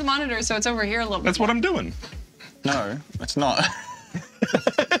just move the monitor so it's over here a little bit? That's what I'm doing. No, it's not.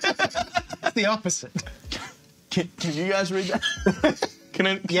 That's the opposite. Can you guys read that? Can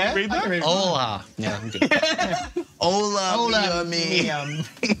I Yeah? read I that? can read Hola. Yeah, I'm good. Hola, me. me. All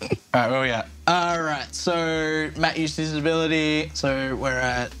right, where are we at? All right, so Matt used his ability, so we're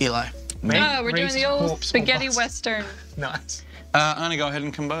at Eli. Oh, we're doing Reese the old corpse spaghetti bust. western. Nice. I'm gonna go ahead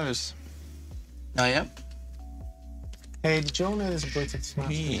and compose. Oh, yeah. Hey, did you all know there's a Bluetooth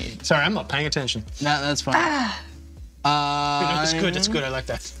smart speaker? Sorry, I'm not paying attention. No, that's fine. It's good. It's good. I like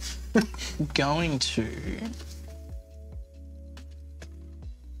that. Going to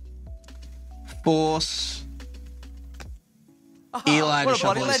force Eli to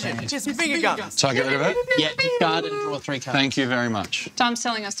shuffle his hand. Just finger guns. So I get rid of it? Yeah, discard and draw 3 cards. Thank you very much. Tom's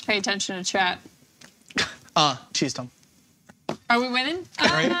telling us to pay attention to chat. Cheers, Tom. Are we winning?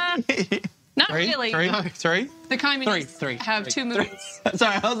 Not really. Three? The communists Three. have 2 moves.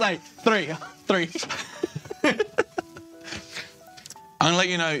 Sorry, I was like, 3. I'm gonna let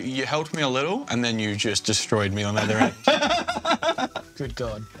you know you helped me a little, and then you just destroyed me on the other end. Good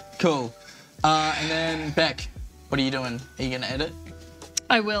God. Cool. And then, Beck, what are you doing? Are you going to edit?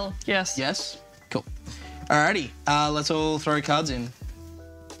 I will, yes. Yes? Cool. Alrighty, let's all throw cards in.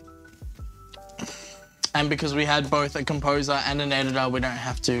 And because we had both a composer and an editor, we don't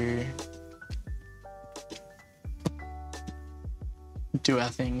have to do our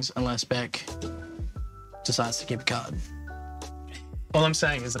things unless Beck decides to keep a card. All I'm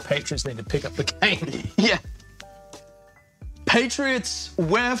saying is the Patriots need to pick up the game. Yeah. Patriots,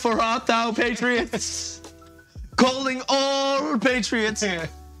 wherefore art thou, Patriots? Calling all Patriots. Yeah.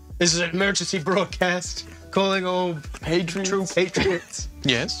 This is an emergency broadcast. Calling all Patriots. true Patriots.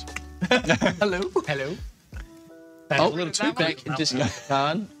 Yes. Hello. Hello. Oh, A little too Beck just got a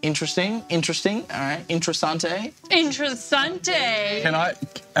card. Interesting. All right. Interessante. Interessante.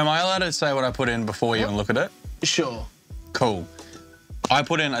 Am I allowed to say what I put in before you even look at it? Sure. Cool. I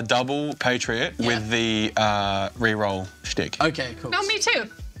put in a double Patriot with the re-roll shtick. Okay, cool. Oh, me too.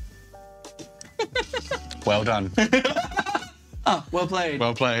 Well done. Oh, well played.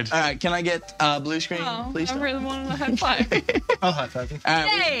 Well played. All right, can I get blue screen, Oh, please? I really wanted a high five. I'll high five you. All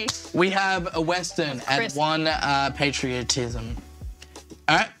right, Yay! we have a Western at Chris. 1 patriotism.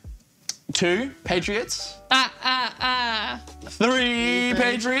 All right, 2 patriots. 3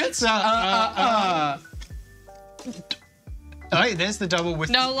 patriots. Oh, there's the double with.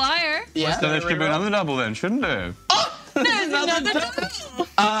 No liar. Yeah. So there should be another double then, shouldn't there? There's another double.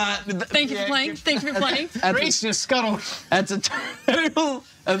 Thank you for playing. Thank you for playing. Reese just scuttled. That's a total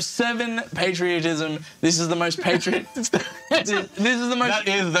of 7 patriotism. This is the most patriot. This is the most. That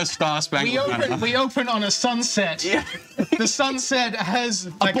is the Star Spangled Banner. We open on a sunset. Yeah. The sunset has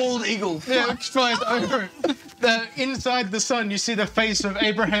A bald eagle. Yeah, which flies over it. Inside the sun, you see the face of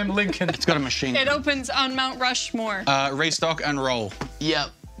Abraham Lincoln. It's got a machine. It opens on Mount Rushmore. Restock and roll. Yep.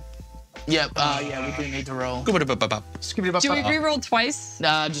 Yeah, we do need to roll. Do we re-roll twice?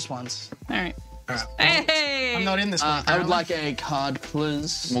 Just once. All right. Hey! I'm not in this one. I would like a card,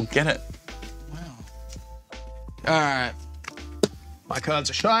 please. We'll get it. All right. My cards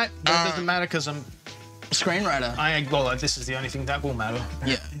are shite, but it doesn't matter because I'm. Screenwriter. Well, this is the only thing that will matter.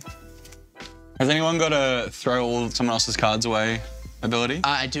 Yeah. Has anyone got a throw someone else's cards away ability?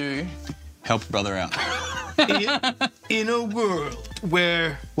 I do. Help a brother out. In a world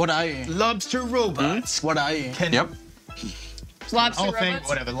where What are you? lobster robots What are you? can. Yep. Lobster Oh, thing, robots.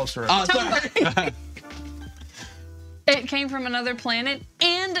 whatever, lobster Oh, robots. sorry. It came from another planet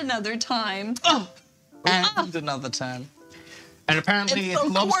and another time. And another time. And apparently It's so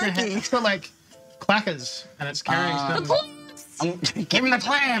it's lobster quirky. it's got like clackers and it's carrying The some. clamps. Give me the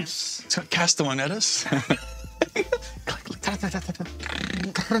clamps! It's got Castellanettis.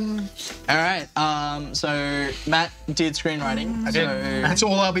 All right. So Matt did screenwriting. I did. That's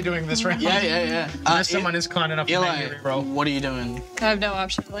all I'll be doing this round. Yeah. Unless someone is kind enough to make me Eli, reroll. what are you doing? I have no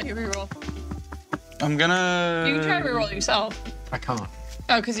option to let you reroll. I'm gonna. You can try to reroll yourself. I can't.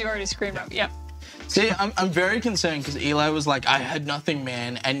 Oh, because you already screamed out. Yep. See, I'm very concerned because Eli was like, I had nothing,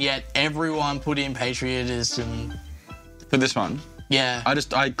 man, and yet everyone put in patriotism. For this one, Yeah.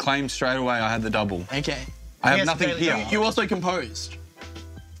 I claimed straight away I had the double. Okay. I have Yes, nothing Bailey, here. You also composed.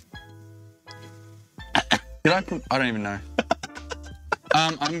 Did I put? I don't even know.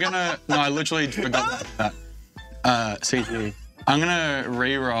 I'm gonna. No, I literally forgot that. CG. I'm gonna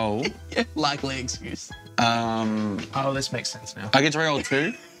re-roll. Likely excuse. Oh, this makes sense now. I get to re-roll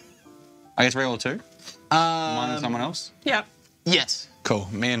 2. I get to re-roll 2. One and someone else. Yep. Yes. Cool.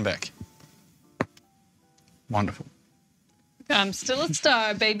 Me and Beck. Wonderful. I'm still a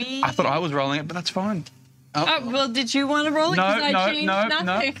star, baby. I thought I was rolling it, but that's fine. Oh, well, did you want to roll it? 'Cause I changed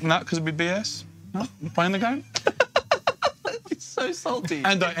nothing. No, because it'd be BS. No, I'm playing the game. It's so salty.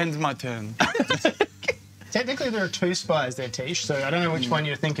 And I end my turn. Technically, there are 2 spies there, Tish, so I don't know which one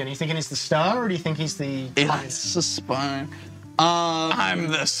you're thinking. Are you thinking he's the star, or do you think he's the... It's a spine. I'm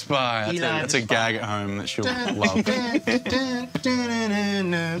the spy. Eli That's the a gag at home that she'll love.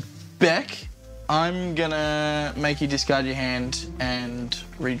 Beck, I'm gonna make you discard your hand and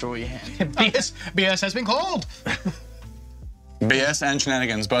redraw your hand. BS has been called. BS and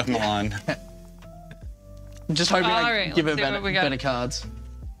shenanigans, both in the line. Just hoping I Alright, give her let's see what we got. better cards.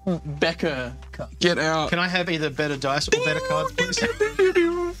 Becca cards. Get out. Can I have either better dice or better cards,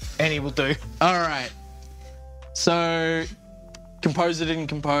 please? Any will do. All right. So, composer didn't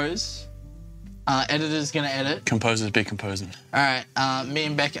compose. Editor's gonna edit. Composers be composing. All right. Me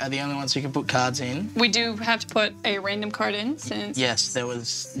and Becca are the only ones who can put cards in. We do have to put a random card in since. Yes, there was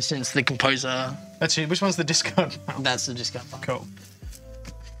since the composer. Actually, which one's the discard? That's the discard part. Cool.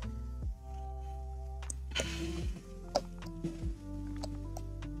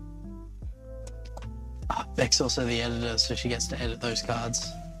 Beck's also the editor, so she gets to edit those cards.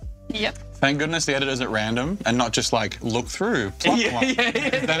 Yep. Thank goodness the editor's at random and not just like look through. Plot, plot.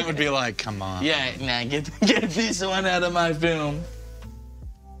 Then it would be like, come on. Yeah, nah, get this one out of my film.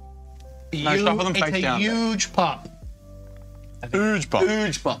 No, shuffle them face It's a down. huge pop. Huge pop.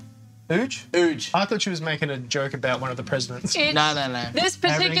 Ooge pop. Ooge? Ooge. I thought she was making a joke about one of the presidents. It's- No. This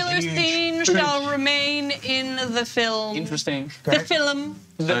particular Having a scene huge- shall remain in the film. Interesting. The film.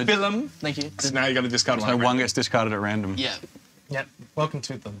 The film. Thank you. So now you got to discard So one. one gets discarded at random. Yeah. Yep. Welcome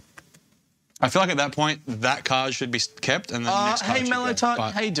to them. I feel like at that point, that card should be kept and then the next card Hey, should go. Melotot,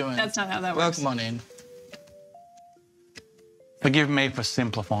 But how you doing? That's not how that works. Welcome on in. forgive me for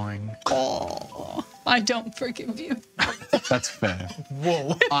simplifying. Oh, I don't forgive you. That's fair.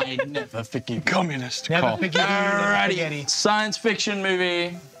 Whoa. I never forgive. Communist Never call. forgive you. Never Alrighty. forget. Science fiction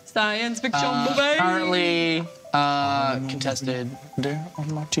movie. Science fiction movie. Currently contested. There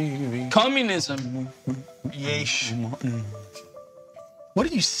on my TV. Communism. Yeesh. What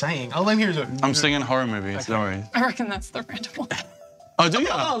are you saying? All I'm hearing is I'm singing horror movies, sorry. I reckon that's the random one. Oh, do you?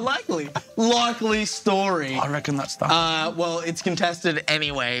 Oh, likely. Likely story. I reckon that's the... Well, it's contested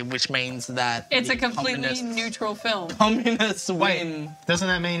anyway, which means that It's the a completely communists- neutral film. Communists Wait, win. doesn't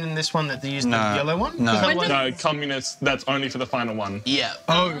that mean in this one that they used No. the yellow one? No. 'Cause When otherwise- No, communist, that's only for the final one. Yeah.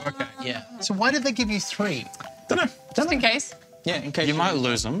 Oh, okay. Yeah. So why did they give you 3? Don't know. Just in case. Yeah, in case You might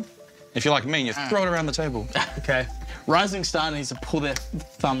lose them. If you're like me, you throw it around the table. Okay. Rising Star needs to pull their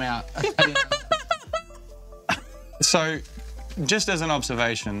thumb out. So, just as an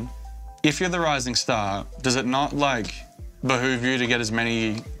observation, if you're the rising star, does it not, like, behoove you to get as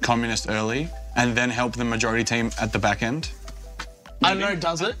many communists early and then help the majority team at the back end? I don't know,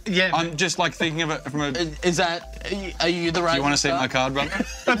 does it? Yeah. I'm just, like, thinking of it from a... Do Is that, are you the rising you want to see star? my card, brother?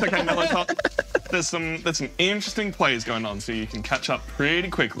 That's okay, Melotot. There's some interesting plays going on, so you can catch up pretty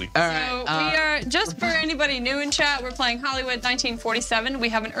quickly. All So right. we are, just for anybody new in chat, we're playing Hollywood 1947. We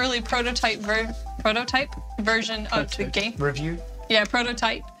have an early prototype version of the game. Review. Yeah,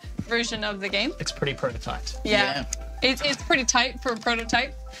 prototype version of the game. It's pretty prototyped. Yeah. It's pretty tight for a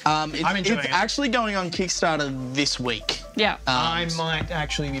prototype. I'm enjoying It's it. actually going on Kickstarter this week. Yeah. I might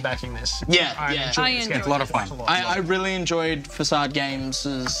actually be backing this. Yeah, I'm yeah. enjoying I this enjoy game. It's a lot of fun. It's a lot. I really enjoyed Facade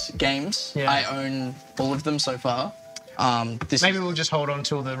Games' games. Yeah. I own all of them so far. This Maybe we'll just hold on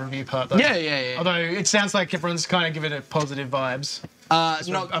till the review part, though. Yeah. Although it sounds like everyone's kind of giving it positive vibes.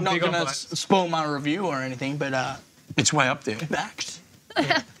 Not I'm not big on gonna black. spoil my review or anything, but It's way up there. backed.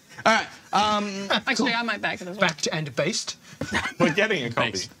 All right. Actually, I might back it as well. Backed and based. We're getting a copy.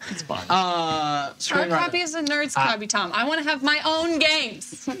 It's fine. Our Screenwriter. copy is a nerd's copy, Tom. I want to have my own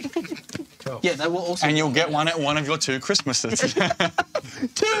games. Yeah, that will also. And you'll get one at one of your 2 Christmases.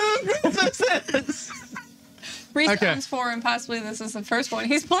 Respawn's 4, and possibly this is the first one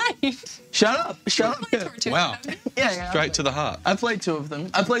he's played. Shut up. Shut up. Played for two, Wow. haven't you? Yeah. Straight to the heart. I played 2 of them.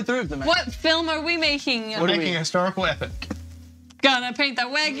 I played 3 of them. What film are we making? We're do we- making a historical epic. Gonna paint the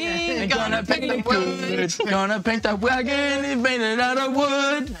wagon. Gonna paint the wood. Gonna paint that wagon. It's made it out of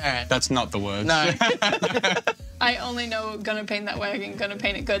wood. All right. That's not the word. No. I only know gonna paint that wagon. Gonna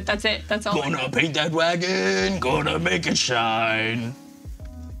paint it good. That's it. That's all. I know. Gonna paint that wagon. Gonna make it shine.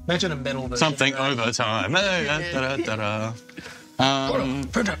 Imagine a metal version. Something over time. Da-da-da-da.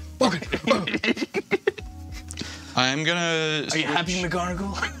 I am gonna. Are you happy,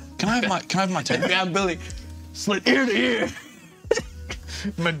 McGonagall? Can I have my tape? Yeah, Billy. Slit ear to ear. Hey,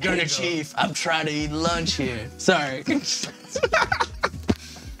 McGonagall. Chief, I'm trying to eat lunch here. Sorry.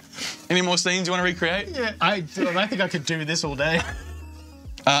 Any more scenes you want to recreate? Yeah, I think I could do this all day.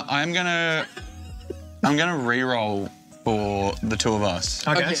 I'm gonna re-roll for the 2 of us,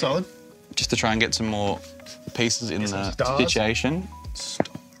 Okay, solid. just to try and get some more pieces in some the stars. situation.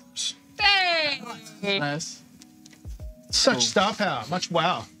 Hey! Nice. Such star power. Much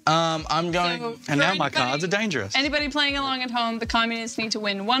wow. I'm going. So, And for now my anybody- cards are dangerous. Anybody playing along at home, the communists need to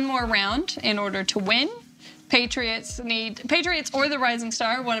win one more round in order to win. Patriots or the Rising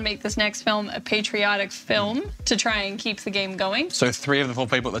Star want to make this next film a patriotic film to try and keep the game going. So 3 of the 4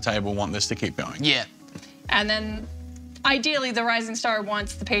 people at the table want this to keep going. Yeah. And then ideally the Rising Star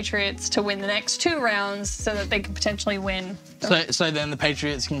wants the Patriots to win the next 2 rounds so that they could potentially win. So then the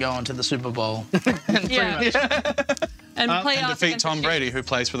Patriots can go on to the Super Bowl. And play And off defeat against Tom the Brady, who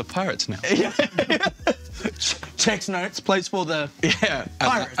plays for the Pirates now. Checks notes, plays for the Yeah,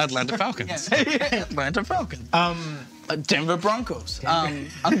 Pirates. Atlanta Falcons. Atlanta Falcons. Denver Broncos. I'm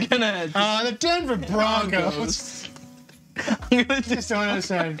gonna. The Denver Broncos. I'm gonna Just don't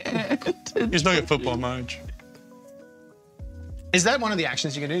understand. He's not a football match. Is that one of the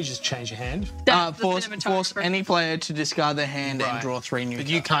actions you can do? You just change your hand? That's the force cinematographer. any player to discard their hand and Right. draw 3 new But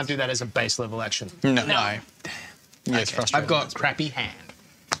cards. you can't do that as a base level action. No. No. Yeah, it's frustrating. I've got crappy hand.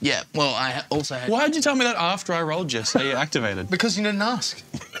 Yeah. Well, I also had. Why did you tell me that after I rolled, Jess? So you activated. Because you didn't ask.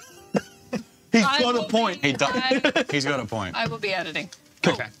 He's I got will a point. be- He does. He's got a point. I will be editing.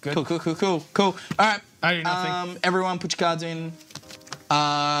 Okay, good. Cool. All right. I do nothing. Everyone, put your cards in.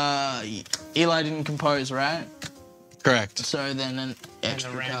 Eli didn't compose, right? Correct. So then an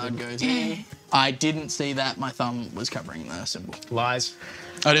extra random. card goes in. I didn't see that. My thumb was covering the symbol. Lies.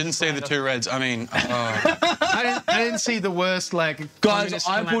 I didn't see the 2 reds. I mean, I didn't see the worst, like, Guys, communist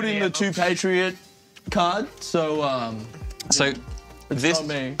I put in the calamity 2 Patriot card, so so this not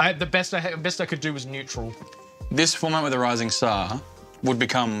me. The best I could do was neutral. this format with the Rising Star would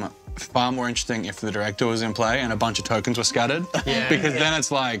become far more interesting if the director was in play and a bunch of tokens were scattered. Yeah. Because then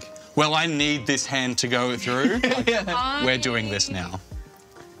it's like, well, I need this hand to go through. Like, we're doing this now.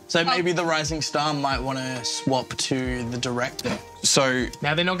 So maybe the Rising Star might want to swap to the director. So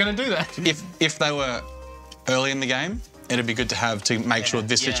Now they're not going to do that. if they were early in the game, it'd be good to have to make sure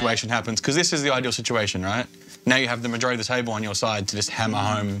this Yeah. situation happens, because this is the ideal situation, right? Now you have the majority of the table on your side to just hammer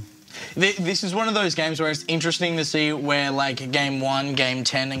home. This is one of those games where it's interesting to see where, like, game 1, game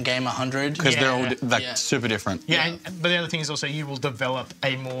 10, and game 100. Because they're all like Yeah. super different. Yeah, but the other thing is also you will develop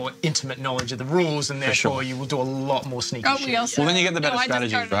a more intimate knowledge of the rules, and therefore sure. you will do a lot more sneaky Oh, shit. we also. Well, then you get the better No, I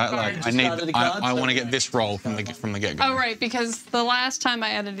strategies, discarded right? a Like, card. Discarded a card, I so want to then- get this roll from the get-go. Oh, right, because the last time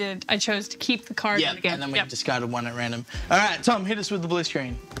I edited, I chose to keep the card Yeah, again. and then we Yep. discarded one at random. All right, Tom, hit us with the blue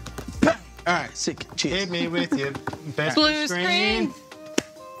screen. All right, sick. Cheers. Hit me with your best Blue screen.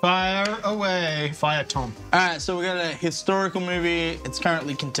 Fire away. Fire, Tom. All right, so we got a historical movie. It's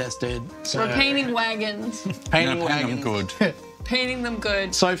currently contested. So We're painting wagons, painting No, wagons. good. painting them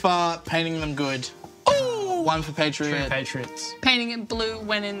good, So far, painting them good. Ooh. 1 for Patriot. Patriots. painting it blue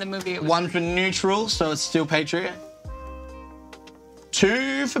when in the movie it was. 1 for neutral, so it's still Patriot.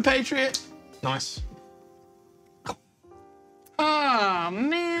 2 for Patriot. Nice. Oh,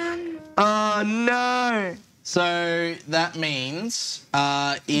 man. Oh no! So that means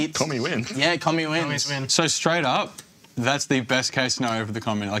it's Tommy win. Yeah, Commie wins. Always win. So straight up, that's the best case scenario for the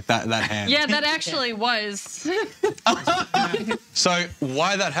comment, like that hand. Yeah, that actually was. So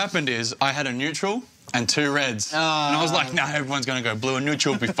why that happened is I had a neutral and 2 reds. And I was like, nah, everyone's going to go blue and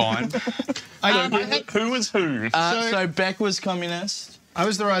neutral will be fine. Who was who? So Beck was communist. I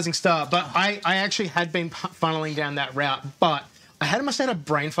was the rising star, but I actually had been funneling down that route, but I must have had a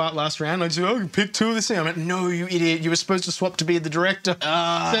brain fart last round. I just, oh, pick 2 of this thing. I'm like, no, you idiot. You were supposed to swap to be the director so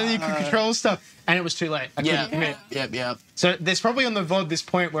that you could control stuff. And it was too late. I couldn't commit. Yep. So there's probably on the VOD this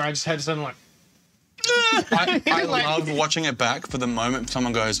point where I just had to suddenly like, I love watching it back for the moment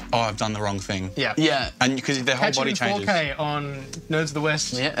someone goes, oh, I've done the wrong thing. yeah. Yeah. And because their whole Catch it body in changes. 4K on Nerds of the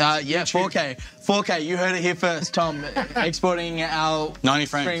West. Yeah, 4K. 4K. You heard it here first, Tom. Exporting our 90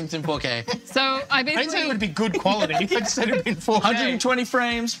 frames. streams in 4K. So I I didn't say it basically. would be good quality. I just said it would be in 4K. 120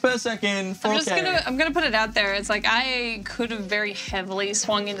 frames per second. 4K. I'm gonna put it out there. It's like I could have very heavily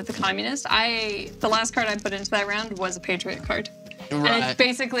swung into the communist. The last card I put into that round was a Patriot card. And Right. it's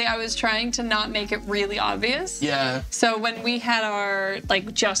basically I was trying to not make it really obvious. Yeah. So when we had our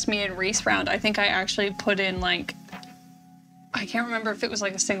like just me and Reese round, I think I actually put in like I can't remember if it was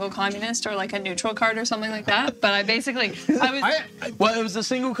like a single communist or like a neutral card or something like that. But I basically Well, it was a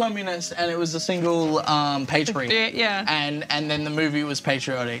single communist and it was a single patriot. yeah. And then the movie was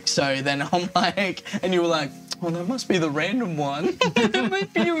patriotic. So then I'm like, and you were like, well, that must be the random one. That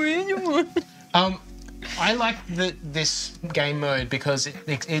might be a random one. I like this game mode because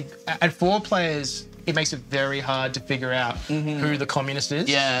it at 4 players, it makes it very hard to figure out who the communist is.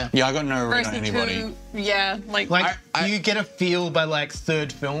 Yeah. Yeah, I got no read on Versus anybody. who, yeah, like Like, you get a feel by like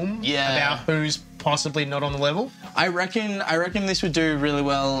 3rd film Yeah. about who's possibly not on the level. I reckon this would do really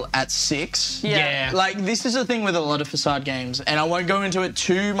well at 6. Yeah. Like, this is the thing with a lot of facade games, and I won't go into it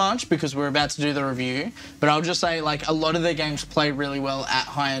too much because we're about to do the review, but I'll just say, like, a lot of their games play really well at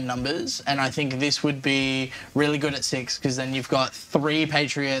higher numbers, and I think this would be really good at 6 because then you've got 3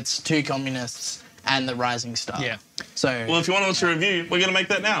 Patriots, 2 Communists, and the Rising Star. Yeah. So, Well, if you want to watch a review, we're going to make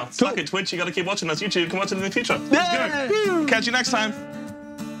that now. Suck it, Twitch. You got to keep watching us. YouTube, you can watch it in the future. Let's go. Catch you next time.